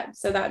my head.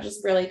 So that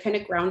just really kind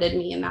of grounded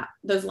me in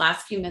those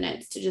last few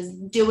minutes to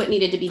just do what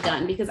needed to be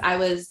done, because I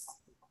was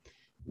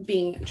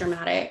being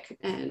dramatic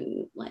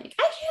and like,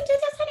 I can't do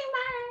this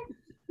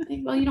anymore.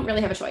 Like, well, you don't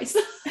really have a choice.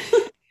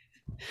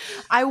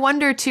 I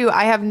wonder too,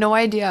 I have no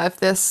idea if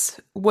this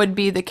would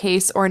be the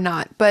case or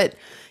not, but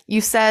you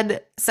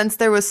said since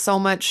there was so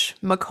much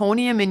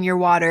meconium in your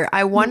water,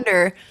 I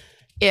wonder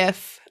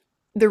if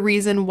the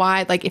reason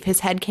why, like if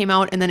his head came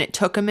out and then it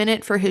took a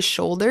minute for his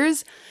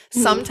shoulders,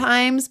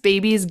 sometimes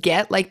babies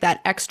get like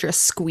that extra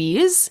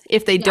squeeze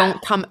if they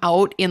don't come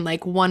out in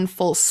like one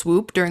full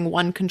swoop during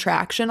one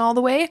contraction all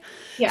the way.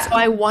 Yeah. So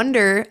I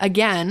wonder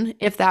again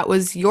if that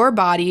was your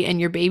body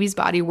and your baby's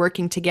body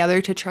working together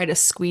to try to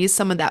squeeze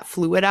some of that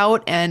fluid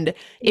out, and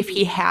if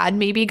he had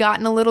maybe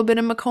gotten a little bit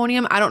of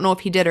meconium. I don't know if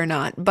he did or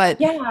not, but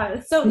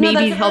so maybe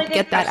that's a help really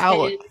get good that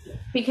out. question,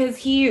 because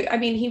he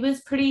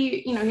was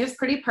pretty, he was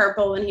pretty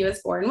purple when he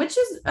was born, which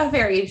is a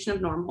variation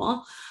of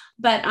normal.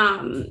 But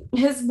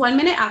his 1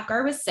 minute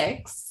APGAR was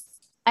 6.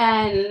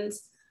 And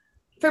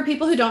for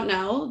people who don't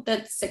know,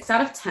 that's 6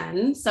 out of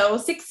 10. So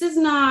 6 is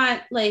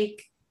not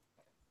like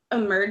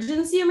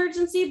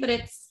emergency, but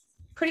it's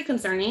pretty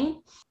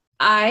concerning.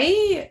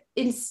 I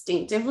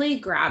instinctively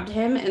grabbed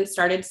him and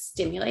started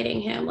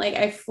stimulating him. Like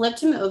I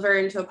flipped him over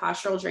into a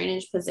postural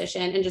drainage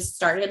position and just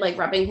started like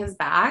rubbing his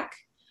back.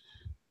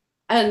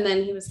 And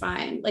then he was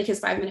fine. Like his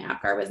 5 minute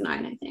APGAR was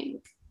 9, I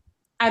think.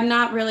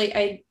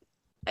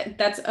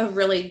 That's a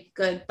really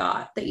good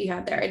thought that you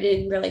had there. I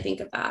didn't really think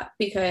of that,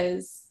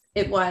 because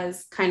it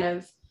was kind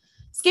of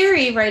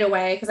scary right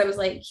away, because I was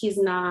like, he's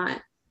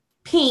not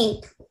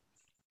pink.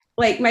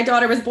 Like my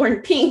daughter was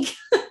born pink.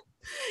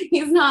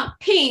 He's not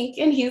pink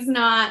and he's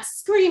not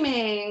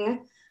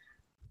screaming.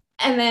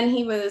 And then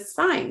he was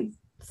fine.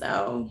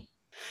 So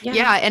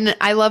yeah, and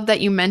I love that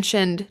you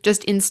mentioned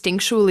just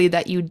instinctually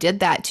that you did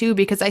that too,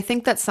 because I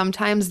think that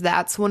sometimes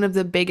that's one of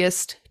the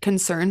biggest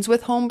concerns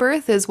with home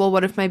birth is, well,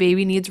 what if my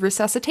baby needs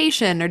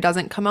resuscitation or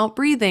doesn't come out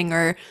breathing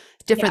or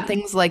different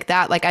things like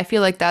that? Like I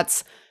feel like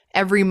that's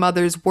every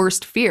mother's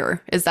worst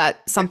fear, is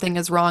that something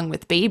is wrong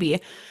with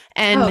baby.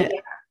 And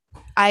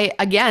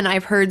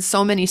I've heard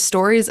so many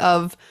stories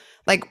of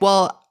like,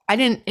 well, I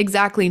didn't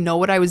exactly know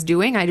what I was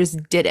doing, I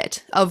just did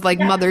it, of like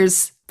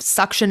mothers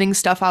suctioning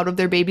stuff out of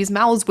their babies'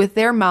 mouths with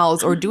their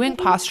mouths, or doing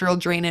postural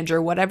drainage or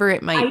whatever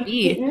it might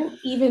be. I didn't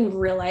even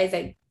realize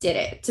I did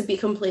it, to be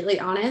completely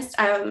honest.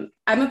 I'm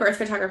a birth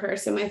photographer.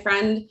 So my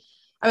friend,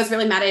 I was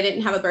really mad I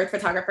didn't have a birth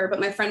photographer, but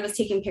my friend was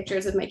taking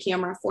pictures with my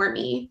camera for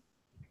me.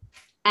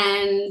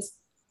 And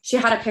she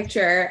had a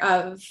picture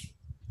of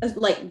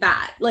like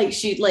that. Like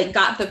she like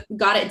got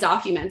it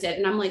documented.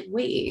 And I'm like,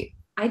 wait,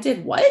 I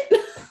did what?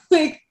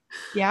 Like,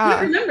 I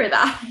don't remember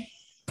that.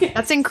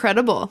 That's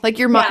incredible. Like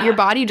your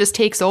body just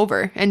takes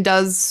over and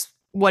does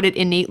what it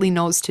innately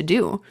knows to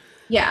do.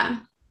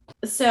 Yeah.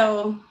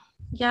 So,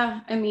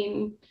 yeah, I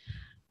mean,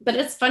 but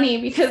it's funny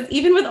because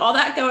even with all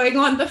that going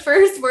on, the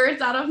first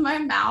words out of my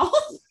mouth,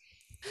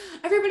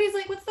 everybody's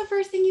like, what's the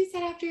first thing you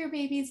said after your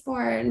baby's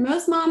born?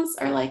 Most moms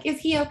are like, is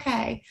he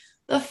okay?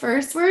 The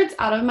first words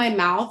out of my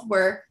mouth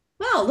were,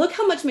 wow, look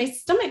how much my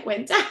stomach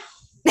went down.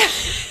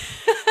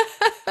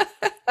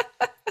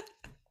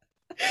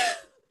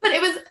 But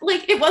it was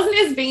like, it wasn't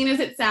as vain as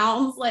it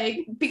sounds,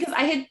 like, because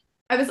I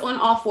was on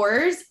all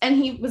fours and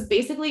he was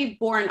basically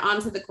born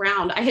onto the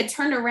ground. I had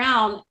turned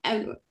around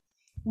and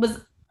was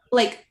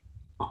like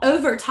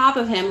over top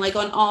of him, like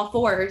on all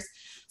fours.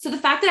 So the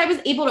fact that I was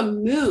able to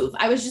move,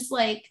 I was just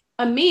like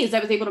amazed.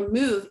 I was able to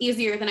move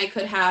easier than I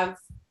could have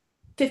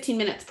 15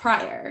 minutes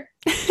prior.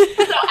 So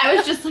I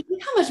was just like,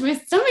 look how much my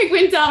stomach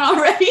went down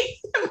already.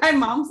 My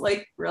mom's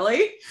like,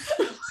 really?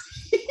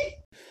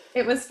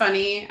 It was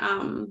funny.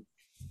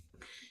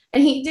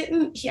 And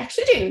he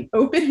actually didn't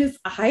open his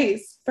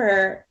eyes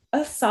for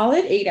a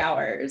solid 8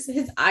 hours.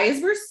 His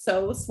eyes were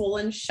so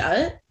swollen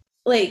shut,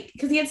 like,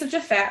 because he had such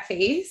a fat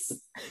face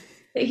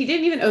that he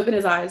didn't even open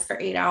his eyes for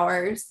 8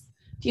 hours.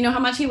 Do you know how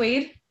much he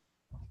weighed?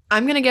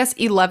 I'm going to guess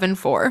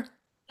 11.4.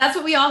 That's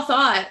what we all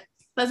thought.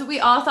 That's what we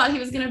all thought he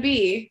was going to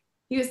be.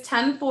 He was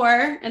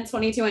 10.4 and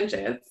 22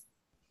 inches.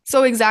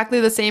 So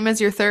exactly the same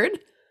as your third?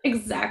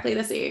 Exactly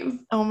the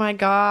same. Oh my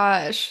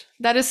gosh.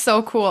 That is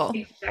so cool.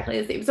 Exactly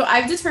the same. So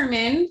I've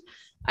determined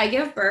I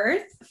give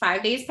birth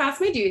 5 days past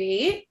my due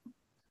date,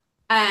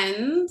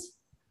 and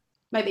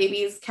my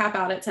babies cap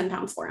out at 10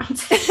 pounds, 4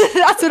 ounces.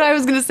 That's what I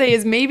was going to say,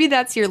 is maybe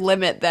that's your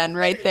limit then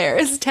right there,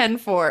 is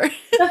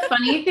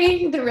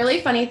 10.4. The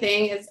really funny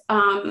thing is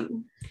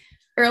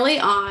early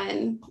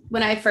on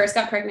when I first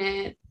got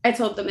pregnant, I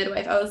told the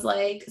midwife, I was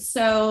like,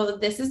 so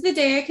this is the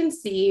day I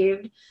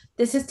conceived.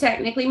 This is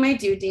technically my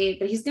due date,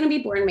 but he's going to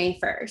be born May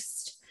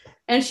 1st.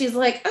 And she's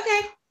like,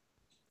 okay.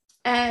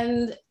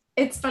 And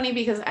it's funny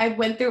because I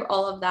went through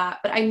all of that,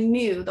 but I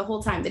knew the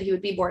whole time that he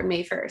would be born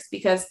May 1st,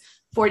 because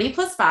 40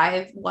 plus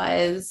 5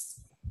 was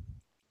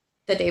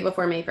the day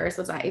before May 1st,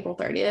 was that April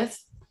 30th.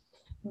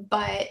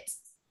 But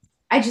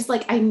I just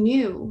I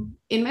knew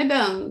in my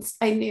bones,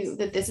 I knew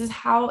that this is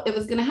how it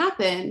was going to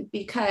happen,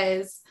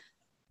 because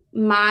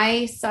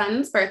my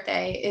son's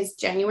birthday is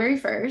January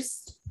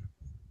 1st.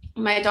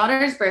 My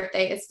daughter's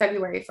birthday is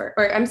February 1st,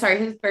 or I'm sorry,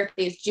 his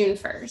birthday is June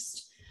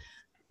 1st.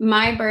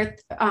 My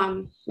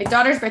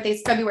daughter's birthday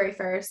is February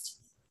 1st.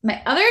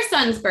 My other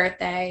son's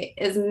birthday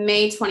is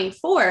May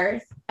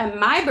 24th, and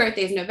my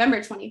birthday is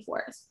November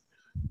 24th.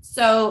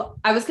 So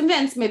I was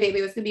convinced my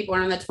baby was going to be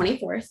born on the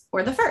 24th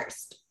or the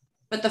 1st.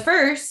 But the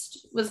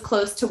 1st was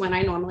close to when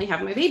I normally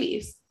have my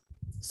babies.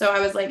 So I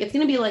was like, it's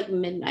going to be like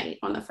midnight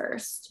on the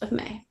 1st of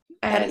May.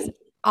 That is And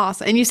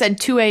awesome. And you said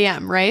 2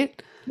 a.m.,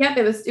 right? yep,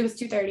 it was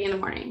 2:30 in the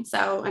morning.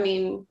 So, I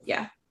mean,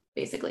 yeah,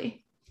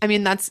 basically. I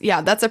mean, that's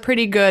a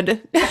pretty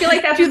good I feel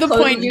like that's to as the close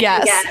as point you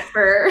can guess. get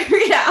for,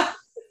 yeah.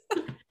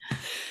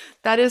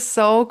 That is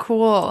so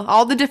cool.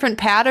 All the different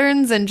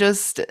patterns and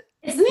just,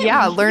 Isn't it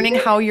yeah, learning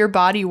weird? how your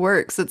body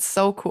works. It's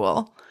so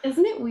cool.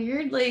 Isn't it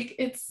weird? Like,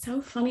 it's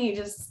so funny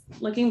just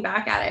looking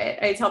back at it.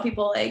 I tell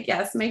people, like,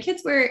 yes, my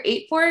kids were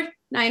 8-4,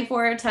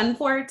 9-4,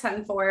 10-4,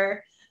 10-4.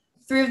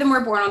 3 of them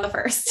were born on the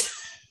 1st.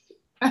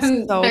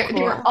 And So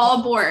they were cool.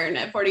 all born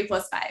at 40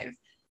 plus 5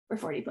 or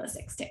 40 plus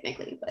 6,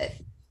 technically, but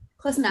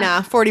close enough.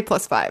 Nah, 40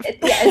 plus 5.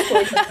 It's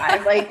 40 plus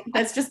 5. Like,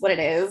 that's just what it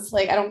is.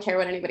 Like, I don't care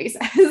what anybody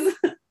says.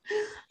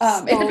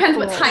 It depends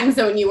what time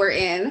zone you were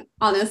in,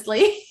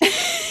 honestly.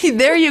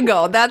 There you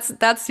go.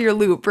 That's your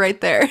loop right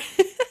there.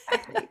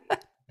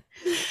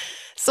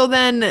 So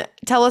then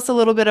tell us a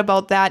little bit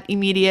about that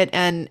immediate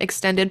and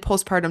extended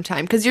postpartum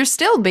time because you're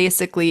still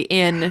basically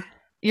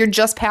you're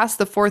just past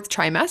the 4th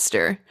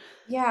trimester.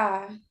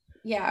 Yeah.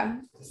 Yeah.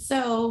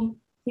 So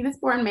he was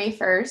born May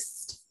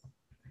 1st.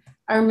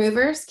 Our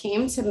movers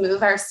came to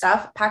move our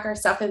stuff, pack our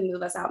stuff, and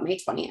move us out May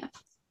 20th.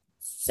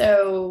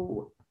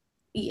 So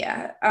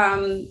yeah,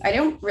 I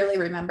don't really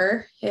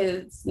remember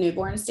his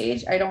newborn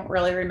stage. I don't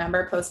really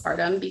remember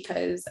postpartum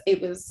because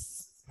it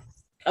was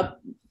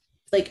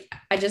like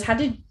I just had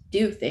to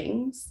do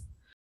things.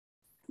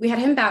 We had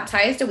him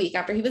baptized a week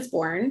after he was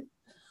born.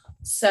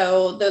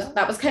 So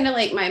that was kind of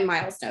like my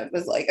milestone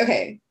was like,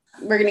 okay,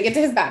 we're going to get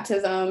to his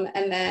baptism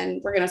and then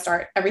we're going to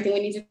start everything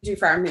we need to do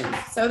for our move.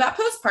 So that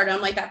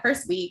postpartum, like that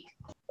first week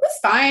was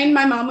fine.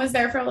 My mom was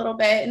there for a little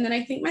bit. And then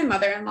I think my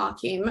mother-in-law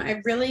came.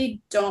 I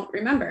really don't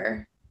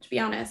remember, to be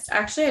honest.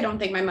 Actually, I don't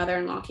think my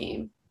mother-in-law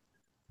came.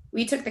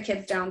 We took the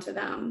kids down to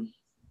them.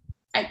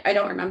 I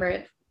don't remember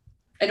it.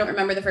 I don't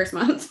remember the first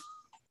month.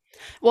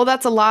 Well,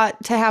 that's a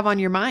lot to have on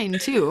your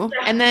mind too.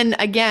 And then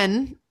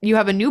again, you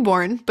have a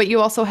newborn, but you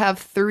also have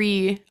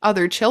 3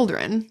 other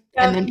children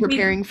and then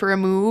preparing for a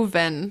move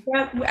and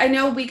yeah, I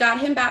know we got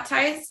him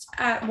baptized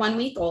at 1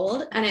 week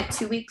old, and at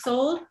 2 weeks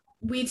old,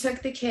 we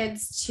took the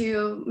kids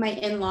to my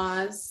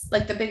in-laws,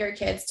 like the bigger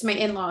kids to my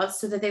in-laws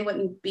so that they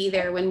wouldn't be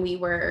there when we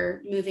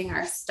were moving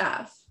our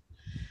stuff.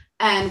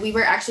 And we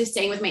were actually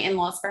staying with my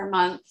in-laws for a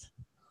month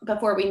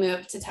before we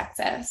moved to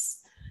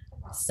Texas.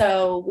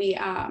 So we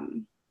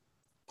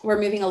we're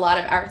moving a lot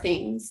of our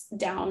things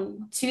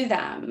down to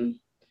them,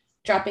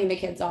 dropping the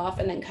kids off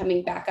and then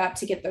coming back up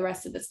to get the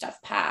rest of the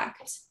stuff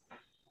packed.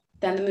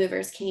 Then the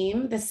movers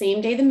came. The same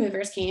day the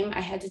movers came,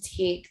 I had to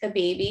take the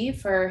baby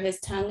for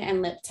his tongue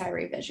and lip tie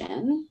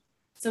revision.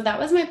 So that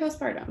was my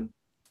postpartum.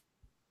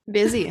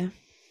 busy.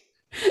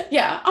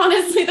 Yeah,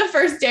 honestly, the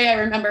first day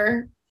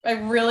I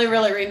really,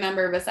 really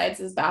remember besides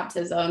his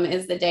baptism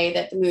is the day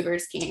that the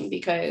movers came,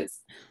 because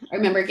I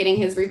remember getting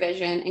his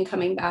revision and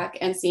coming back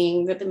and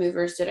seeing that the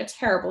movers did a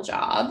terrible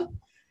job.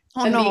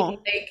 Oh and no. being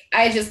like,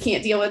 I just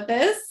can't deal with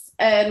this.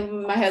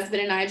 And my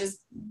husband and I just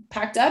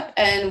packed up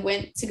and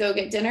went to go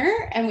get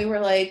dinner. And we were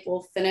like,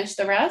 we'll finish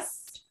the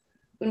rest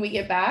when we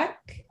get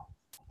back.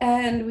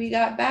 And we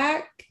got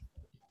back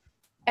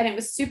and it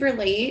was super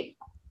late.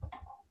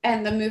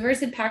 And the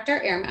movers had packed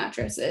our air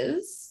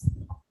mattresses.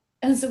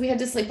 And so we had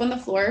to sleep on the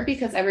floor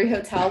because every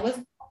hotel was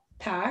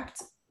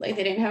packed. Like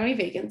they didn't have any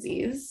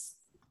vacancies.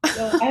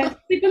 So I had to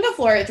sleep on the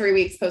floor at 3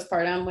 weeks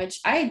postpartum, which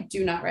I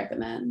do not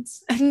recommend.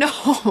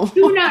 No.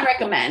 Do not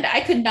recommend.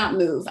 I could not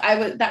move.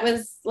 That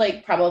was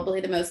like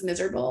probably the most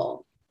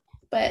miserable.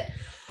 But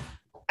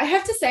I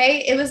have to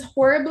say it was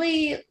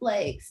horribly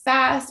like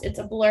fast. It's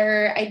a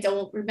blur. I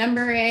don't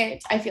remember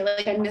it. I feel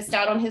like I missed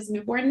out on his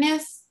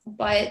newbornness,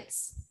 but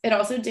it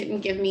also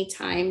didn't give me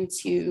time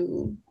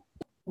to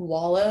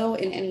wallow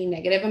in any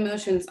negative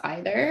emotions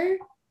either.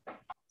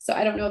 So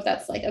I don't know if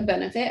that's like a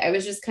benefit. I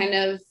was just kind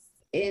of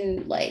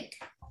in like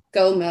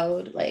go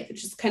mode, like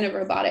just kind of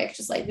robotic,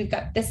 just like we've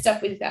got this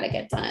stuff we've got to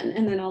get done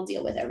and then I'll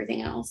deal with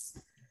everything else.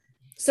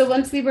 So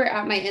once we were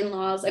at my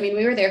in-laws, I mean,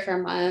 we were there for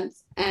a month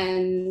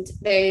and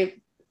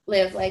they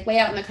live like way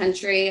out in the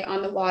country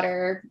on the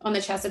water on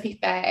the Chesapeake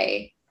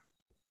Bay.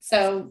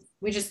 So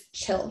we just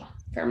chilled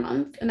for a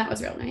month and that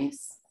was real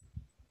nice.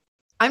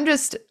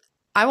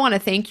 I want to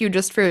thank you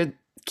just for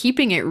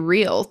keeping it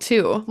real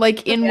too.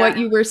 Like in what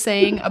you were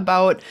saying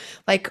about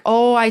like,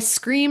 oh, I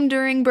scream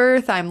during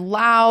birth, I'm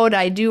loud,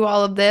 I do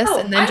all of this.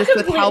 And then just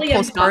with how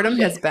postpartum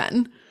has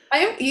been.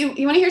 You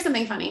want to hear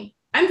something funny?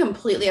 I'm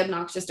completely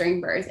obnoxious during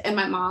birth and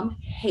my mom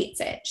hates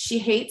it. She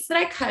hates that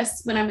I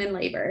cuss when I'm in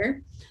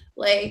labor.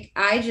 Like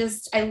I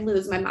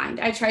lose my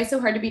mind. I try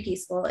so hard to be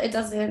peaceful. It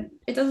doesn't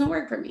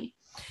work for me.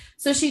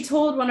 So she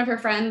told one of her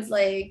friends,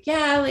 like,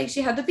 yeah, like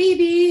she had the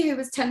baby who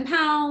was 10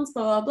 pounds,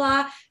 blah,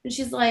 blah, blah. And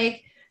she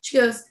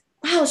goes,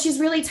 wow,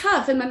 she's really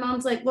tough. And my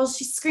mom's like, well,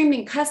 she's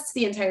screaming cuss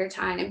the entire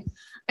time.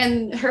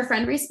 And her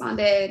friend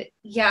responded,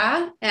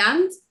 yeah,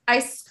 and I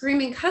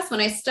scream and cuss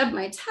when I stub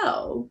my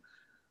toe.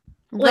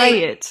 Like,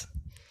 right.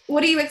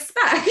 What do you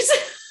expect?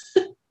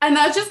 And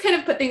that just kind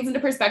of put things into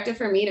perspective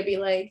for me to be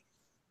like,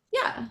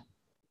 yeah,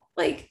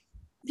 like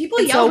people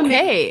It's yell when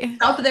they okay.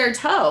 stub their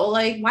toe.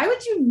 Like, why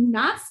would you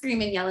not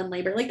scream and yell in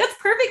labor? Like, that's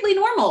perfectly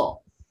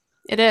normal.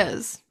 It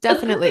is. That's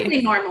Definitely.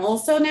 perfectly normal.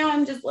 So now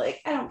I'm just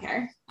like, I don't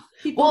care.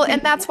 People Well, can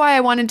and that's why I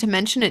wanted to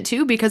mention it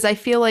too, because I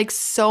feel like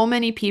so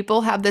many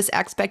people have this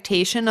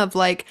expectation of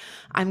like,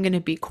 I'm going to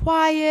be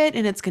quiet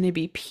and it's going to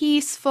be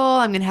peaceful.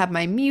 I'm going to have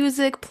my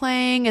music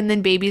playing, and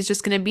then baby's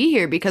just going to be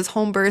here because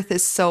home birth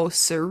is so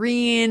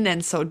serene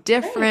and so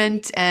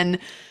different. And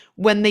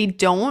when they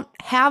don't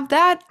have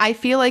that, I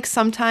feel like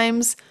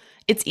sometimes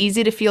it's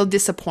easy to feel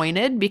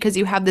disappointed because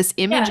you have this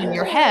image in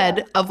your yeah.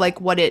 head of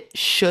like what it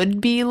should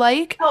be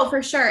like. Oh,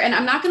 for sure. And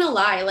I'm not going to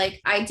lie. Like,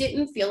 I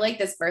didn't feel like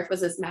this birth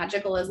was as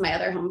magical as my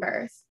other home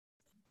birth.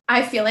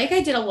 I feel like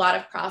I did a lot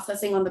of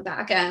processing on the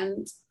back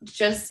end,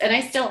 and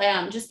I still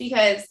am, just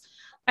because,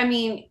 I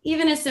mean,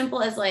 even as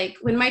simple as like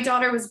when my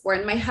daughter was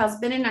born, my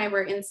husband and I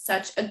were in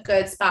such a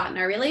good spot in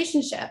our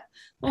relationship.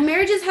 Well,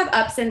 marriages have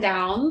ups and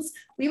downs.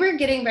 We were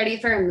getting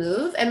ready for a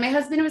move, and my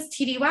husband was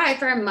TDY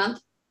for a month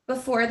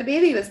before the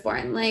baby was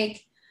born.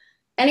 Like,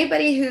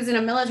 anybody who's in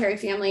a military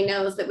family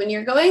knows that when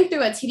you're going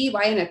through a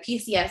TDY and a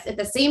PCS at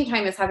the same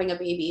time as having a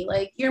baby,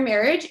 like your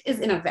marriage is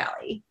in a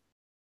valley.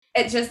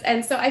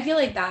 And so I feel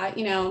like that,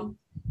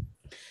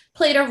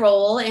 played a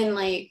role in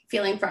like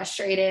feeling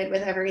frustrated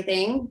with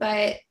everything,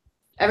 but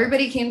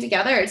everybody came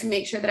together to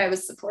make sure that I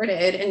was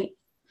supported. And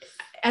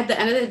at the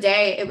end of the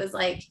day, it was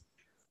like,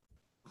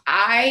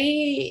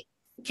 I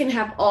can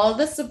have all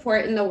the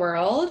support in the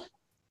world,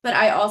 but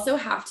I also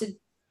have to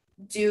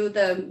do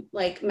the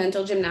like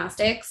mental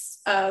gymnastics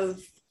of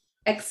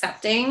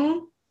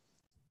accepting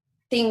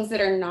things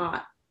that are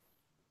not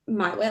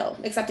my will,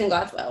 accepting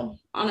God's will,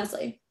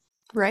 honestly.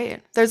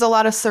 Right. There's a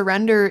lot of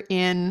surrender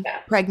in Yeah,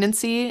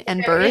 pregnancy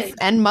and there birth is.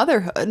 and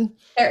motherhood.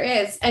 There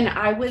is. And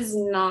I was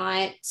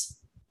not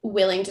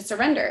willing to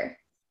surrender,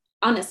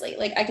 honestly.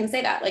 Like, I can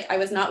say that. Like, I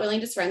was not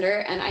willing to surrender.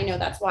 And I know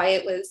that's why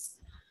it was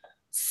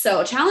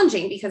so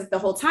challenging, because the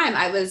whole time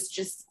I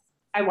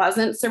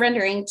wasn't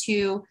surrendering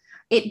to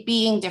it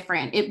being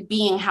different, it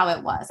being how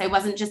it was. I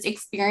wasn't just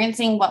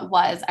experiencing what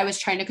was, I was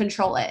trying to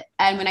control it.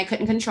 And when I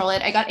couldn't control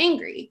it, I got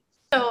angry.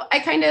 So I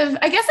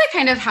guess I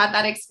kind of had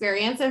that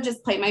experience of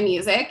just play my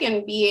music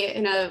and be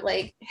in a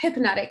like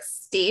hypnotic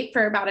state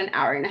for about an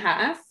hour and a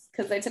half,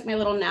 because I took my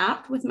little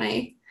nap with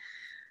my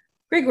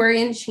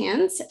Gregorian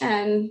chant.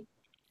 And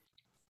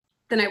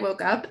then I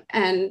woke up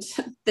and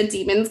the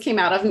demons came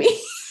out of me.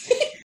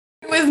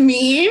 It was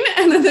mean.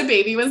 And then the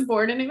baby was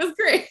born and it was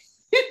great.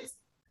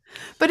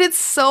 But it's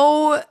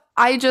so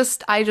I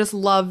just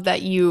love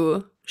that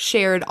you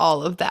shared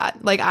all of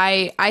that. Like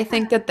I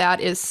think that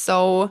that is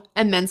so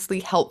immensely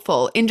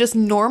helpful in just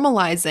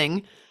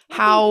normalizing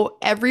how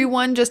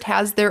everyone just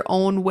has their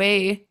own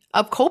way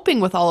of coping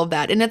with all of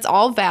that, and it's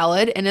all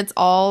valid and it's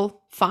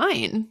all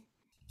fine.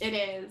 It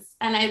is.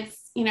 And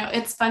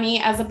it's funny,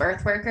 as a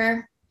birth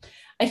worker,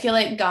 I feel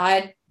like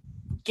God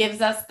gives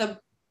us the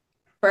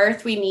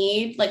birth we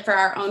need, like for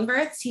our own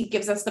births, He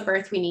gives us the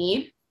birth we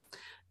need.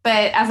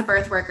 But as a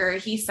birth worker,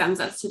 He sends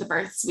us to the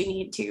births we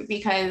need to,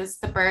 because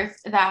the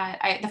first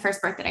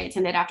birth that I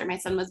attended after my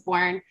son was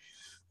born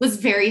was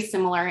very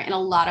similar in a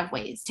lot of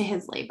ways to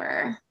his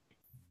labor.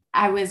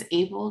 I was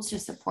able to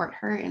support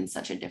her in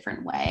such a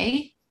different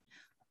way,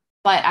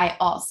 but I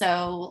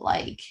also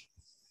like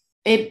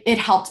it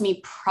helped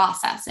me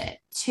process it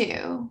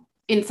too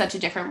in such a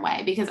different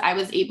way, because I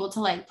was able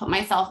to like put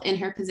myself in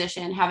her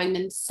position, having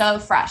been so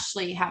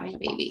freshly having a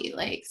baby,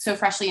 like so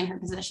freshly in her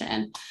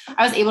position.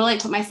 I was able to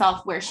like put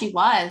myself where she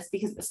was,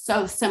 because it was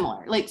so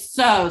similar, like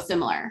so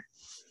similar.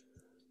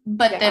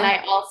 But then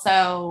I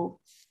also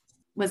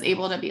was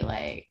able to be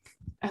like,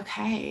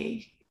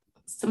 okay,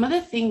 some of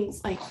the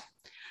things, like,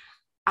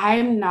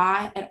 I'm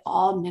not at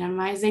all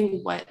minimizing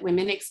what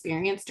women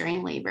experience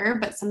during labor,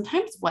 but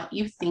sometimes what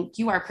you think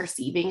you are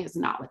perceiving is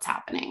not what's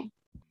happening.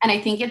 And I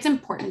think it's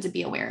important to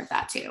be aware of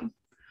that too.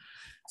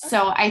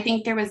 So I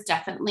think there was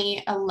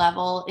definitely a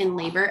level in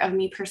labor of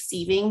me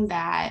perceiving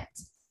that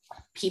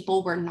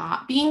people were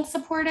not being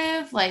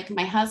supportive, like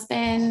my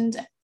husband,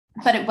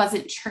 but it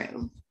wasn't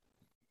true.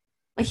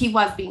 Like, he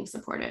was being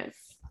supportive.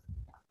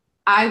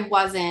 I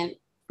wasn't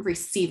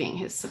receiving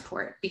his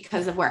support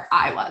because of where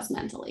I was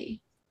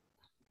mentally.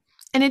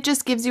 And it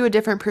just gives you a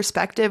different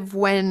perspective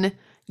when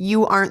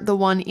you aren't the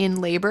one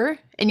in labor,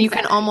 and you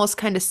can almost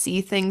kind of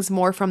see things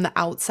more from the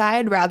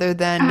outside rather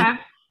than,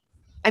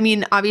 I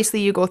mean,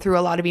 obviously you go through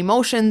a lot of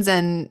emotions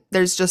and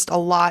there's just a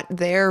lot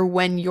there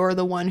when you're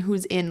the one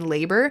who's in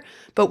labor.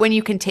 But when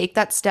you can take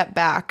that step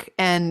back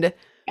and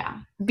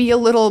be a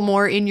little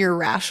more in your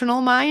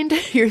rational mind,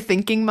 your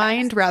thinking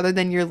mind, rather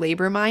than your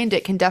labor mind,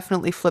 it can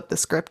definitely flip the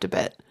script a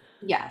bit.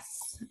 Yes.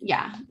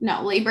 Yeah.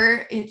 No,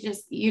 labor,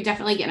 you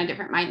definitely get in a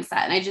different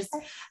mindset. And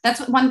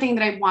that's one thing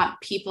that I want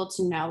people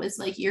to know is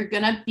like, you're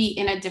going to be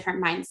in a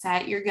different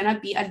mindset. You're going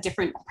to be a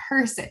different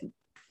person,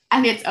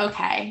 and it's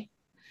okay.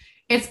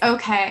 It's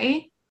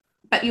okay.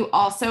 But you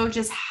also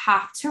just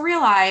have to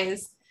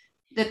realize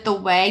that the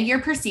way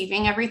you're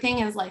perceiving everything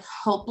is like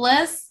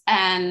hopeless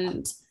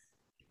and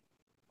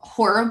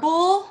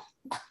horrible.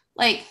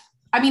 Like,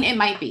 I mean, it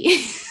might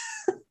be,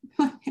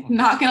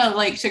 not going to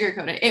like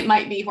sugarcoat it. It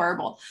might be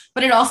horrible,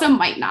 but it also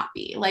might not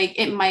be. Like,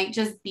 it might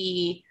just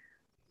be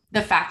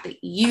the fact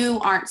that you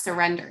aren't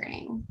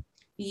surrendering.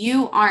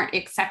 You aren't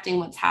accepting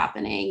what's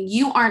happening.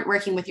 You aren't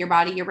working with your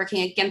body. You're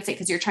working against it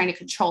because you're trying to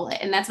control it.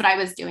 And that's what I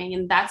was doing.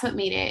 And that's what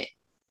made it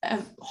a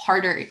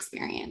harder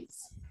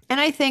experience. And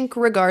I think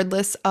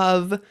regardless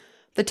of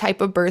the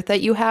type of birth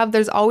that you have,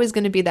 there's always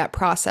going to be that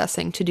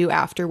processing to do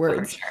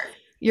afterwards. For sure.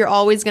 You're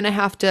always going to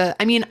have to,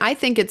 I mean, I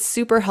think it's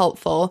super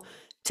helpful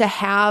to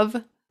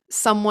have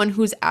someone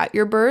who's at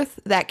your birth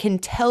that can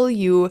tell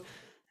you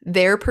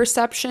their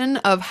perception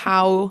of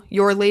how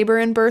your labor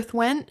and birth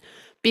went,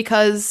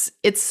 because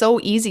it's so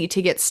easy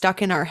to get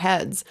stuck in our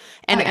heads.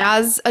 And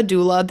as a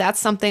doula, that's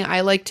something I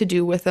like to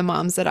do with the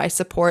moms that I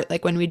support.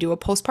 Like when we do a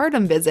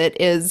postpartum visit,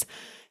 is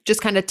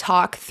just kind of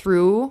talk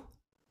through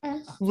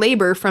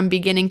labor from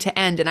beginning to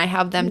end. And I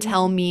have them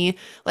tell me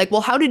like, well,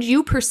 how did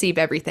you perceive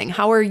everything?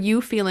 How are you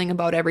feeling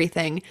about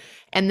everything?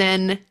 And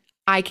then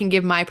I can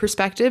give my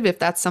perspective if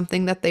that's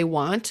something that they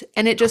want.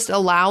 And it just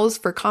allows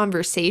for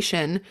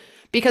conversation,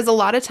 because a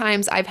lot of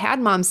times I've had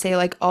moms say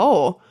like,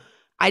 oh,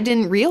 I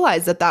didn't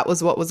realize that that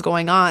was what was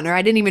going on, or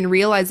I didn't even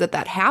realize that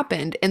that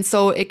happened. And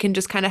so it can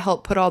just kind of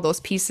help put all those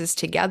pieces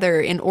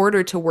together in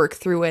order to work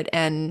through it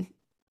and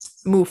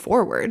move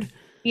forward.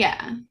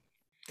 Yeah.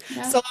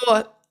 So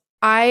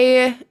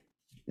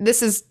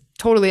this is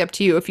totally up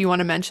to you if you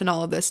want to mention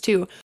all of this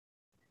too.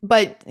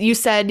 But you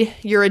said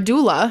you're a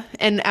doula,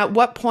 and at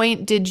what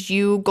point did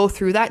you go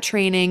through that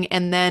training,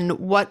 and then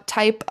what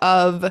type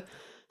of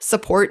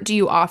support do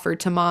you offer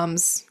to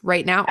moms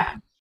right now?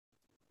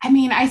 I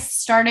mean, I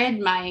started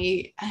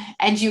my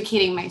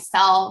educating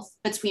myself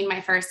between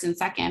my first and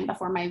second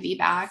before my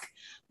VBAC,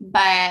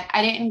 but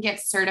I didn't get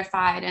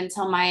certified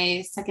until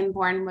my second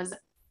born was,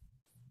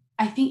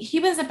 I think he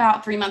was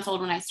about 3 months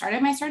old when I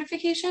started my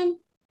certification.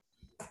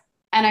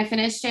 And I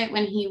finished it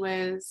when he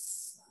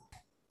was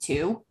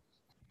 2.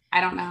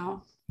 I don't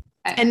know.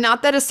 And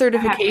not that a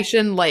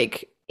certification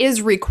like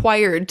is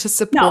required to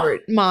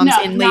support moms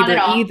in labor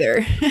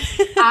either.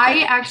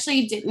 I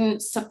actually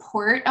didn't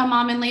support a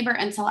mom in labor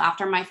until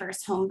after my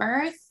first home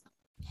birth,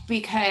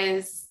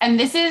 because, and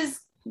this is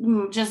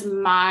just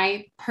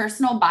my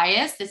personal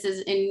bias, this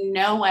is in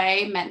no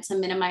way meant to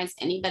minimize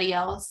anybody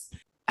else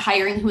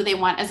hiring who they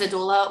want as a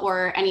doula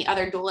or any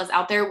other doulas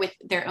out there with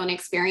their own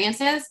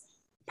experiences.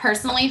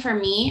 Personally, for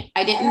me,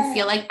 I didn't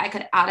feel like I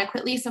could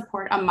adequately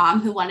support a mom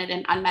who wanted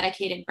an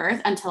unmedicated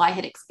birth until I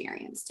had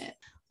experienced it.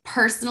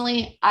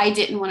 Personally, I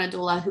didn't want a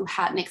doula who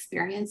hadn't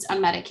experienced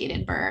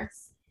unmedicated birth.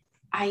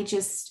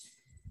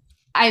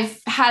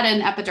 I've had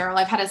an epidural,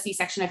 I've had a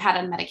C-section, I've had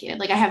unmedicated.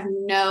 Like, I have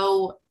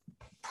no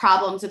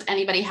problems with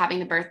anybody having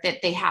the birth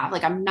that they have.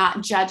 Like, I'm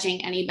not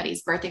judging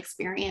anybody's birth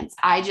experience.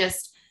 I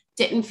just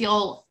didn't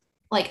feel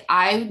like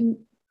I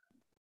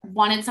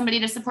wanted somebody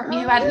to support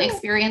me who hadn't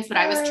experienced what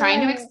I was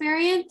trying to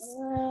experience.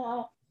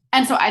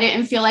 And so I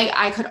didn't feel like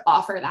I could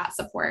offer that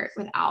support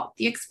without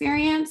the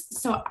experience.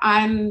 So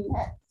I'm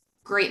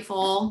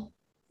grateful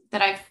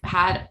that I've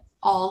had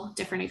all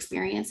different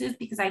experiences,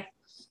 because I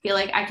feel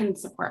like I can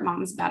support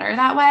moms better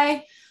that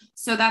way.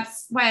 So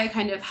that's why I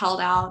kind of held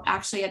out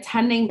actually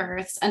attending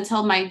births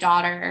until my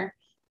daughter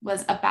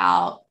was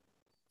about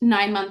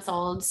 9 months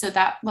old. So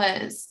that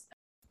was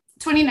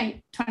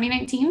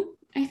 2019,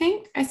 I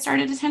think I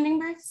started attending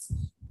births.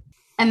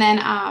 And then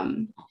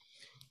I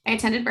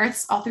attended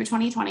births all through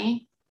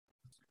 2020.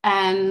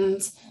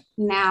 And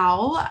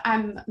now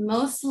I'm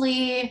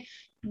mostly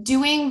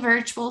doing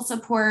virtual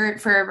support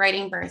for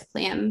writing birth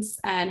plans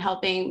and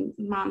helping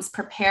moms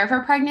prepare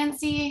for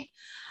pregnancy.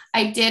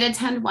 I did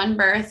attend one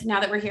birth. Now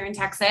that we're here in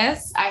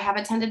Texas, I have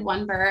attended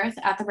one birth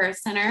at the birth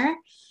center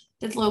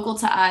that's local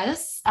to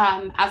us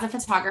as a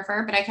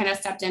photographer, but I kind of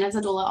stepped in as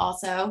a doula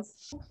also.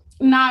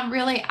 Not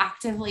really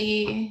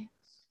actively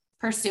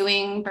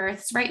pursuing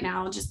births right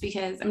now, just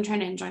because I'm trying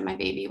to enjoy my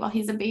baby while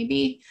he's a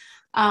baby.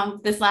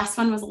 This last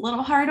one was a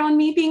little hard on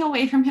me, being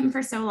away from him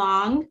for so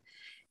long.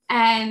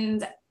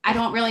 And I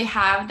don't really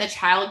have the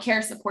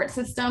childcare support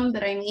system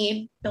that I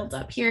need built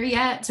up here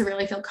yet to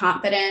really feel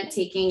confident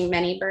taking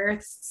many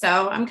births.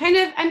 So I'm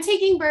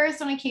taking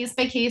births on a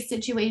case-by-case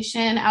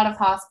situation out of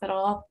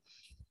hospital,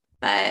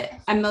 but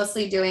I'm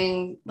mostly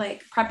doing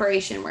like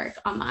preparation work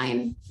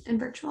online and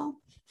virtual.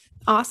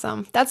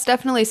 Awesome. That's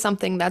definitely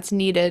something that's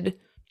needed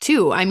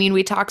too. I mean,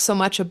 we talk so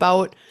much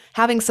about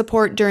having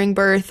support during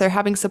birth or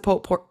having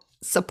support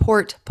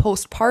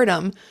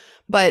postpartum,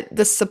 but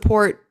the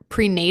support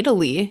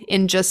prenatally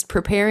in just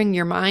preparing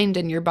your mind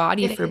and your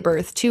body for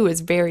birth too is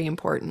very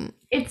important.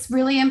 It's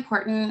really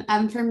important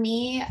for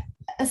me,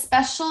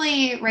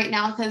 especially right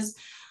now, because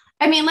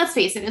I mean, let's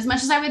face it, as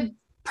much as I would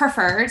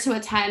prefer to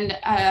attend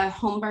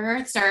home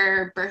births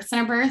or birth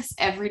center births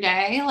every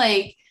day,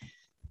 like,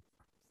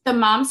 the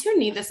moms who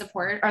need the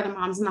support are the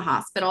moms in the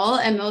hospital,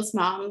 and most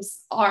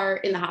moms are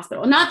in the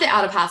hospital. Not that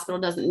out of hospital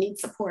doesn't need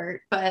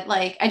support, but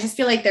like, I just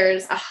feel like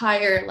there's a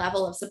higher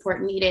level of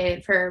support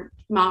needed for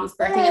moms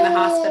birthing in the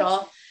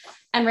hospital.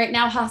 And right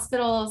now,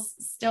 hospitals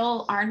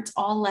still aren't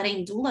all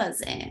letting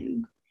doulas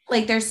in.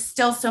 Like there's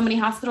still so many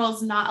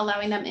hospitals not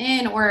allowing them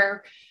in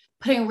or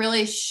putting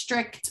really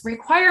strict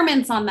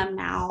requirements on them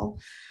now.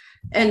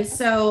 And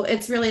so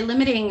it's really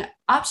limiting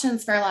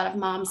options for a lot of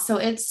moms. So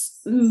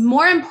it's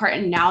more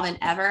important now than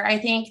ever, I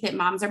think, that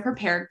moms are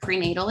prepared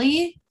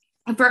prenatally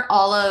for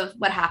all of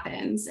what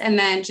happens. And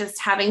then just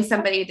having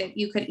somebody that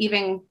you could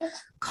even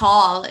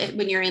call it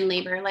when you're in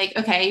labor. Like,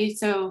 okay,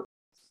 so,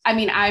 I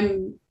mean,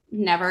 I'm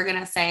never going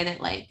to say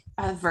that like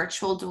a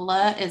virtual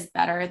doula is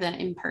better than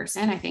in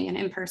person. I think an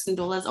in-person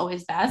doula is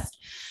always best.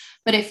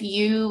 But if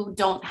you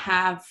don't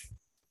have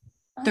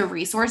the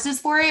resources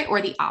for it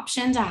or the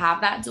option to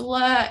have that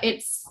doula,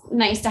 it's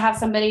nice to have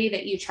somebody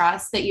that you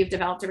trust, that you've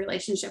developed a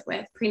relationship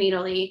with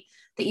prenatally,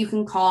 that you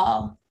can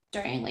call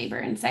during labor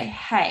and say,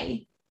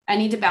 hey, I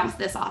need to bounce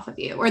this off of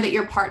you, or that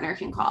your partner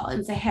can call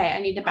and say, hey,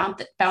 I need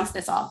to bounce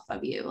this off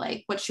of you.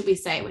 Like, what should we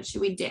say? What should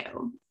we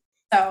do?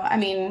 So, I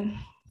mean,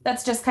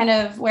 that's just kind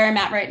of where I'm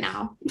at right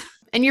now.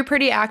 And you're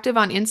pretty active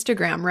on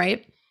Instagram,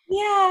 right?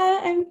 Yeah,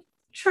 I'm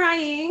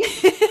trying.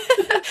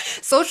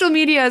 Social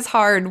media is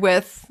hard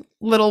with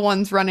little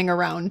ones running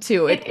around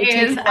too. It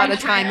takes a lot of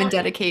time and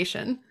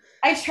dedication.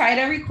 I try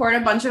to record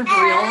a bunch of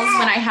reels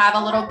when I have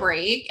a little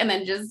break and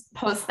then just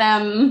post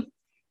them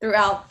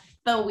throughout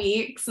the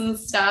weeks and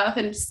stuff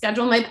and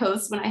schedule my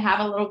posts when I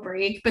have a little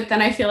break. But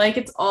then I feel like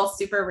it's all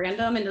super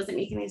random and doesn't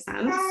make any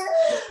sense.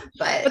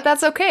 But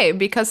that's okay,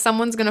 because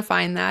someone's going to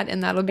find that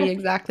and that'll be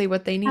exactly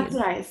what they need. That's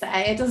what I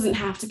say. It doesn't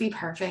have to be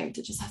perfect.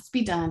 It just has to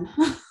be done.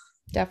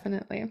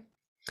 Definitely.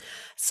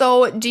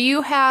 So do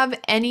you have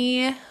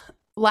any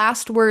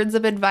last words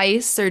of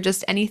advice or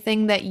just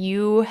anything that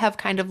you have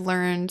kind of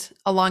learned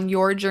along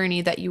your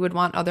journey that you would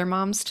want other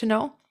moms to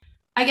know?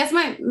 I guess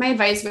my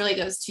advice really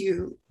goes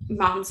to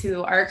moms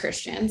who are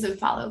Christians and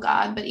follow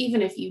God. But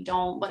even if you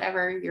don't,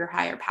 whatever your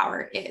higher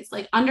power is,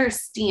 like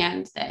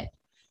understand that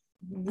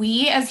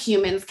we as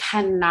humans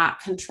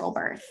cannot control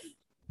birth.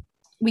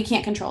 We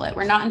can't control it.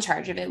 We're not in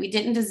charge of it. We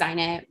didn't design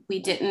it. We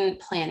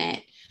didn't plan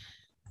it.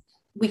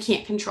 We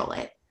can't control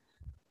it.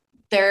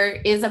 There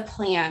is a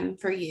plan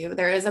for you.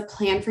 There is a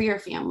plan for your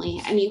family,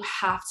 and you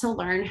have to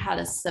learn how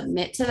to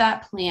submit to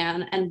that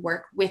plan and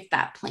work with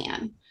that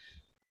plan.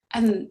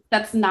 And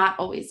that's not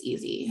always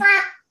easy.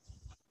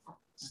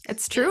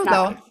 It's true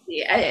though.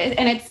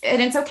 And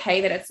it's okay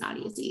that it's not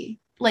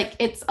easy. Like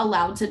it's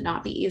allowed to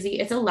not be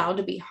easy. It's allowed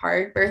to be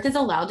hard. Birth is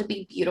allowed to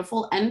be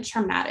beautiful and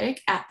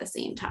traumatic at the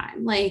same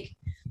time. Like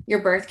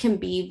your birth can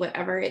be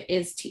whatever it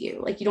is to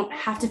you. Like you don't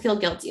have to feel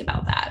guilty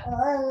about that.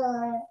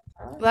 Well,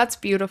 that's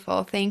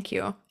beautiful. Thank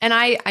you. And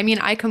I mean,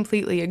 I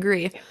completely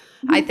agree.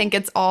 I think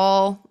it's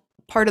all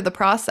part of the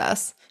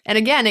process. And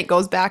again, it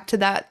goes back to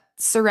that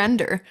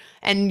surrender.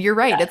 And you're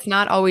right. It's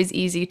not always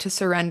easy to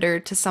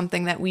surrender to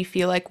something that we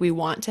feel like we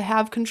want to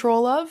have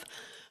control of,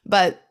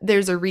 but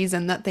there's a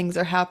reason that things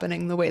are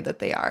happening the way that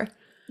they are.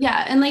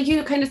 Yeah. And like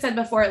you kind of said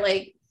before,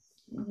 like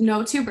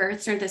no two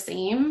births are the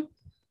same.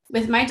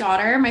 With my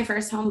daughter, my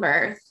first home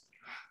birth,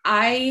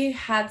 I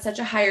had such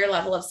a higher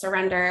level of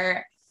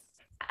surrender,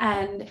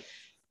 and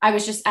I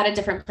was just at a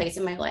different place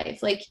in my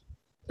life. Like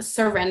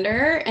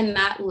surrender and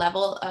that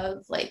level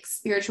of like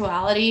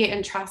spirituality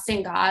and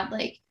trusting God,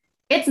 like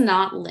it's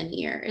not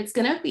linear. It's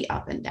going to be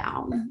up and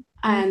down.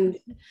 And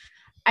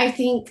I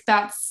think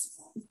that's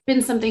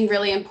been something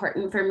really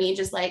important for me,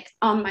 just like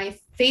on my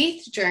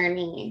faith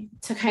journey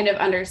to kind of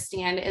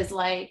understand is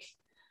like,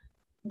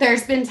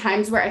 there's been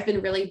times where I've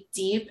been really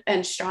deep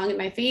and strong in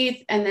my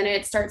faith, and then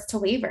it starts to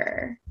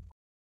waver.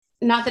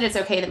 Not that it's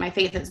okay that my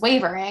faith is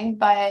wavering,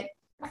 but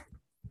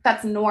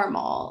that's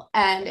normal.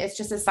 And it's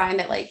just a sign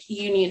that like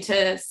you need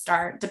to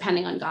start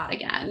depending on God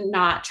again,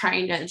 not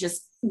trying to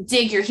just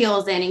dig your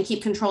heels in and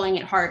keep controlling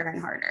it harder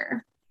and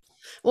harder.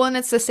 Well, and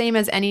it's the same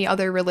as any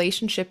other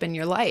relationship in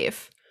your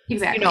life.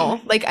 Exactly. You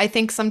know, like I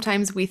think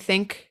sometimes we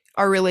think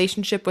our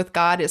relationship with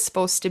God is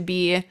supposed to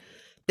be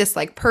this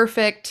like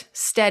perfect,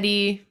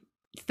 steady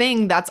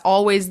thing that's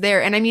always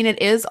there. And I mean,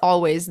 it is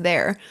always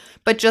there.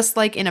 But just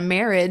like in a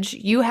marriage,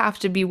 you have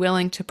to be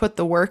willing to put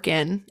the work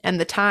in and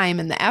the time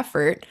and the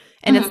effort.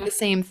 And it's the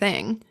same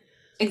thing.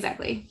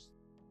 Exactly.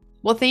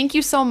 Well, thank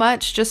you so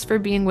much just for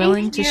being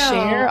willing to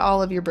share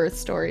all of your birth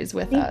stories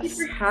with us. Thank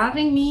you for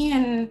having me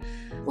and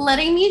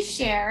letting me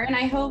share. And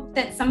I hope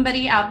that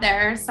somebody out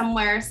there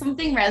somewhere,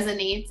 something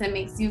resonates and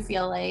makes you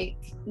feel like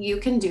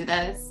you can do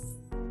this.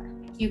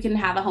 You can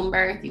have a home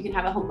birth. You can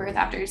have a home birth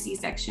after a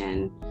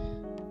C-section.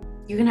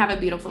 You can have a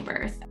beautiful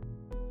birth.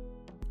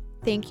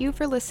 Thank you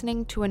for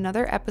listening to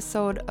another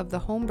episode of the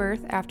Home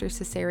Birth After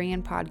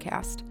Cesarean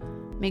podcast.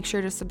 Make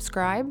sure to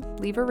subscribe,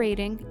 leave a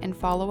rating, and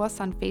follow us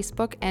on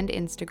Facebook and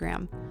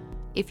Instagram.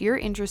 If you're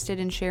interested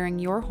in sharing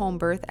your home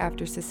birth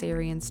after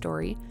cesarean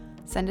story,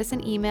 send us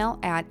an email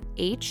at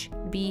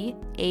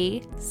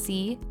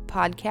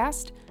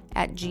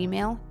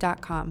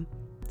hbacpodcast@gmail.com.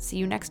 See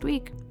you next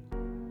week.